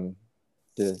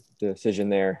decision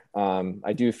there.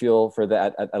 I do feel for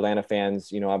the Atlanta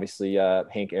fans. Obviously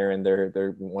Hank Aaron,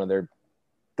 they're one of their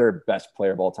third best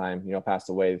player of all time. Passed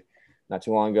away not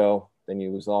too long ago. Then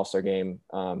you lose the All-Star game.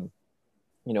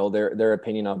 Their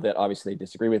opinion of it, obviously they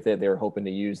disagree with it. They were hoping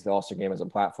to use the All-Star game as a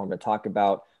platform to talk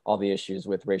about all the issues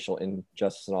with racial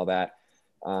injustice and all that.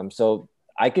 So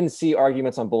I can see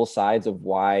arguments on both sides of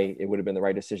why it would have been the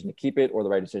right decision to keep it or the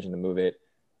right decision to move it.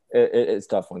 It's a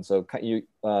tough one. So you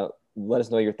let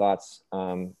us know your thoughts.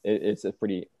 It's a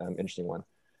pretty interesting one.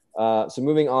 So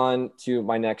moving on to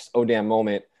my next oh damn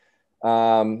moment.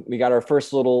 We got our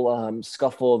first little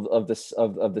scuffle of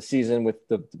the season with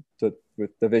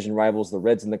with division rivals. The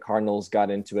Reds and the Cardinals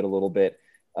got into it a little bit.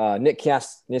 Nick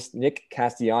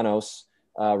Castellanos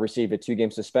received a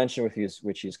 2-game suspension,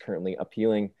 which he's currently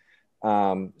appealing.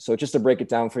 So just to break it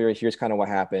down for you, here's kind of what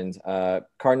happened.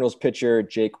 Cardinals pitcher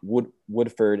Jake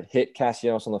Woodford hit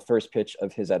Castellanos on the first pitch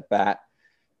of his at bat.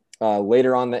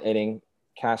 Later on the inning,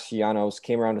 Castellanos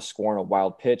came around to score on a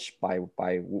wild pitch by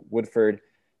Woodford.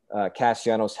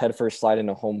 Castellanos headfirst slide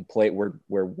into home plate where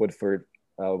Woodford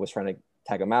was trying to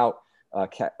tag him out.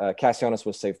 Castellanos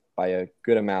was safe by a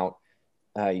good amount.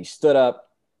 He stood up,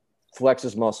 flexed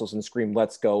his muscles, and screamed,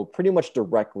 "Let's go," pretty much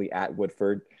directly at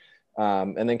Woodford.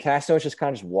 And then Castellanos just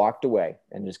kind of walked away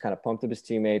and just kind of pumped up his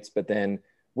teammates. But then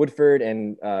Woodford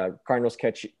and Cardinals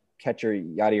catcher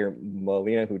Yadier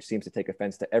Molina, who seems to take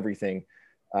offense to everything,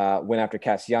 went after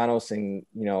Castellanos and,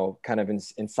 kind of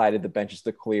incited the benches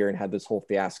to clear and had this whole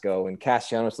fiasco. And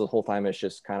Castellanos the whole time is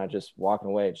just kind of just walking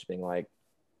away, just being like,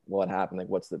 what happened? Like,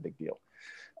 what's the big deal?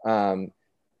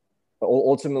 But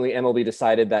ultimately, MLB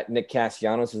decided that Nick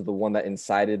Castellanos is the one that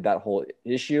incited that whole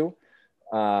issue.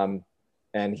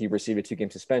 And he received a 2-game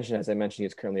suspension. As I mentioned,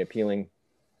 he's currently appealing.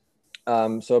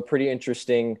 So a pretty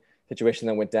interesting situation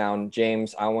that went down.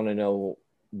 James, I want to know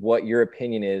what your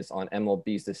opinion is on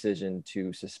MLB's decision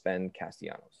to suspend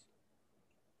Castellanos.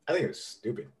 I think it's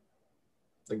stupid.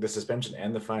 Like, the suspension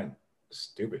and the fine,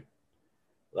 stupid.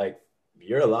 Like,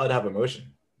 you're allowed to have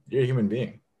emotion. You're a human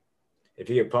being. If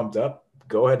you get pumped up,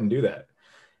 go ahead and do that.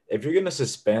 If you're going to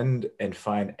suspend and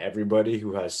fine everybody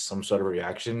who has some sort of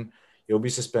reaction, you'll be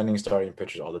suspending starting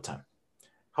pitchers all the time.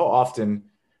 How often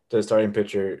does a starting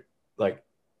pitcher, like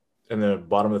in the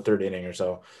bottom of the 3rd inning or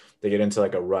so, they get into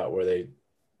like a rut where they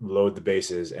load the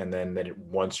bases and then they're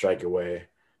 1 strike away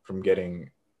from getting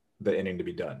the inning to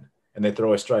be done, and they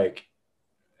throw a strike,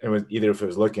 and with either if it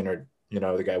was looking or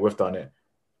the guy whiffed on it,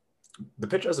 the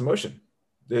pitcher has emotion.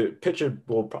 The pitcher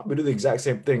will probably do the exact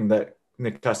same thing that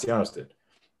Nick Castellanos did,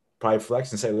 probably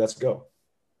flex and say, "Let's go,"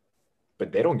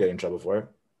 but they don't get in trouble for it.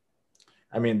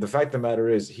 I mean, the fact of the matter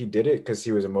is he did it because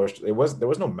he was emotional. There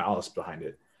was no malice behind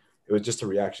it. It was just a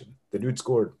reaction. The dude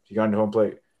scored. He got into home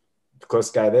plate. The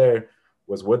close guy there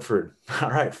was Woodford. All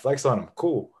right, flex on him.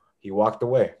 Cool. He walked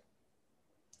away.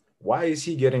 Why is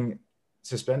he getting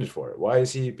suspended for it? Why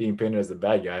is he being painted as the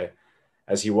bad guy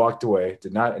as he walked away,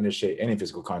 did not initiate any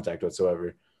physical contact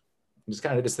whatsoever, He just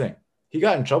kind of did his thing. He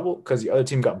got in trouble because the other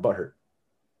team got butthurt.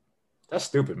 That's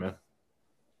stupid, man.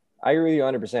 I agree with you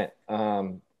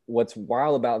 100%. What's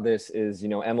wild about this is,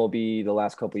 MLB the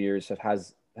last couple of years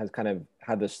has kind of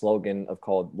had this slogan of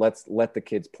called "Let's let the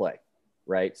kids play,"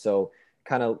 right? So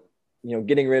kind of,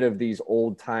 getting rid of these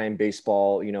old time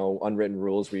baseball, unwritten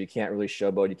rules where you can't really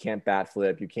showboat, you can't bat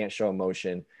flip, you can't show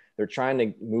emotion. They're trying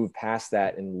to move past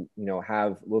that and,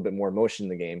 have a little bit more emotion in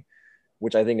the game,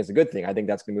 which I think is a good thing. I think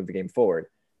that's going to move the game forward.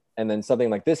 And then something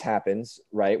like this happens,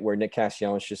 right, where Nick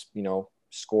Castellanos just,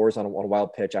 scores on a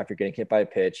wild pitch after getting hit by a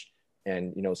pitch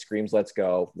and, screams, "Let's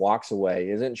go," walks away,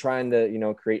 isn't trying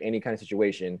to, create any kind of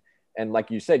situation. And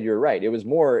like you said, you're right. It was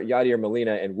more Yadier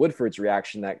Molina and Woodford's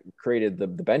reaction that created the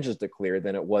benches to clear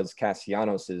than it was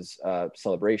Castellanos's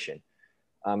celebration.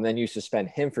 Then you suspend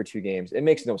him for 2 games. It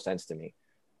makes no sense to me.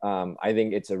 I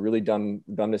think it's a really dumb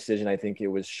decision. I think it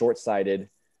was short-sighted.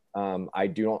 I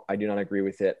do not agree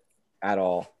with it at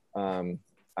all. I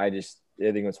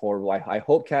think it's horrible. I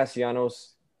hope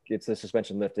Castellanos gets the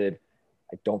suspension lifted.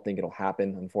 I don't think it'll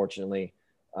happen, unfortunately.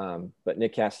 But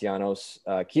Nick Castellanos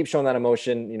keeps showing that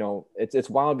emotion. It's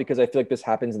wild because I feel like this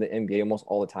happens in the NBA almost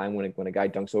all the time when a guy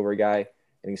dunks over a guy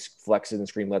and he flexes and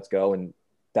screams, "Let's go," and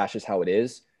that's just how it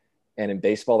is. And in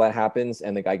baseball, that happens,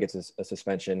 and the guy gets a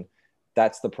suspension.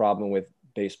 That's the problem with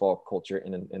baseball culture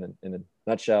in a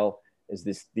nutshell. Is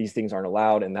these things aren't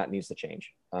allowed, and that needs to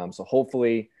change. So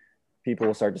hopefully people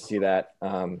will start to see that.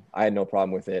 I had no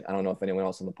problem with it. I don't know if anyone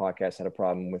else on the podcast had a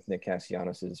problem with Nick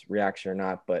Castellanos' reaction or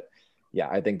not, but yeah,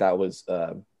 I think that was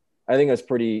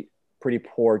pretty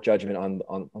poor judgment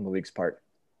on the league's part.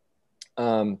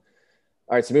 All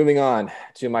right, so moving on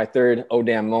to my third oh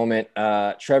damn moment.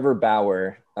 Trevor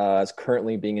Bauer is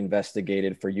currently being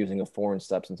investigated for using a foreign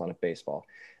substance on a baseball.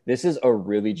 This is a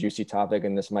really juicy topic,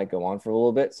 and this might go on for a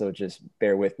little bit, so just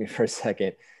bear with me for a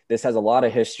second. This has a lot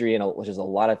of history and just a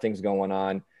lot of things going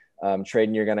on.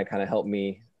 Tradon, you're going to kind of help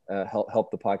me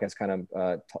help the podcast kind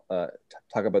of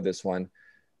talk about this one.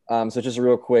 So just a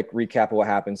real quick recap of what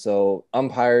happened. So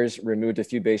umpires removed a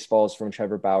few baseballs from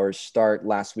Trevor Bauer's start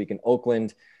last week in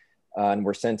Oakland and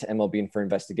were sent to MLB for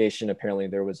investigation. Apparently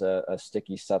there was a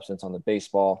sticky substance on the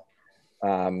baseball.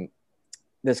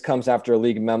 This comes after a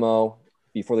league memo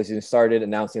before the season started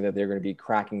announcing that they're going to be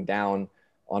cracking down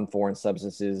on foreign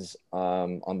substances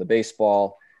on the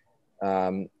baseball.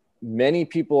 Many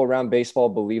people around baseball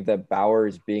believe that Bauer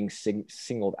is being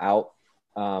singled out.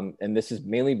 And this is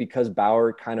mainly because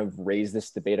Bauer kind of raised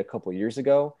this debate a couple of years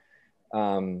ago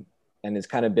and has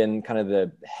kind of been kind of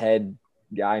the head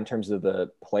guy in terms of the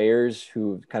players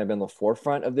who've kind of been the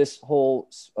forefront of this whole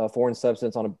foreign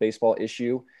substance on a baseball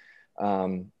issue.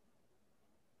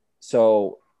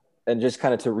 And just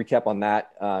kind of to recap on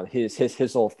that,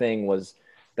 his whole thing was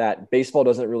that baseball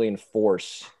doesn't really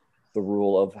enforce the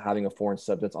rule of having a foreign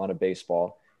substance on a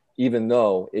baseball, even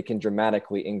though it can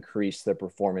dramatically increase the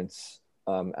performance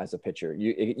as a pitcher.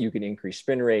 You can increase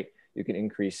spin rate, you can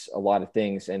increase a lot of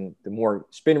things, and the more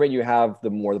spin rate you have, the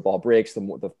more the ball breaks,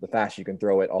 the faster you can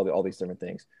throw it, all these different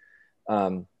things.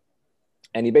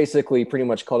 And he basically pretty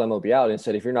much called MLB out and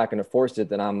said, if you're not going to force it,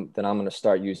 then I'm going to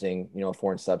start using, a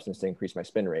foreign substance to increase my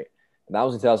spin rate. And that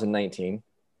was in 2019.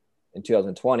 In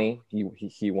 2020,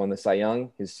 he won the Cy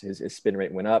Young. His spin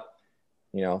rate went up.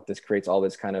 This creates all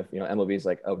this kind of, MLB's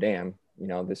like, oh damn,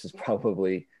 this is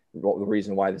probably the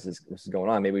reason why this is going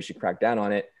on. Maybe we should crack down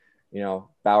on it.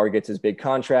 Bauer gets his big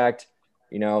contract.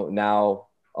 Now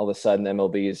all of a sudden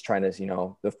MLB is trying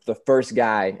to, the first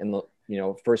guy in the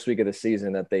first week of the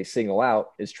season that they single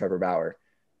out is Trevor Bauer.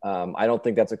 I don't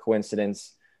think that's a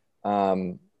coincidence.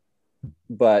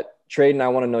 But Tradon, I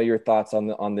want to know your thoughts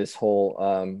on this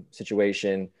whole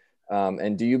situation.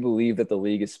 And do you believe that the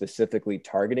league is specifically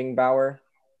targeting Bauer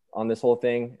on this whole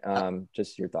thing?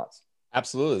 Just your thoughts.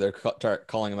 Absolutely. They're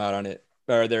calling him out on it,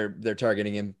 or they're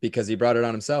targeting him because he brought it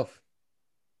on himself.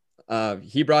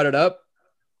 He brought it up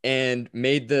and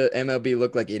made the MLB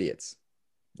look like idiots.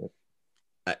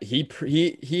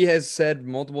 He has said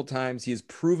multiple times, he's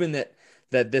proven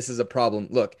that this is a problem.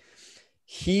 Look,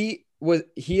 he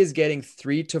is getting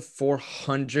 300 to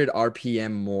 400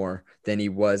 RPM more than he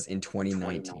was in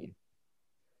 2019.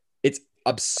 It's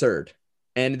absurd.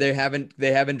 And they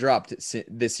haven't dropped it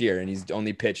this year, and he's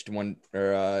only pitched one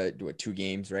or 2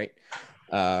 games, right?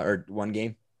 Or 1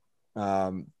 game.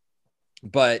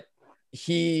 But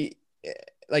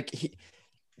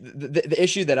the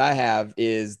issue that I have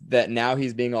is that now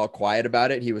he's being all quiet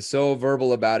about it. He was so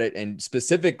verbal about it, and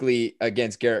specifically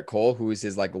against Garrett Cole, who is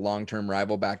his long-term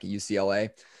rival back at UCLA.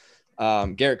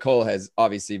 Garrett Cole has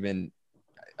obviously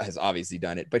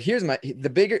done it. But here's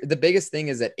the biggest thing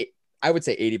is that I would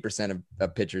say 80%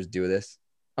 of pitchers do this.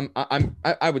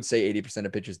 I would say 80%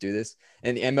 of pitchers do this,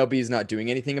 and the MLB is not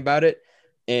doing anything about it.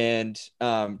 And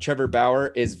Trevor Bauer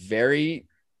is very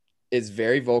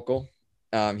vocal.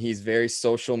 He's very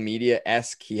social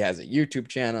media-esque. He has a YouTube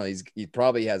channel. He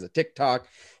probably has a TikTok.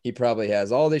 He probably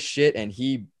has all this shit, and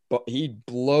he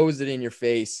blows it in your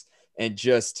face and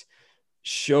just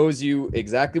shows you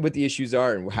exactly what the issues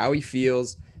are and how he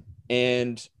feels.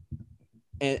 And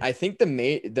I think the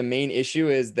main issue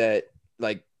is that,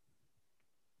 like,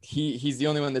 he's the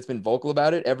only one that's been vocal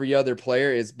about it. Every other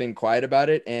player has been quiet about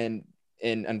it, and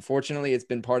unfortunately, it's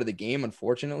been part of the game.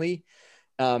 Unfortunately,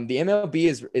 the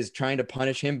MLB is trying to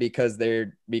punish him because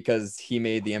he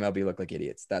made the MLB look like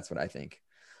idiots. That's what I think.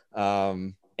 But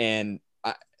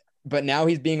now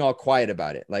he's being all quiet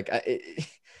about it. Like,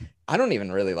 I don't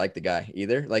even really like the guy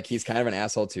either. Like, he's kind of an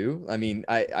asshole too. I mean,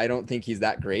 I don't think he's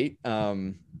that great.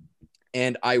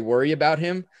 And I worry about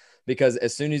him because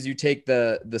as soon as you take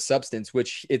the substance,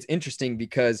 which it's interesting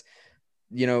because,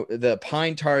 you know, the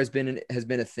pine tar has been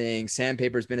a thing.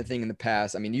 Sandpaper has been a thing in the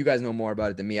past. I mean, you guys know more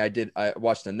about it than me. I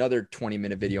watched another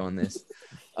 20-minute video on this.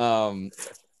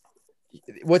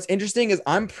 What's interesting is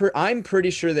I'm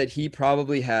pretty sure that he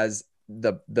probably has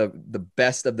the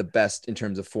best of the best in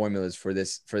terms of formulas for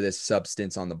this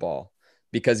substance on the ball,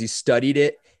 because he studied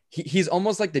it. He's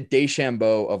almost like the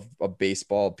DeChambeau of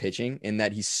baseball pitching in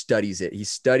that he studies it. He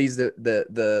studies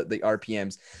the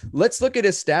RPMs. Let's look at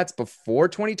his stats before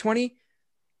 2020.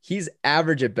 He's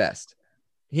average at best.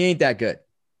 He ain't that good.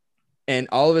 And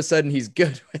all of a sudden he's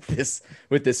good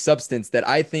with this substance that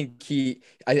I think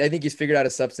he's figured out a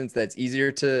substance that's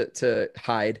easier to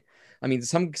hide. I mean,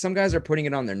 some guys are putting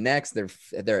it on their necks,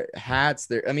 their hats,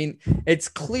 I mean, it's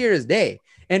clear as day.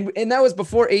 And that was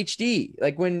before HD.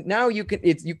 Like, when now you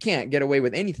can't get away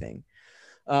with anything.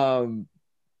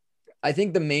 I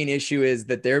think the main issue is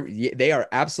that they are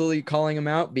absolutely calling him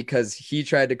out because he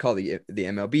tried to call the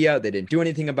MLB out. They didn't do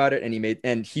anything about it.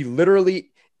 And he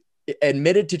literally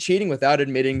admitted to cheating without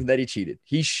admitting that he cheated.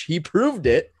 He proved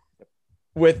it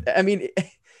with, I mean,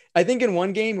 I think in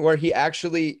one game where he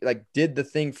actually like did the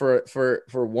thing for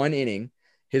one inning,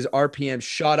 his RPM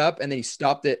shot up and then he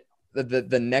stopped it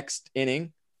the next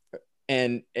inning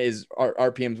and his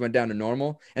RPMs went down to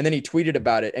normal. And then he tweeted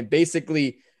about it and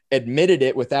basically admitted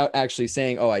it without actually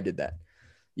saying, "Oh, I did that."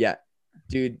 Yeah,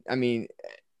 dude. I mean,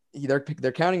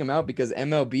 they're counting him out because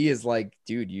MLB is like,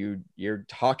 dude, you're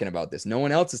talking about this. No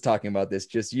one else is talking about this,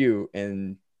 just you.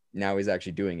 And now he's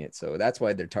actually doing it. So that's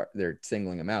why they're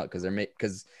singling him out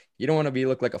because you don't want to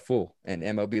look like a fool, and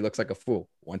MLB looks like a fool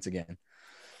once again.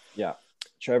 Yeah,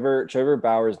 Trevor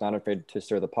Bauer is not afraid to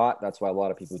stir the pot. That's why a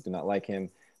lot of people do not like him.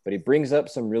 But he brings up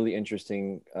some really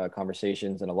interesting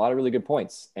conversations and a lot of really good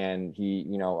points. And he,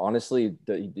 you know, honestly,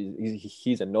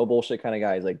 he's a no bullshit kind of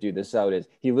guy. He's like, dude, this is how it is.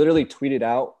 He literally tweeted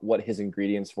out what his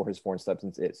ingredients for his foreign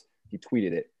substance is. He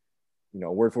tweeted it, you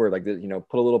know, word for word, like, you know,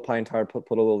 put a little pine tar, put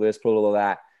a little this, put a little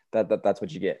that. That's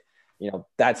what you get. You know,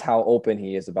 that's how open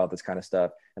he is about this kind of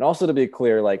stuff. And also, to be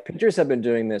clear, like, pitchers have been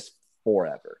doing this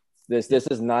forever. This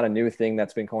is not a new thing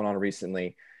that's been going on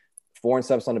recently. Foreign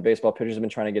substance on the baseball, pitchers have been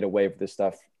trying to get away with this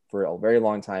stuff for a very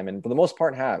long time. And for the most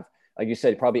part have, like you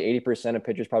said, probably 80% of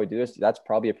pitchers probably do this. That's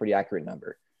probably a pretty accurate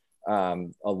number. A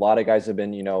lot of guys have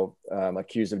been, you know,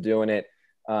 accused of doing it.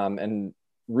 And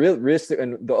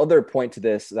the other point to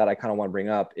this that I kind of want to bring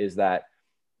up is that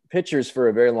pitchers for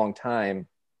a very long time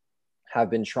have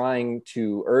been trying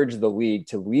to urge the league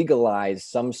to legalize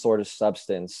some sort of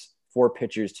substance for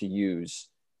pitchers to use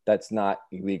that's not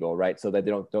illegal, right? So that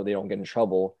they don't get in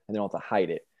trouble and they don't have to hide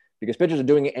it, because pitchers are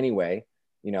doing it anyway,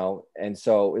 you know. And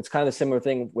so it's kind of the similar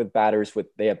thing with batters.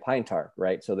 They have pine tar,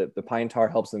 right? So that the pine tar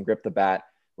helps them grip the bat,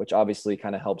 which obviously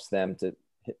kind of helps them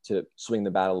to swing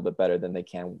the bat a little bit better than they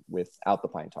can without the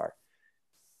pine tar.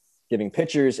 Giving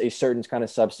pitchers a certain kind of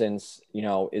substance, you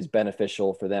know, is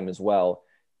beneficial for them as well.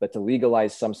 But to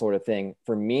legalize some sort of thing,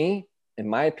 for me, in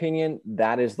my opinion,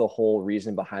 that is the whole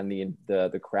reason behind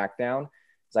the crackdown.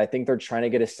 So I think they're trying to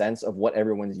get a sense of what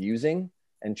everyone's using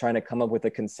and trying to come up with a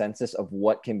consensus of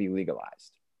what can be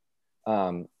legalized.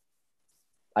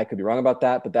 I could be wrong about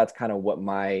that, but that's kind of what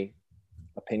my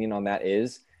opinion on that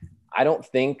is. I don't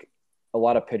think a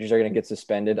lot of pitchers are going to get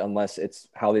suspended unless it's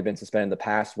how they've been suspended in the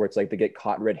past, where it's like they get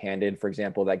caught red-handed. For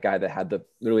example, that guy that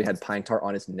literally had pine tar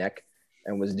on his neck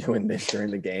and was doing this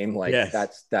during the game. Like,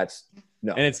 yes. that's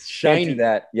no. And it's shiny.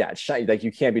 That. Yeah, it's shiny. Like,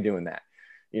 you can't be doing that.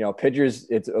 You know, pitchers,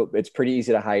 it's pretty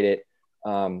easy to hide it.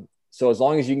 So as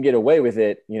long as you can get away with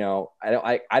it, you know,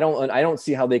 I don't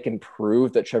see how they can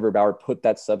prove that Trevor Bauer put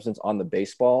that substance on the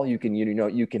baseball. You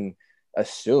can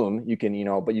assume,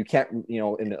 but you can't, you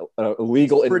know, in a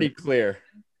legal. It's pretty clear.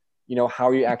 how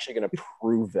are you actually going to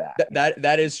prove that?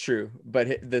 That is true, but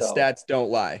the stats don't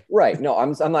lie. Right. No,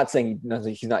 I'm not saying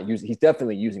he's not using. He's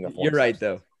definitely using a foreign You're right,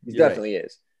 substance. though. He definitely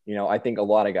is. I think a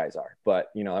lot of guys are,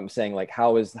 but I'm saying like,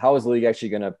 how is the league actually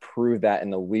going to prove that in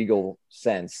the legal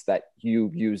sense that you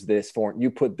use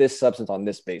you put this substance on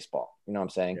this baseball? You know what I'm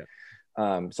saying?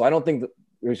 Yeah. So I don't think that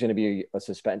there's going to be a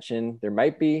suspension. There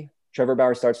might be. Trevor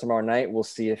Bauer starts tomorrow night. We'll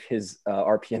see if his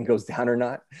RPM goes down or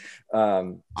not.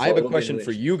 I have a question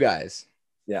for you guys.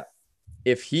 Yeah.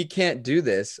 If he can't do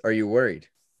this, are you worried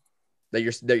that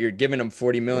you're giving him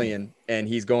 $40 million and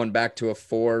he's going back to a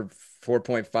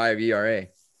 4.5 ERA?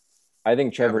 I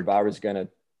think Trevor Bauer is going to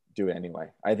do it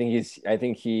anyway. I think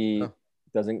he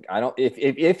doesn't. I don't.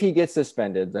 If he gets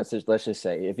suspended, let's just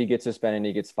say if he gets suspended and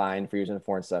he gets fined for using a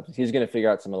foreign substance, he's going to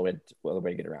figure out some other way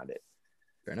to get around it.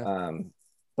 Fair enough.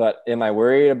 But am I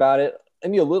worried about it?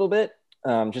 Maybe a little bit,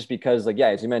 just because,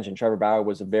 as you mentioned, Trevor Bauer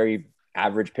was a very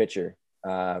average pitcher.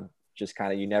 Just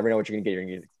kind of, you never know what you're going to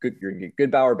get. You're going to get good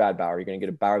Bauer, bad Bauer. You're going to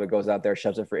get a Bauer that goes out there,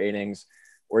 shoves it for 8 innings,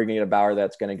 or you're going to get a Bauer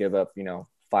that's going to give up,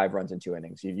 5 runs in 2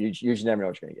 innings. You usually never know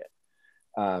what you're going to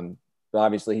get. But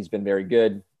obviously, he's been very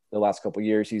good the last couple of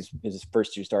years. His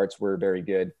first 2 starts were very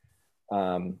good.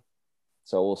 So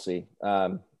we'll see.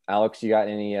 Alex, you got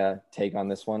any take on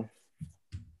this one?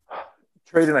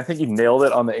 Tradon, I think you nailed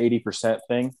it on the 80%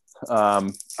 thing.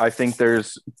 I think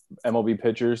there's MLB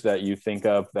pitchers that you think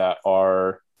of that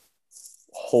are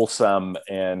wholesome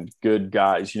and good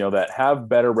guys, that have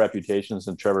better reputations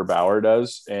than Trevor Bauer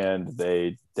does, and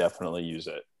they definitely use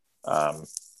it.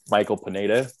 Michael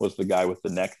Pineda was the guy with the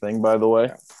neck thing, by the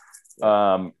way.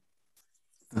 I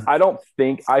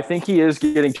think he is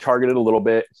getting targeted a little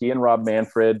bit. He and Rob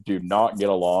Manfred do not get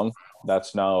along.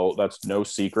 That's no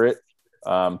secret.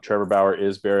 Trevor Bauer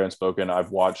is very unspoken. I've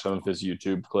watched some of his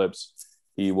YouTube clips.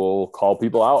 He will call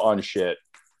people out on shit.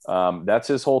 That's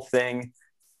his whole thing.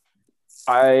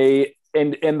 The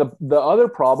other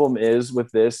problem is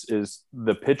with this is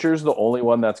the pitcher's the only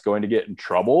one that's going to get in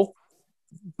trouble,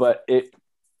 but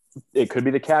it could be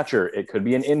the catcher. It could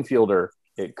be an infielder.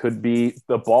 It could be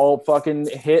the ball fucking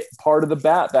hit part of the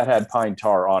bat that had pine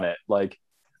tar on it. Like,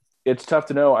 it's tough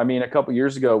to know. I mean, a couple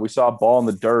years ago, we saw a ball in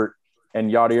the dirt and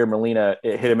Yadier Molina,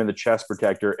 it hit him in the chest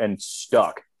protector and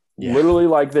stuck. Yeah. Literally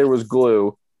like there was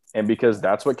glue. And because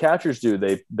that's what catchers do,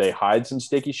 they hide some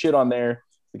sticky shit on there,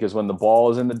 because when the ball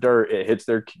is in the dirt, it hits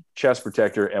their chest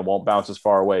protector and won't bounce as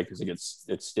far away because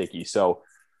it's sticky. So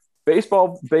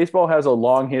baseball has a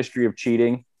long history of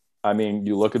cheating. I mean,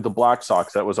 you look at the Black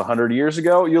Sox, that was 100 years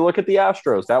ago. You look at the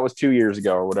Astros, that was 2 years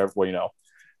ago or whatever,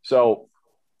 So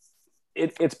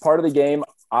it's part of the game.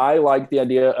 I like the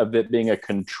idea of it being a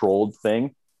controlled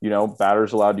thing.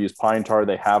 Batters allowed to use pine tar.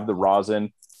 They have the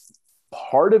rosin.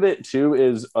 Part of it too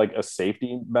is like a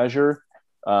safety measure.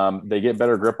 They get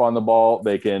better grip on the ball.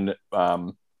 They can,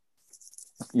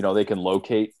 they can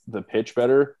locate the pitch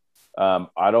better. No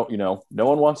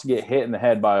one wants to get hit in the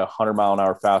head by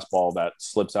 100-mile-an-hour fastball that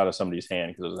slips out of somebody's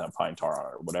hand because it doesn't have pine tar on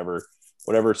it, or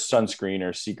whatever sunscreen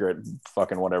or secret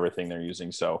fucking whatever thing they're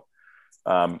using. So,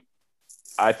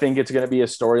 I think it's going to be a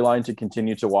storyline to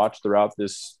continue to watch throughout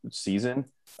this season.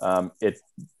 It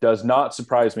does not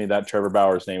surprise me that Trevor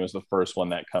Bauer's name is the first one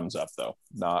that comes up, though.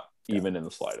 Not even in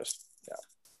the slightest.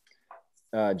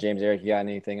 Yeah. James, Eric, you got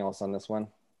anything else on this one?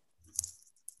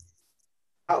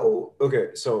 Oh,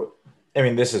 okay. So, I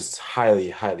mean, this is highly,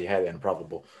 highly, highly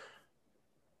improbable.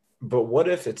 But what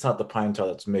if it's not the pine tar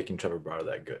that's making Trevor Bauer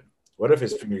that good? What if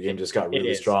his finger game just got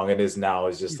really strong and is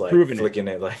just like flicking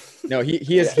it like? No, he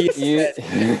is. He's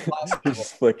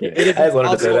flicking it. I just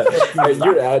wanted to say that.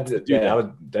 Your ad, dude. Yeah.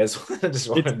 It's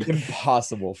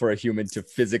impossible for a human to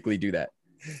physically do that.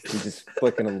 He's just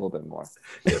flicking a little bit more.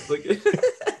 Yeah, flick it.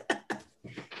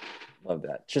 Love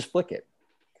that. Just flick it.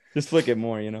 Just flick it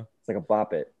more. It's like a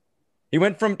bop it. He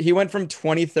went from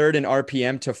 23rd in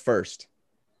RPM to 1st.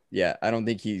 Yeah, I don't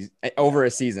think he's over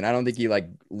a season. I don't think he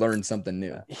learned something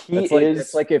new.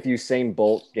 It's like if Usain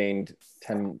Bolt gained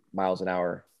 10 miles an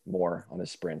hour more on his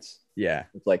sprints. Yeah.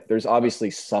 It's like there's obviously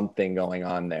something going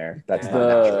on there. That's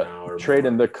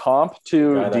Tradon, the comp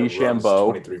to DeChambeau.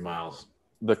 23 miles.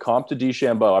 The comp to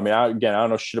DeChambeau. I mean, I don't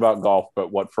know shit about golf,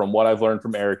 but from what I've learned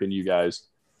from Eric and you guys,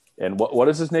 and what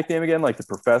is his nickname again? Like the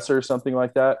professor or something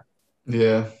like that?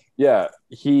 Yeah. Yeah.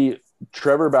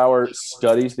 Trevor Bauer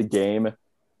studies the game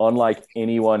unlike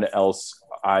anyone else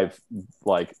I've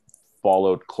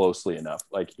followed closely enough.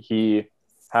 He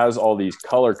has all these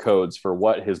color codes for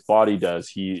what his body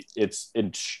does. It's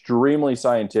extremely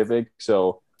scientific.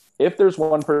 So if there's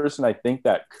one person I think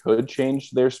that could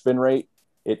change their spin rate,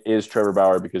 it is Trevor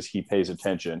Bauer, because he pays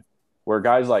attention. Where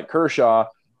guys like Kershaw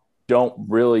don't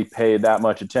really pay that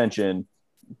much attention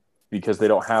because they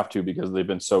don't have to, because they've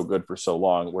been so good for so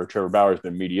long, where Trevor Bauer's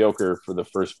been mediocre for the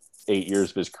first 8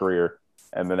 years of his career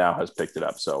and then now has picked it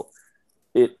up. So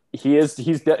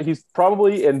he's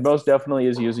probably and most definitely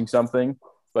is using something,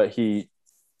 but he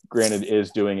granted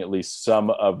is doing at least some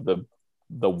of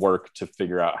the work to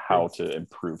figure out how to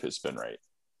improve his spin rate.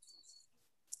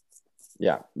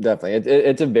 Yeah, definitely.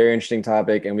 It's a very interesting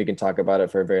topic, and we can talk about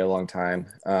it for a very long time.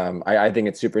 I think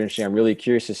it's super interesting. I'm really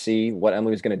curious to see what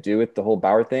Emily's going to do with the whole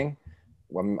Bauer thing.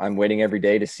 I'm waiting every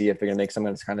day to see if they're going to make some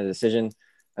kind of decision.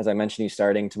 As I mentioned, he's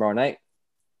starting tomorrow night,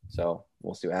 so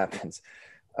we'll see what happens.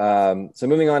 So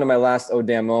moving on to my last oh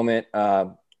damn moment.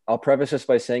 I'll preface this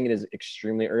by saying it is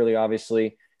extremely early.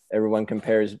 Obviously, everyone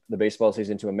compares the baseball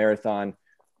season to a marathon.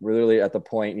 We're literally at the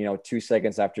point, 2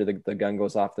 seconds after the gun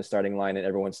goes off the starting line and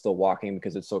everyone's still walking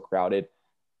because it's so crowded.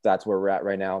 That's where we're at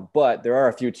right now. But there are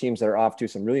a few teams that are off to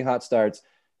some really hot starts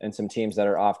and some teams that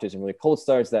are off to some really cold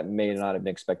starts that may not have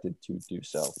been expected to do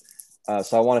so.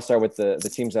 So I want to start with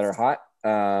the teams that are hot.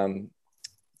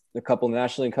 A couple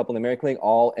nationally, a couple in the American League,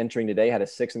 all entering today had a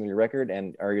 6-3 record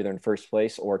and are either in first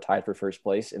place or tied for first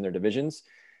place in their divisions.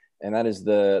 And that is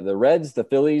the Reds, the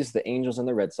Phillies, the Angels, and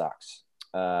the Red Sox.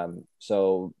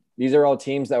 So these are all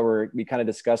teams that we kind of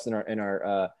discussed in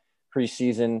our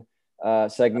preseason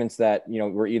segments that,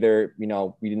 we're either,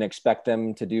 we didn't expect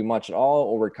them to do much at all,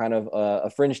 or we're kind of a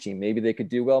fringe team. Maybe they could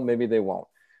do well, maybe they won't.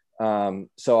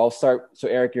 So I'll start. So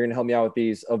Eric, you're going to help me out with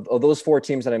these. Of those 4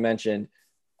 teams that I mentioned,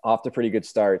 off to pretty good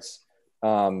starts.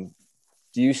 Do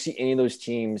you see any of those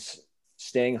teams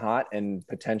staying hot and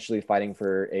potentially fighting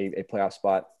for a playoff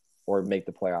spot or make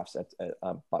the playoffs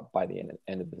by the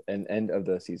end of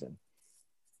the season?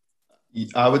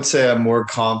 I would say I'm more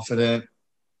confident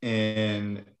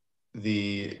in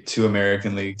the 2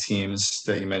 American League teams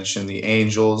that you mentioned, the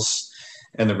Angels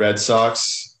and the Red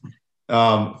Sox.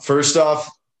 First off,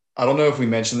 I don't know if we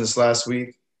mentioned this last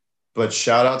week, but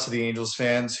shout out to the Angels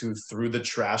fans who threw the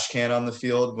trash can on the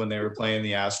field when they were playing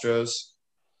the Astros.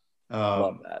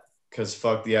 Love that. Because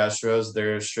fuck the Astros.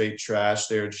 They're straight trash.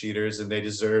 They're cheaters, and they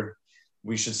deserve –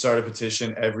 we should start a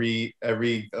petition every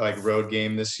like road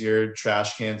game this year.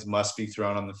 Trash cans must be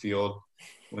thrown on the field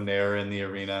when they are in the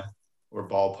arena or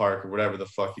ballpark or whatever the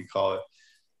fuck you call it.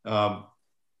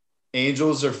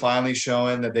 Angels are finally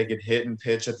showing that they could hit and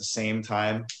pitch at the same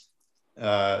time.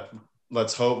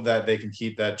 Let's hope that they can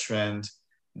keep that trend.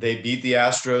 They beat the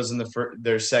Astros in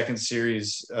their second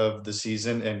series of the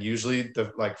season, and usually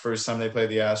the first time they play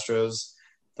the Astros,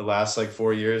 the last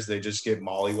 4 years, they just get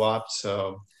mollywopped.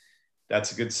 So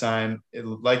that's a good sign.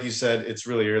 Like you said, it's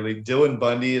really early. Dylan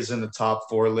Bundy is in the top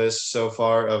 4 list so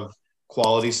far of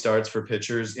quality starts for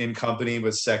pitchers, in company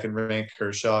with second-ranked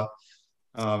Kershaw.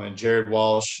 And Jared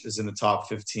Walsh is in the top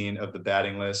 15 of the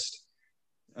batting list.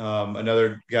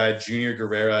 Another guy, Junior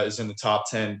Guerrera, is in the top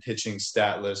 10 pitching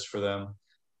stat list for them.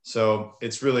 So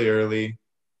it's really early.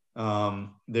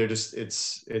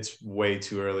 It's way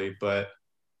too early, but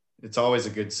it's always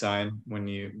a good sign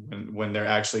when they're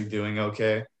actually doing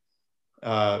okay.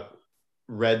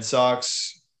 Red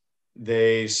Sox,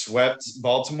 they swept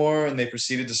Baltimore and they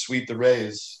proceeded to sweep the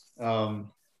Rays. And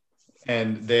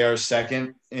they are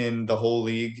second in the whole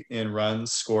league in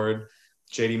runs scored.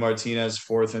 JD Martinez,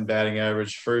 4th in batting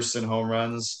average, 1st in home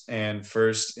runs, and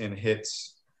 1st in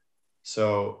hits.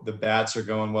 So the bats are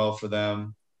going well for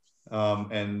them.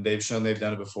 And they've shown they've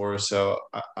done it before. So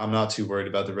I'm not too worried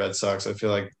about the Red Sox. I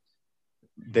feel like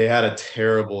they had a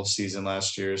terrible season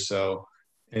last year. So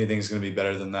anything's going to be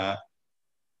better than that.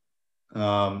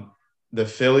 The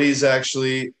Phillies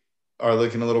actually are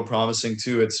looking a little promising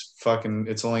too.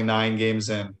 It's only 9 games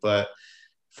in, but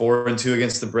 4-2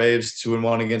 against the Braves,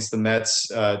 2-1 against the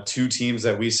Mets, 2 teams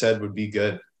that we said would be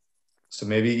good. So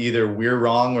maybe either we're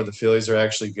wrong or the Phillies are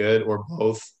actually good, or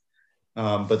both.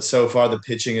 But so far the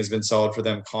pitching has been solid for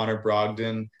them. Connor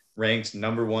Brogdon ranked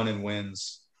number 1 in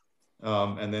wins.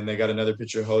 And then they got another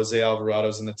pitcher, Jose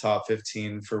Alvarado's in the top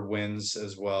 15 for wins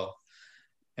as well.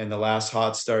 And the last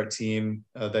hot start team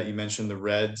that you mentioned, the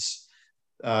Reds,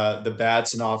 the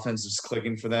bats and offense is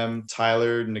clicking for them.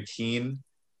 Tyler Naquin,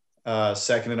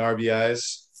 2nd in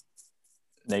RBIs.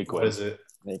 Naquin. What is it?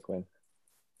 Naquin.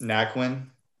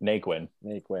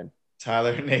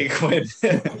 Tyler Naquin.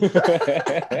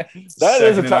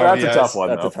 That's a tough one.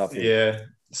 That's a tough one. Yeah.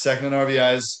 2nd in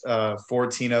RBIs,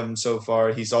 14 of them so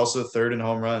far. He's also 3rd in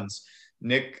home runs.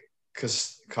 Nick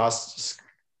Castellanos.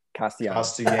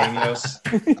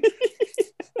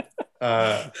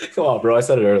 Come on, bro. I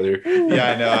said it earlier.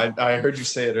 Yeah, I know. I heard you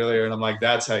say it earlier, and I'm like,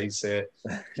 that's how you say it.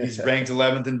 He's ranked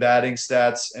 11th in batting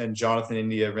stats, and Jonathan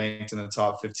India ranked in the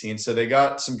top 15. So they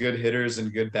got some good hitters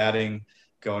and good batting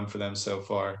going for them so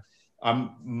far.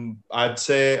 I'd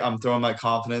say I'm throwing my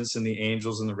confidence in the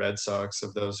Angels and the Red Sox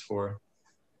of those four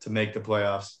to make the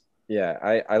playoffs.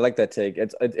 Yeah, I like that take.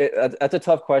 That's a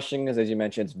tough question because, as you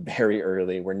mentioned, it's very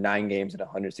early. We're 9 games in a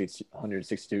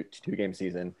 162 game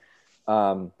season.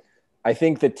 I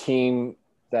think the team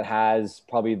that has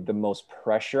probably the most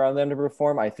pressure on them to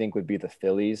perform, I think, would be the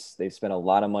Phillies. They've spent a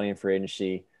lot of money in free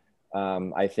agency.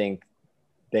 I think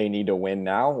they need to win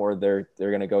now, or they're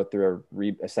going to go through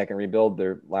a second rebuild.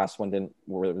 Their last one didn't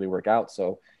really work out,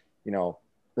 so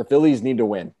the Phillies need to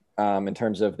win. In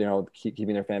terms of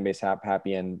keeping their fan base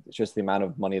happy, and it's just the amount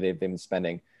of money they've been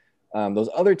spending. Those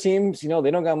other teams, they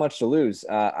don't got much to lose.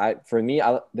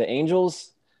 The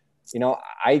Angels,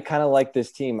 I kind of like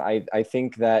this team. I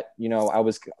think that I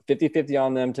was 50-50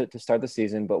 on them to start the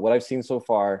season, but what I've seen so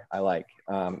far, I like.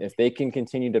 If they can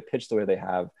continue to pitch the way they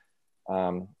have,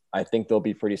 I think they'll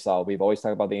be pretty solid. We've always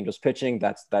talked about the Angels pitching.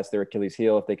 That's their Achilles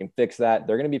heel. If they can fix that,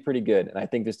 they're going to be pretty good. And I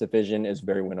think this division is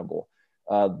very winnable.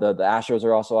 The Astros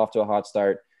are also off to a hot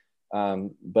start,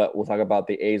 but we'll talk about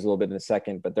the A's a little bit in a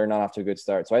second, but they're not off to a good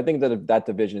start. So I think that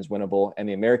division is winnable, and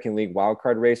the American League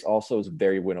wildcard race also is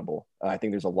very winnable. I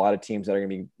think there's a lot of teams that are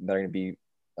going to be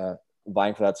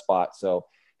vying for that spot. So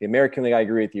the American League, I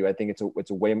agree with you. I think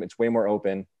it's way more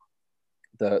open.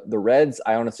 The Reds,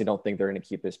 I honestly don't think they're going to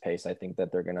keep this pace. I think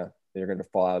that they're going to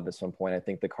fall out at some point. I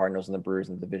think the Cardinals and the Brewers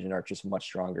in the division are just much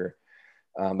stronger.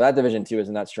 But that division too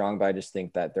isn't that strong, but I just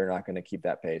think that they're not going to keep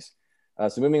that pace.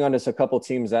 So moving on to a couple of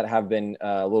teams that have been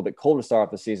a little bit cold to start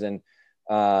off the season.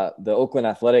 The Oakland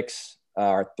Athletics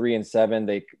are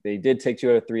 3-7. They did take 2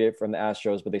 out of 3 from the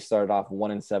Astros, but they started off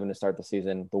 1-7 to start the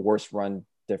season. The worst run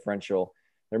differential.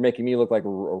 They're making me look like a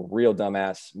real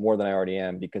dumbass more than I already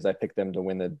am because I picked them to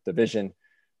win the division.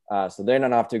 So they're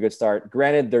not off to a good start.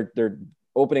 Granted, they're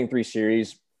opening 3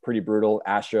 series pretty brutal.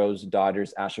 Astros,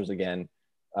 Dodgers, Astros again.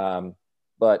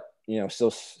 But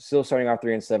still starting off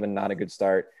 3-7, not a good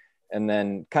start. And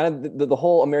then kind of the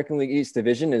whole American League East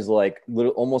division is like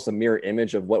almost a mirror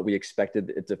image of what we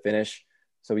expected it to finish.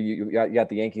 So you got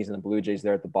the Yankees and the Blue Jays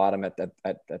there at the bottom at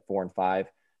 4-5.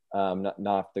 Not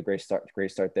off the great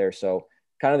start there. So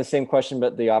kind of the same question,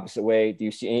 but the opposite way. Do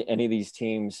you see any of these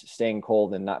teams staying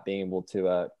cold and not being able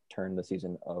to turn the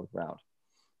season around?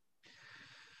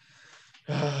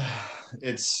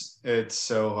 It's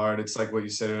so hard. It's like what you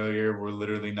said earlier. We're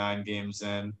literally 9 games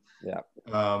in. Yeah.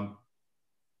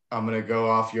 I'm going to go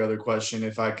off your other question.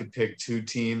 If I could pick 2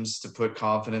 teams to put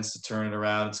confidence to turn it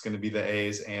around, it's going to be the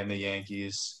A's and the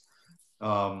Yankees.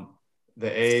 The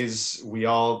A's, we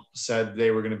all said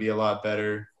they were going to be a lot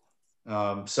better.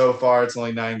 So far, it's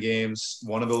only 9 games.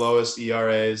 One of the lowest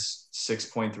ERAs,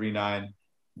 6.39.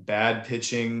 Bad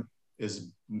pitching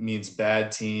means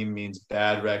bad team, means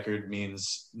bad record,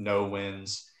 means no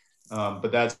wins.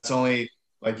 But that's only,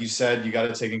 like you said, you got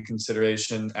to take in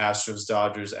consideration Astros,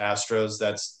 Dodgers, Astros.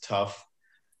 That's tough.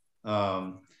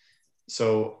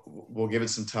 So we'll give it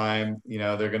some time.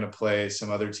 They're going to play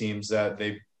some other teams that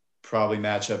they probably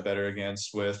match up better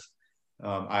against with.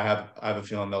 I have a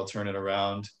feeling they'll turn it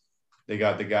around. They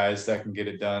got the guys that can get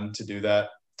it done to do that.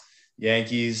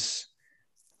 Yankees,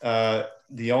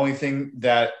 the only thing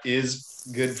that is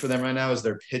good for them right now is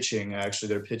their pitching. Actually,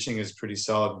 their pitching is pretty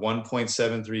solid.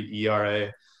 1.73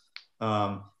 ERA.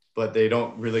 But they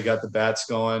don't really got the bats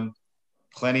going.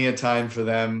 Plenty of time for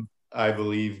them. I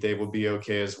believe they will be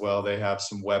okay as well. They have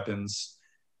some weapons.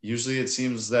 Usually it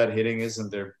seems that hitting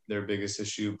isn't their biggest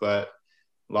issue, but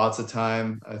lots of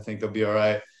time. I think they'll be all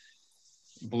right.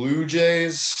 Blue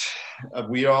Jays,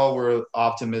 we all were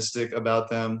optimistic about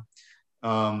them.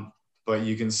 But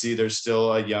you can see they're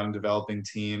still a young developing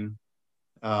team.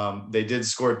 They did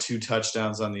score 2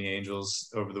 touchdowns on the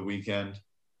Angels over the weekend.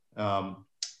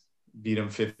 Beat them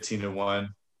 15-1.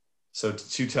 So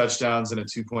 2 touchdowns and a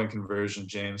 2-point conversion,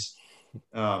 James.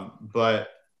 But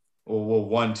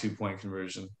 1 2-point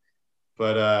conversion.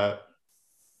 But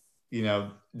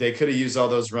they could have used all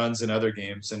those runs in other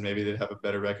games and maybe they'd have a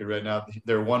better record right now.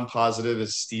 Their one positive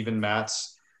is Steven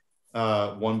Matz,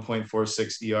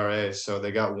 1.46 ERA. So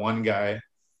they got one guy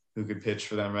who could pitch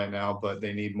for them right now, but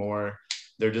they need more.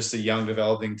 They're just a young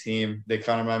developing team. They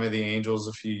kind of remind me of the Angels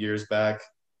a few years back,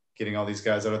 getting all these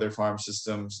guys out of their farm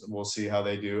systems. We'll see how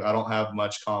they do. I don't have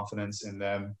much confidence in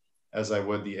them as I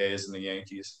would the A's and the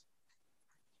Yankees.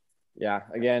 Yeah,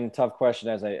 again, tough question.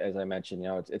 As I mentioned,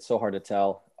 it's so hard to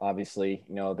tell. Obviously,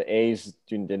 the A's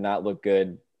did not look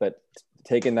good, but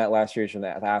taking that last series from the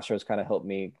Astros kind of helped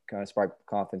me kind of spark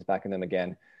confidence back in them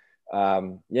again.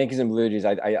 Yankees and Blue Jays,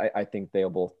 I think they'll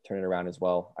both turn it around as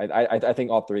well. I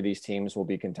think all 3 of these teams will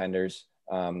be contenders.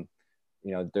 They're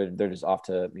just off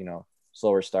to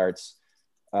slower starts.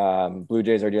 Blue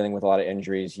Jays are dealing with a lot of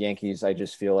injuries. Yankees, I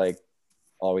just feel like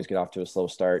always get off to a slow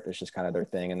start. It's just kind of their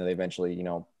thing, and then they eventually,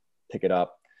 pick it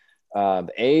up.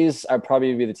 The A's are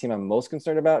probably be the team I'm most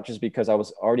concerned about, just because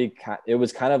it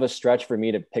was kind of a stretch for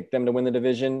me to pick them to win the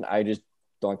division. I just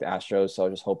don't like the Astros, so I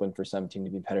was just hoping for some team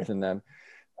to be better than them.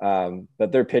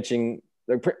 But their pitching,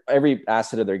 every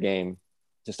asset of their game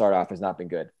to start off has not been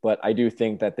good, but I do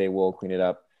think that they will clean it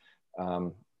up.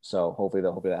 So hopefully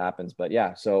that happens. But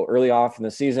yeah, so early off in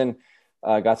the season,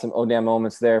 got some oh damn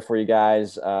moments there for you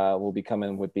guys. We'll be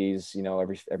coming with these,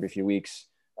 every few weeks.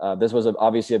 This was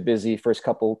obviously a busy first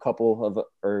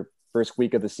first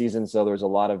week of the season, so there was a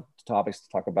lot of topics to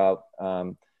talk about.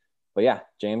 But yeah,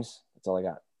 James, that's all I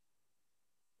got.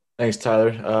 Thanks,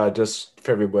 Tyler. Just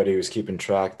for everybody who's keeping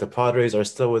track, the Padres are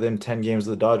still within 10 games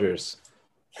of the Dodgers.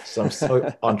 So I'm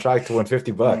still on track to win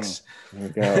 $50. There we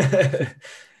go.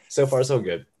 So far, so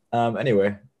good.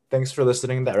 Anyway, thanks for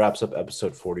listening. That wraps up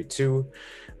episode 42.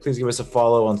 Please give us a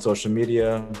follow on social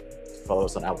media. Follow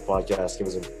us on Apple Podcasts. Give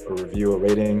us a review, a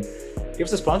rating. Give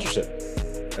us a sponsorship.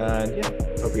 And yeah,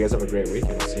 hope you guys have a great week,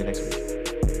 and we'll see you next week.